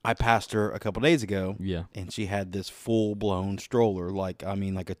 I passed her a couple days ago, Yeah. and she had this full-blown stroller, like a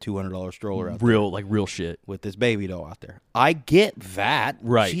 $200 stroller out there Real shit. with this baby doll out there. I get that.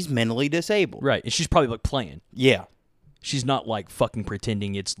 Right. She's mentally disabled. Right. And she's probably like playing. Yeah. She's not like fucking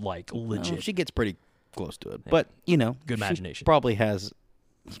pretending it's like legit. No, she gets pretty close to it. But, Good she imagination. probably has,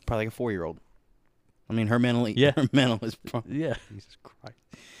 like a 4-year-old. I mean, her mental is probably, Yeah. Jesus Christ.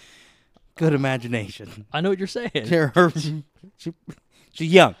 Good imagination. I know what you're saying.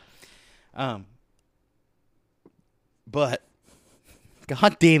 She's young. But,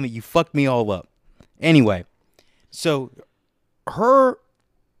 God damn it, you fucked me all up. Anyway, so her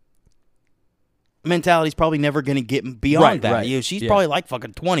mentality's probably never going to get beyond Right, that. right. She's Yeah. probably like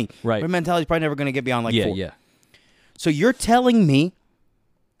fucking 20. Right. Her mentality's probably never going to get beyond like 4. Yeah. So you're telling me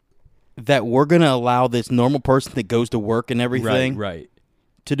that we're going to allow this normal person that goes to work and everything Right.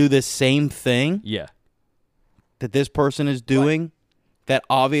 to do this same thing Yeah. that this person is doing that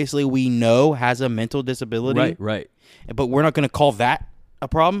obviously we know has a mental disability? Right. But we're not going to call that a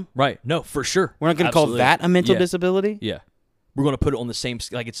problem? Right. No, for sure. We're not going to call that a mental Yeah. disability? Yeah. We're going to put it on the same,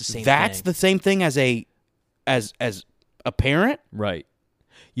 like it's the same That's thing. the same thing as a parent? Right.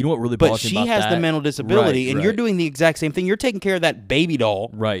 You know what really But bothers me she about has that? the mental disability, Right, and you're right. doing the exact same thing. You're taking care of that baby doll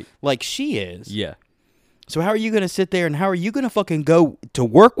Right. like she is. Yeah. So how are you going to sit there and how are you going to fucking go to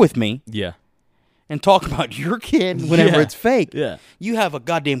work with me Yeah. and talk about your kid whenever Yeah. it's fake? Yeah. You have a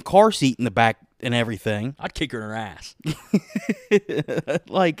goddamn car seat in the back and everything. I'd kick her in her ass.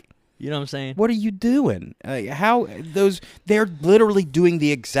 Like, You know what I'm saying? what are you doing? They're literally doing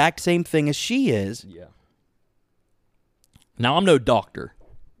the exact same thing as she is. Yeah. Now, I'm no doctor.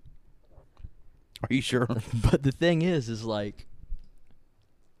 Are you sure? But the thing is like,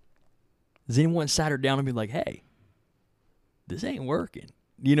 has anyone sat her down and be like, hey, this ain't working?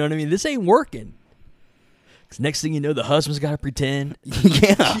 You know what I mean? This ain't working. 'Cause next thing you know, the husband's got to pretend.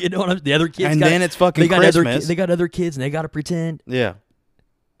 Yeah. You know what I'm saying? The other kids And got, then it's fucking they got other Christmas. they got other kids and they got to pretend. Yeah.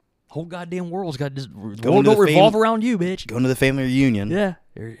 Whole goddamn world's got this. to World the don't revolve fam- around you, bitch. Going to the family reunion. Yeah.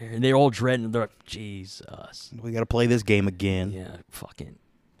 And they're all dreading. They're like, Jesus. We got to play this game again. Yeah, fucking.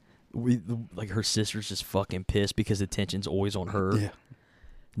 Like her sister's just fucking pissed because the attention's always on her. Yeah.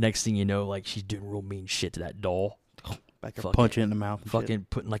 Next thing you know, like she's doing real mean shit to that doll. Back there Fucking- punching it in the mouth. And shit. Fucking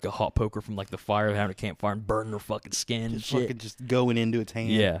putting like a hot poker from like the fire, having a campfire and burning her fucking skin and Just shit. fucking just going into its hand.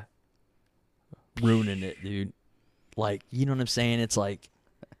 Yeah. Ruining it, dude. Like, you know what I'm saying? It's like,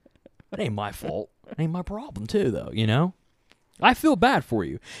 it ain't my fault. It ain't my problem too, though, you know? I feel bad for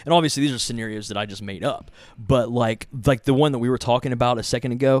you. And obviously these are scenarios that I just made up. But like the one that we were talking about a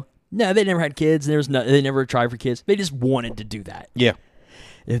second ago, no, they never had kids. They never tried for kids. They just wanted to do that. Yeah.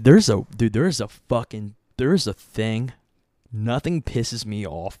 If there is a thing, nothing pisses me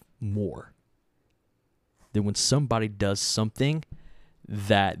off more than when somebody does something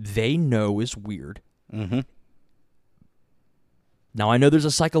that they know is weird. Mm-hmm. Now, I know there's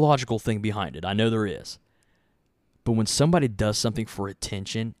a psychological thing behind it. I know there is. But when somebody does something for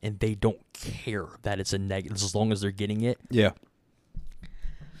attention and they don't care that it's a negative, as long as they're getting it, Yeah.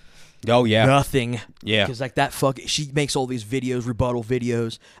 Oh, yeah. nothing. Yeah. Because like that she makes all these videos, rebuttal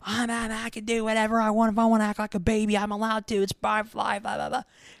videos. I can do whatever I want. If I want to act like a baby, I'm allowed to. It's firefly, blah, blah,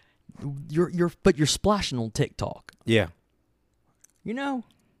 blah. But you're splashing on TikTok. Yeah. You know?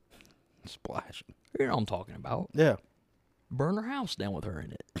 Splash. You know what I'm talking about. Yeah. Burn her house down with her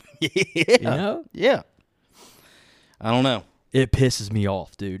in it. Yeah. You know? Yeah. I don't know. It pisses me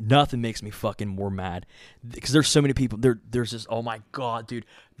off, dude. Nothing makes me fucking more mad. Because there's so many people. There's this, oh my God, dude.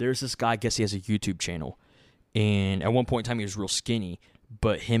 There's this guy, I guess he has a YouTube channel. And at one point in time, he was real skinny.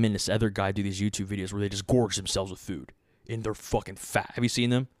 But him and this other guy do these YouTube videos where they just gorge themselves with food. And they're fucking fat. Have you seen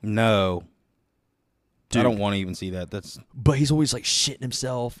them? No. Dude. I don't want to even see that. That's But he's always like shitting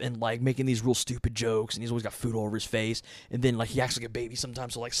himself and like making these real stupid jokes. And he's always got food all over his face. And then like he acts like a baby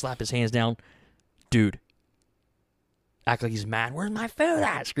sometimes. So like slap his hands down. Dude. Act like he's mad. Where's my food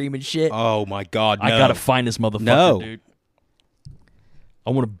at? Screaming shit. oh my God. No. I gotta find this motherfucker, No. dude. I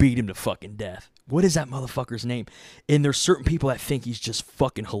want to beat him to fucking death. What is that motherfucker's name? And there's certain people that think he's just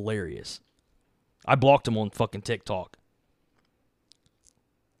fucking hilarious. I blocked him on fucking TikTok.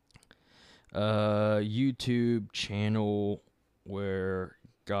 YouTube channel where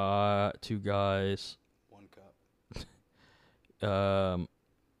two guys one cup.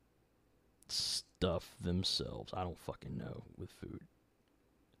 stuff themselves. I don't fucking know with food.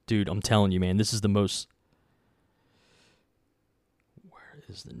 Dude, I'm telling you, man, this is the most... Where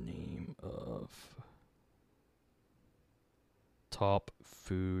is the name of top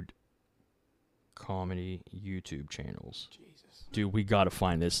food comedy YouTube channels? Jesus. Dude, we gotta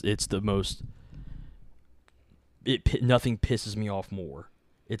find this. It's the most... Nothing pisses me off more.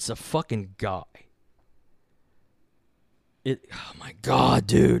 It's a fucking guy. Oh my God,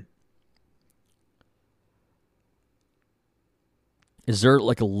 dude. Is there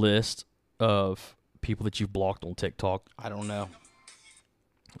like a list of people that you've blocked on TikTok? I don't know.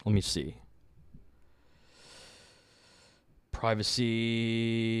 Let me see. Privacy.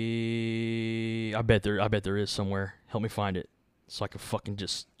 I bet there is somewhere. Help me find it so I can fucking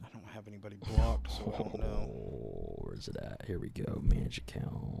just... I don't have anybody blocked, so I don't know. Where is it at? Here we go. Manage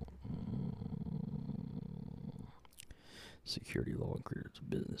account. Security law and creators of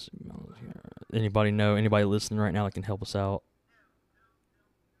business. Anybody know? Anybody listening right now that can help us out?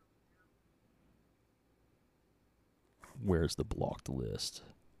 Where's the blocked list?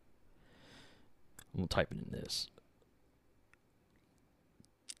 I'm going to type it in this.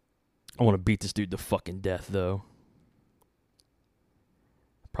 I want to beat this dude to fucking death, though.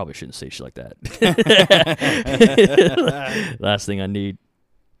 Probably shouldn't say shit like that. Last thing I need.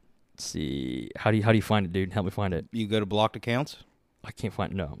 Let's see. How do you find it, dude? Help me find it. You go to blocked accounts. I can't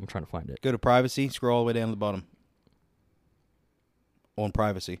find it. No, I'm trying to find it. Go to privacy. Scroll all the way down to the bottom. On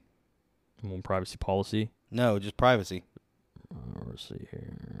privacy. I'm on privacy policy. No, just privacy. Let's see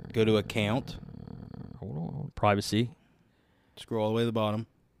here. Go to account. Hold on. Privacy. Scroll all the way to the bottom.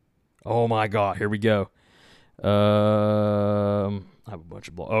 Oh my god. Here we go. I have a bunch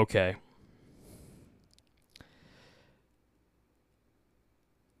of okay.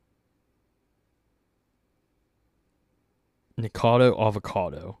 Nikado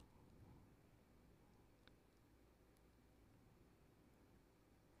avocado.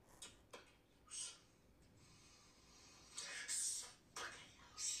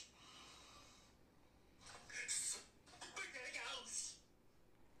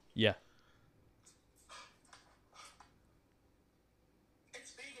 Yeah.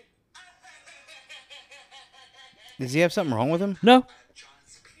 Does he have something wrong with him? No.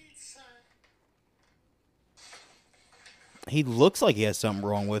 He looks like he has something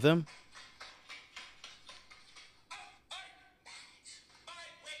wrong with him.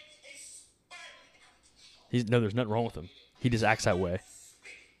 There's nothing wrong with him. He just acts that way.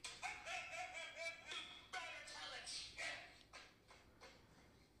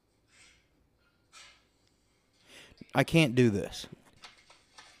 I can't do this.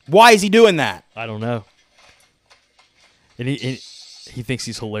 Why is he doing that? I don't know. And he thinks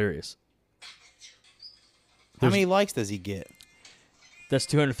he's hilarious. How many likes does he get? That's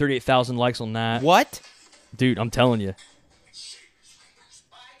 238,000 likes on that. What? Dude, I'm telling you.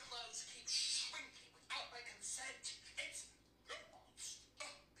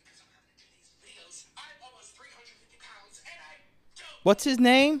 What's his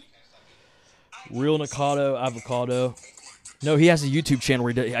name? Real Nikado avocado. No, he has a YouTube channel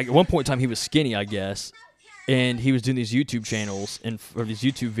where at one point in time he was skinny, I guess. And he was doing these YouTube channels or these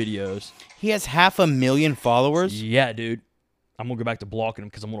YouTube videos. He has 500,000 followers? Yeah, dude. I'm going to go back to blocking him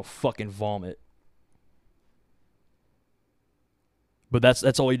because I'm going to fucking vomit. But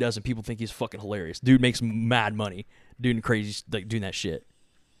that's all he does, and people think he's fucking hilarious. Dude makes mad money doing crazy, like doing that shit.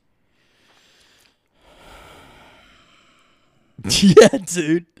 Yeah,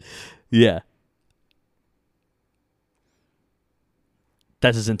 dude. Yeah.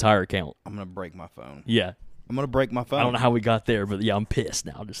 That's his entire account. I'm going to break my phone. Yeah. I'm going to break my phone. I don't know how we got there, but yeah, I'm pissed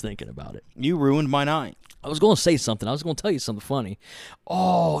now just thinking about it. You ruined my night. I was going to say something. I was going to tell you something funny.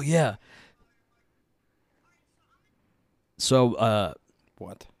 Oh, yeah. So,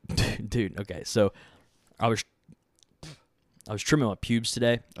 what? Dude, okay. So, I was trimming my pubes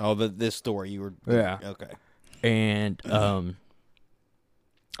today. Oh, this story you were... Yeah. Okay. And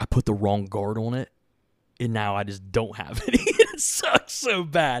I put the wrong guard on it, and now I just don't have any. It sucks so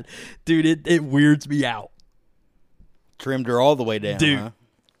bad. Dude, it weirds me out. Trimmed her all the way down, Dude. huh?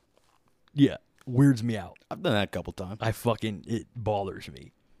 Yeah, weirds me out. I've done that a couple times. It bothers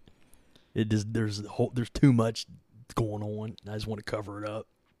me. It just there's too much going on. I just want to cover it up.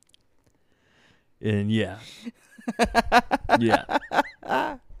 And yeah.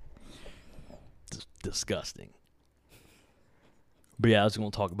 Yeah. Disgusting. But yeah, I was going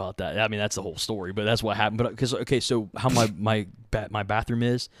to talk about that. I mean, that's the whole story, but that's what happened. But because so how my bathroom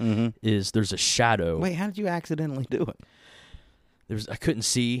is there's a shadow. Wait, how did you accidentally do it? I couldn't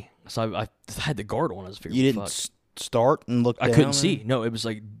see, so I had the guard on. I was figuring, You didn't start and look down? I couldn't see. No, it was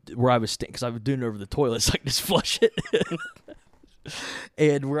like where I was standing, because I was doing it over the toilet, so I could just flush it.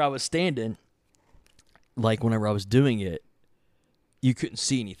 And where I was standing, like whenever I was doing it, you couldn't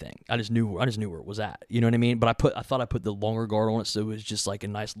see anything. I just knew where it was at. You know what I mean? But I thought I put the longer guard on it, so it was just like a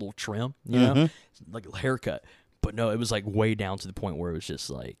nice little trim, you know, like a haircut. But no, it was like way down to the point where it was just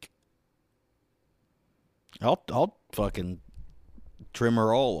like, I'll fucking trim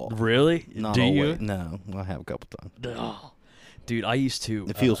her all off. really? Not Do all you? way. No, I have a couple times. Oh, dude, I used to.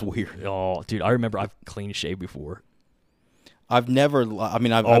 It feels weird. Oh, dude, I remember I've clean shaved before. I've never. I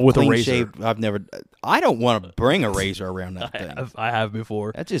mean, I've with a clean razor. shaved. I've never. I don't want to bring a razor around that thing. I have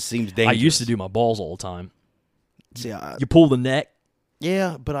before. That just seems dangerous. I used to do my balls all the time. See, You pull the neck.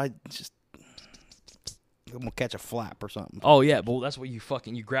 yeah, but I'm gonna catch a flap or something. Oh yeah, well that's what you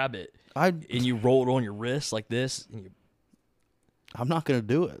grab it I'm and you roll it on your wrist like this. And not gonna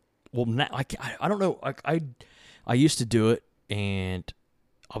do it. well, now I don't know. I used to do it, and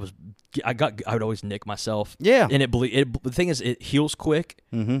I would always nick myself. Yeah. And the thing is, it heals quick,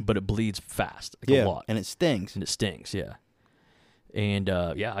 but it bleeds fast, like a lot, and it stings. and it stings. Yeah. And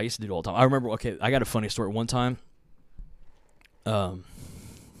yeah, I used to do it all the time. I remember. Okay, I got a funny story. One time,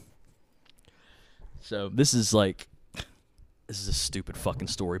 So this is a stupid fucking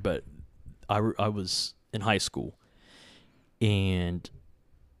story, but I was in high school, and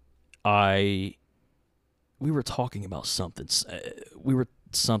we were talking about something. We were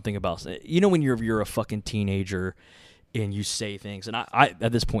something about, you know, when you're a fucking teenager and you say things, and I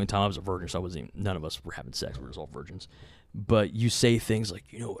at this point in time I was a virgin, so none of us were having sex. We were just all virgins. But you say things like,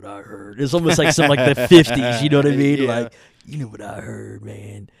 you know what I heard. It's almost like something like the 50s, you know what I mean? Yeah. Like, you know what I heard,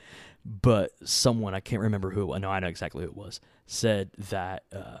 man. But someone, I can't remember who, no, I know exactly who it was, said that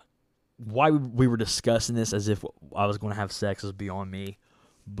why we were discussing this as if I was going to have sex was beyond me.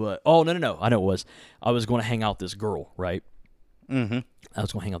 But, no, I know it was. I was going to hang out with this girl, right? Mm-hmm. I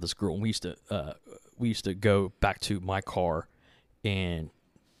was going to hang out with this girl, and we used to go back to my car and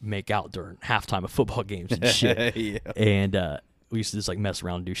make out during halftime of football games and shit. Yeah. And we used to just like mess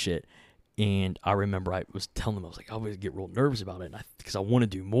around and do shit. And I remember I was telling them, I was like, I always get real nervous about it because I want to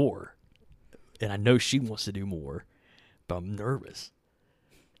do more. And I know she wants to do more, but I'm nervous.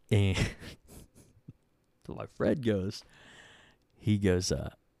 And so my friend goes, he's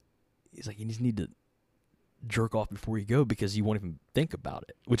like, you just need to jerk off before you go because you won't even think about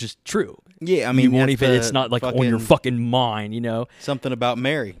it, which is true. Yeah, I mean, you won't even, it's not like on your fucking mind, you know? Something about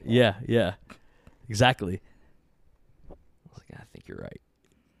Mary. Yeah, exactly. I was like, I think you're right.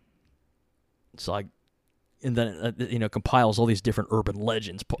 So and then it compiles all these different urban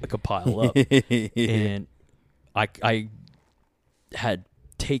legends compile up, and I had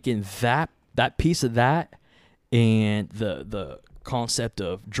taken that piece of that and the concept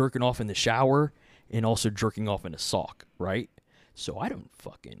of jerking off in the shower and also jerking off in a sock, right? So I don't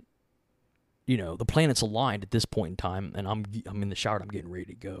fucking, the planets aligned at this point in time, and I'm in the shower and I'm getting ready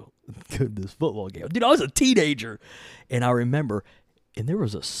to go to this football game. Dude, I was a teenager, and I remember, and there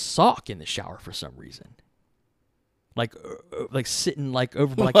was a sock in the shower for some reason, like sitting like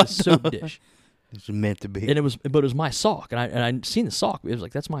over like the soap dish. It's meant to be, and but it was my sock, and I'd seen the sock. It was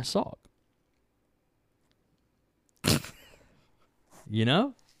like, that's my sock. You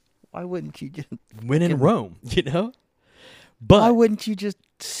know? Why wouldn't you just when in Rome? You know? But why wouldn't you just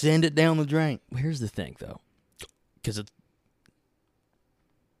send it down the drain? Here's the thing, though, because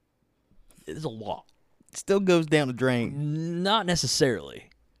it's a lot. It still goes down the drain. Not necessarily.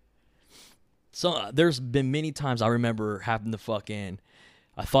 So there's been many times I remember having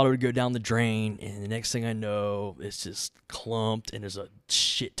I thought it would go down the drain, and the next thing I know, it's just clumped, and there's a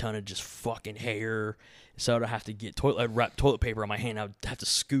shit ton of just fucking hair. So I'd have to get wrap toilet paper on my hand. I would have to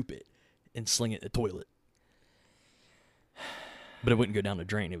scoop it and sling it in the toilet. But it wouldn't go down the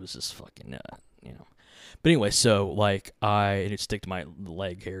drain. It was just fucking, But anyway, so it'd stick to my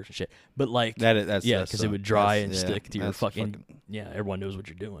leg hairs and shit. But that's because it would dry and stick to your fucking. Everyone knows what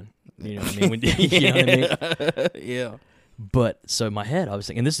you're doing. You know what I mean? You know what I mean? Yeah. But so in my head, I was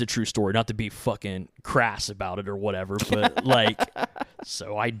thinking, this is a true story, not to be fucking crass about it or whatever, but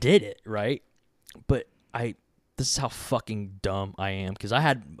so I did it, right? But this is how fucking dumb I am, because I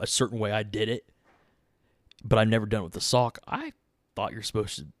had a certain way I did it, but I've never done it with the sock. I thought you're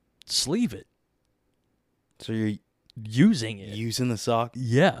supposed to sleeve it. So you're using it. Using the sock?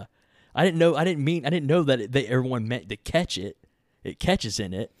 Yeah. I didn't know that everyone meant to catch it. It catches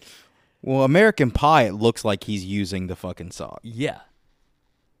in it. Well, American Pie, it looks like he's using the fucking sock. Yeah.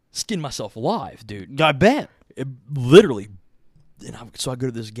 Skinned myself alive, dude. I bet. It literally. So I go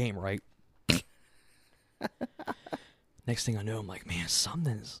to this game, right? Next thing I know, I'm like, man,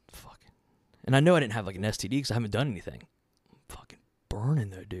 something's fucking. And I know I didn't have an STD because I haven't done anything. I'm fucking burning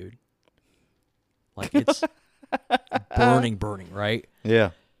though, dude. It's burning, right?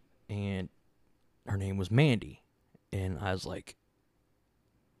 Yeah. And her name was Mandy, and I was like,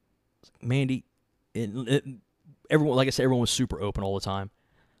 Mandy, everyone, like I said, everyone was super open all the time.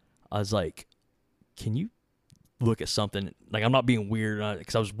 I was like, can you look at something? I'm not being weird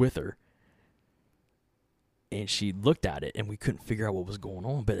because I was with her. And she looked at it, and we couldn't figure out what was going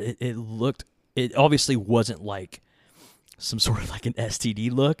on. But it obviously wasn't some sort of an STD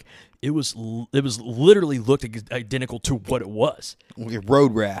look. It was literally looked identical to what it was.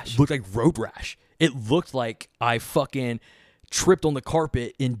 Road rash. It looked like road rash. It looked like I fucking tripped on the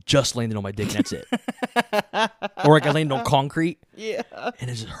carpet and just landed on my dick, and that's it. Or I landed on concrete. Yeah. And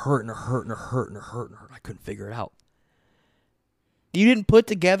it just hurt and hurt and hurt and hurt and hurt. I couldn't figure it out. You didn't put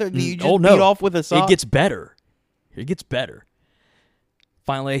together? You just beat off with a sock? It gets better. It gets better.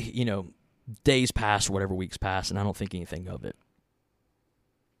 Finally, days pass or whatever, weeks pass, and I don't think anything of it.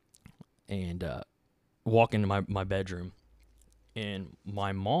 And walk into my bedroom, and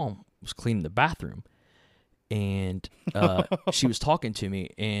my mom was cleaning the bathroom, and she was talking to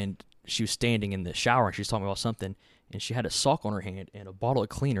me, and she was standing in the shower, and she was talking about something, and she had a sock on her hand and a bottle of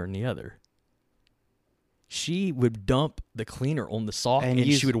cleaner in the other. she would dump the cleaner on the sock and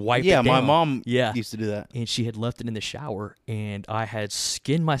use- she would wipe it Yeah, down. my mom Yeah. used to do that. And she had left it in the shower, and I had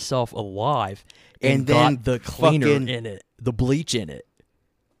skinned myself alive and, And then got the cleaner fucking- in it, the bleach in it.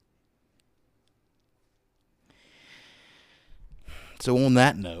 So on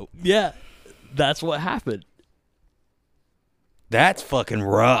that note, Yeah, that's what happened. that's fucking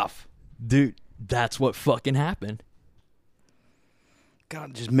rough. Dude, that's what fucking happened.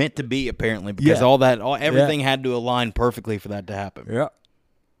 God, just meant to be apparently because Yeah. everything had to align perfectly for that to happen. Yeah.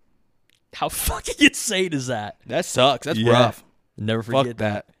 How fucking insane is that? That sucks. That's Yeah. rough. Never Fuck forget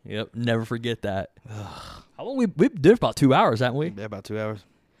that. Yep, never forget that. How long we did about 2 hours, haven't we? Yeah, about 2 hours.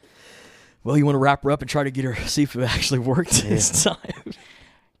 Well, you want to wrap her up and try to get her, see if it actually worked this time.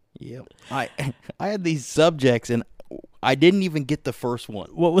 Yep. I had these subjects and I didn't even get the first one.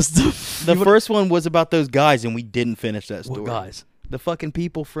 What was the First one was about those guys and we didn't finish that story. What guys? The fucking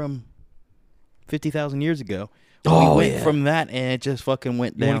people from 50,000 years ago. Oh, we went yeah. from that and it just fucking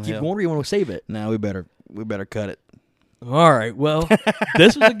went You want downhill. to keep going or you want to save it? No, we better cut it. All right. Well,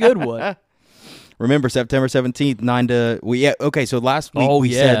 this was a good one. Remember September 17th, okay, so last week Oh, we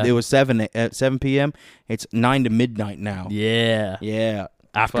yeah. said it was 7 p.m. It's 9 to midnight now. Yeah. Yeah.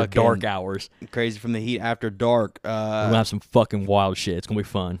 After Fucking dark hours. Crazy from the heat after dark. We're going to have some fucking wild shit. It's going to be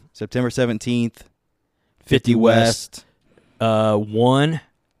fun. September 17th, 50 West. 1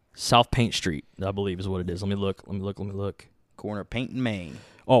 South Paint Street, I believe is what it is. Let me look. Corner of Paint and Main.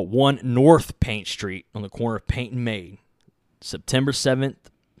 Oh, 1 North Paint Street on the corner of Paint and Main. September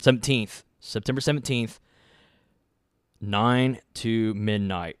 17th, 9 to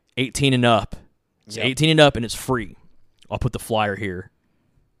midnight. 18 and up. It's Yep. 18 and up, and it's free. I'll put the flyer here.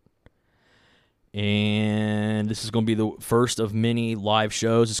 And this is going to be the first of many live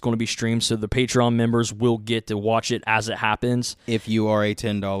shows. It's going to be streamed, so the Patreon members will get to watch it as it happens. If you are a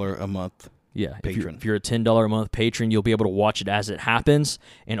 $10 a month. Yeah, Patron. if you're a $10 a month patron, you'll be able to watch it as it happens,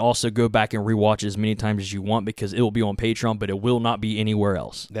 and also go back and rewatch it as many times as you want because it will be on Patreon, but it will not be anywhere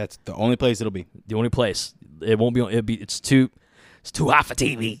else. That's the only place it'll be. The only place it won't be on. It's too hot for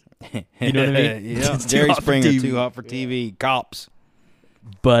TV. You know what I mean? Yeah. It's too Jerry hot for Springer, TV. too hot for TV. Cops.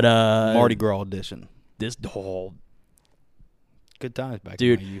 But Mardi Gras edition. this whole Good times back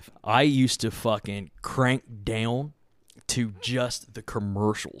dude, in my youth. I used to fucking crank down to just the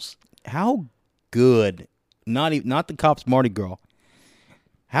commercials. How good? Not the Cops Mardi Gras.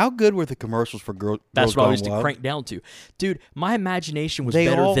 How good were the commercials for Girls That's what I Gone used to Wild? crank down to. Dude, my imagination was They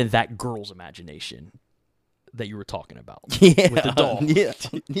better all- than that girl's imagination that you were talking about. Yeah, With the doll. Yeah,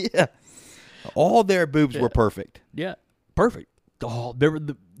 yeah. All their boobs were perfect. Yeah, perfect. Oh, there were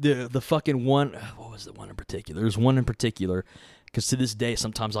the fucking one. What was the one in particular? There's one in particular because to this day,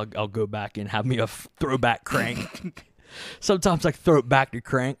 sometimes I'll go back and have me a throwback crank. Sometimes I throw it back to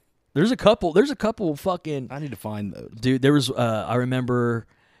crank. There's a couple fucking I need to find those. dude. There was I remember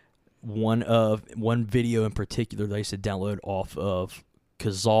one video in particular that I used to download off of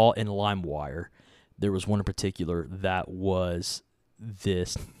Kazaa and LimeWire. There was one in particular that was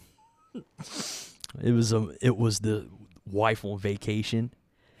this. It was the wife on vacation,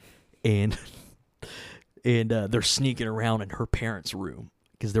 and they're sneaking around in her parents' room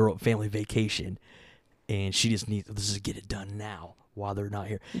because they're on family vacation, and she just needs to get it done now while they're not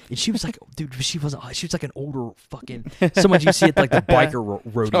here. And she was like, dude, she was like an older fucking someone you see at like the biker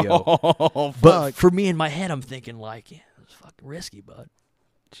rodeo. Oh, But fuck. for me in my head, I'm thinking like, yeah, it's fucking risky, bud.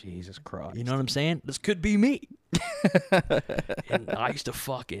 Jesus Christ. You know what I'm saying? This could be me. And I used to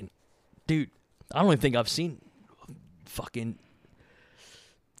fucking, dude. I don't even think I've seen fucking.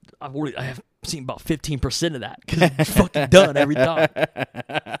 I have seen about 15% of that because it's fucking done every time.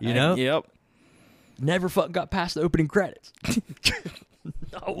 You know? Yep. Never fucking got past the opening credits.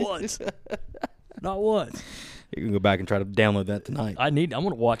 Not once. Not once. You can go back and try to download that tonight. I'm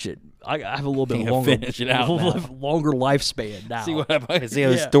gonna watch it. I have a little bit Yeah, longer, finish it out now. longer lifespan now. See how the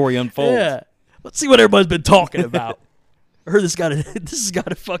Yeah. story unfolds. Yeah. Let's see what everybody's been talking about. I heard this has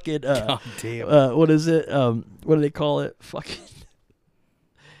got a fucking God damn. what is it? What do they call it? Fucking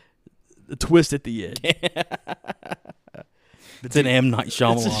the twist at the end. It's an M. Night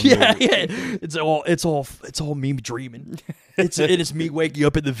Shyamalan movie. It's all me dreaming. It's me waking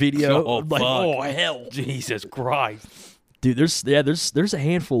up in the video. Oh, I'm like, fuck. oh hell, Jesus Christ. dude. There's a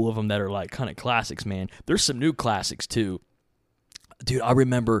handful of them that are like kind of classics, man. There's some new classics too, dude. I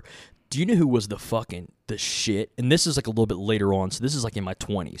remember. Do you know who was the shit? And this is like a little bit later on, so this is like in my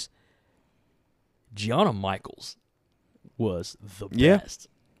 20s. Gianna Michaels was the Yeah. best.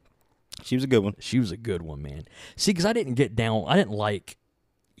 She was a good one. She was a good one, man. See, because I didn't like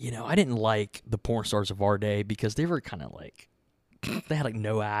the porn stars of our day because they were kind of like, they had like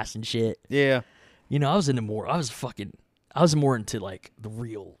no ass and shit. Yeah. You know, I was more into like the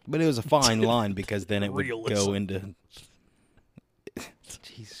real. But it was a fine line because then it would Realism. go into.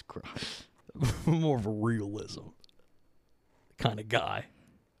 Jesus Christ. More of a realism kind of guy.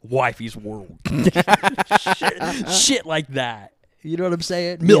 Wifey's World. shit like that. You know what I'm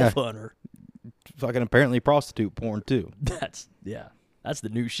saying? MILF Hunter. Fucking apparently prostitute porn too. That's the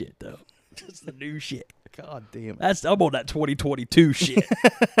new shit though. That's the new shit. God damn it. I'm on that 2022 shit.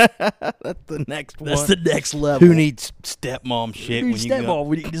 That's the next one. That's the next level. Who needs stepmom shit when you stepmom got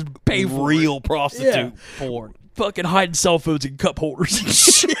when you can just pay for real it. prostitute porn? Fucking hiding cell phones in cup holders and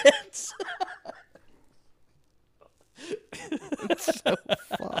shit. It's so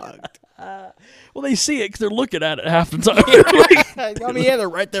fucked. Well, they see it because they're looking at it half the time. I mean, yeah, they're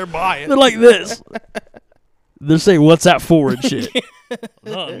right there by it. They're like this. They're saying, "What's that for?" and shit.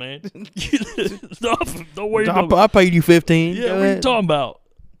 Nothing, man. Don't worry about it. I paid you 15. Yeah, what are you talking about?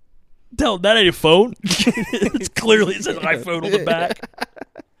 Tell them that ain't a phone. It's clearly it says iPhone on the back.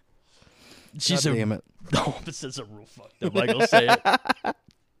 She said, damn it. "No, it says a real fucked up." I'm not gonna say it.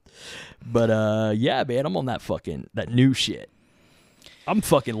 But yeah, man, I'm on that new shit. I'm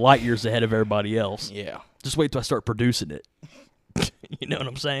fucking light years ahead of everybody else. Yeah. Just wait till I start producing it. You know what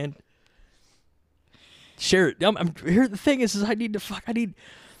I'm saying? Share it. Here the thing is I need.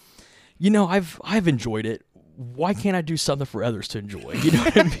 You know, I've enjoyed it. Why can't I do something for others to enjoy? You know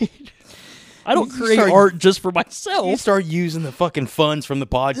what I mean? I don't create art just for myself. You start using the fucking funds from the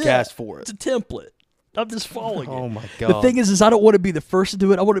podcast for it. It's a template. I'm just following it. Oh my God. The thing is I don't want to be the first to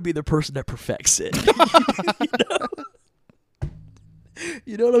do it. I want to be the person that perfects it.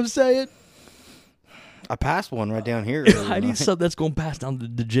 You know what I'm saying? I passed one right down here. I need something that's going to pass down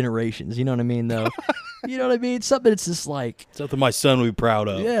the generations. You know what I mean, though? You know what I mean? Something that's just like... Something my son would be proud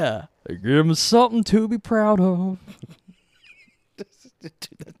of. Yeah. Give him something to be proud of.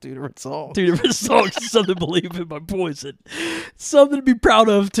 Two different songs. Two different songs. Something to believe in by Poison. Something to be proud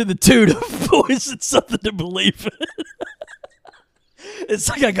of to the tune of Poison. Something to believe in. It's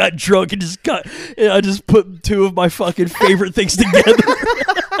like I got drunk and I just put two of my fucking favorite things together.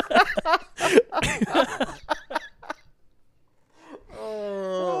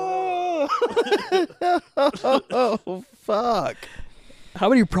 Oh, fuck. How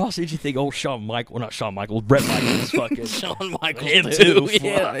many prostitutes do you think Brett Michaels fucking Shawn Michaels him too.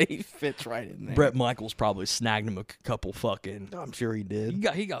 Yeah, he fits right in there. Brett Michaels probably snagged him a couple fucking. I'm sure he did.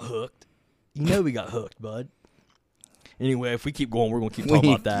 He got hooked. You know he got hooked, bud. Anyway, if we keep going, we're gonna keep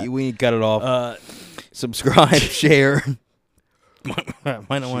talking about that. We need to cut it off. Subscribe, share. Might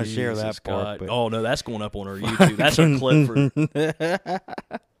not want to share that part. But. Oh no, that's going up on our YouTube. That's our clip for.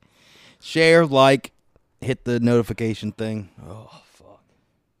 Share, like, hit the notification thing. Oh fuck.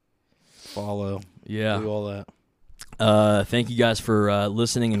 Follow. Yeah. Do all that. Thank you guys for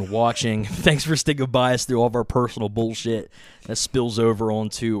listening and watching. Thanks for sticking by us through all of our personal bullshit that spills over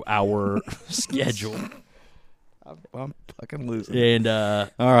onto our schedule. I'm fucking losing. And all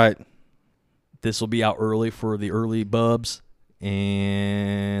right, this will be out early for the early bubs,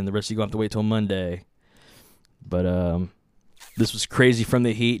 and the rest of you gonna have to wait till Monday. But this was Crazy from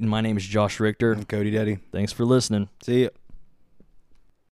the Heat, and my name is Josh Richter. I'm Cody Daddy. Thanks for listening. See ya.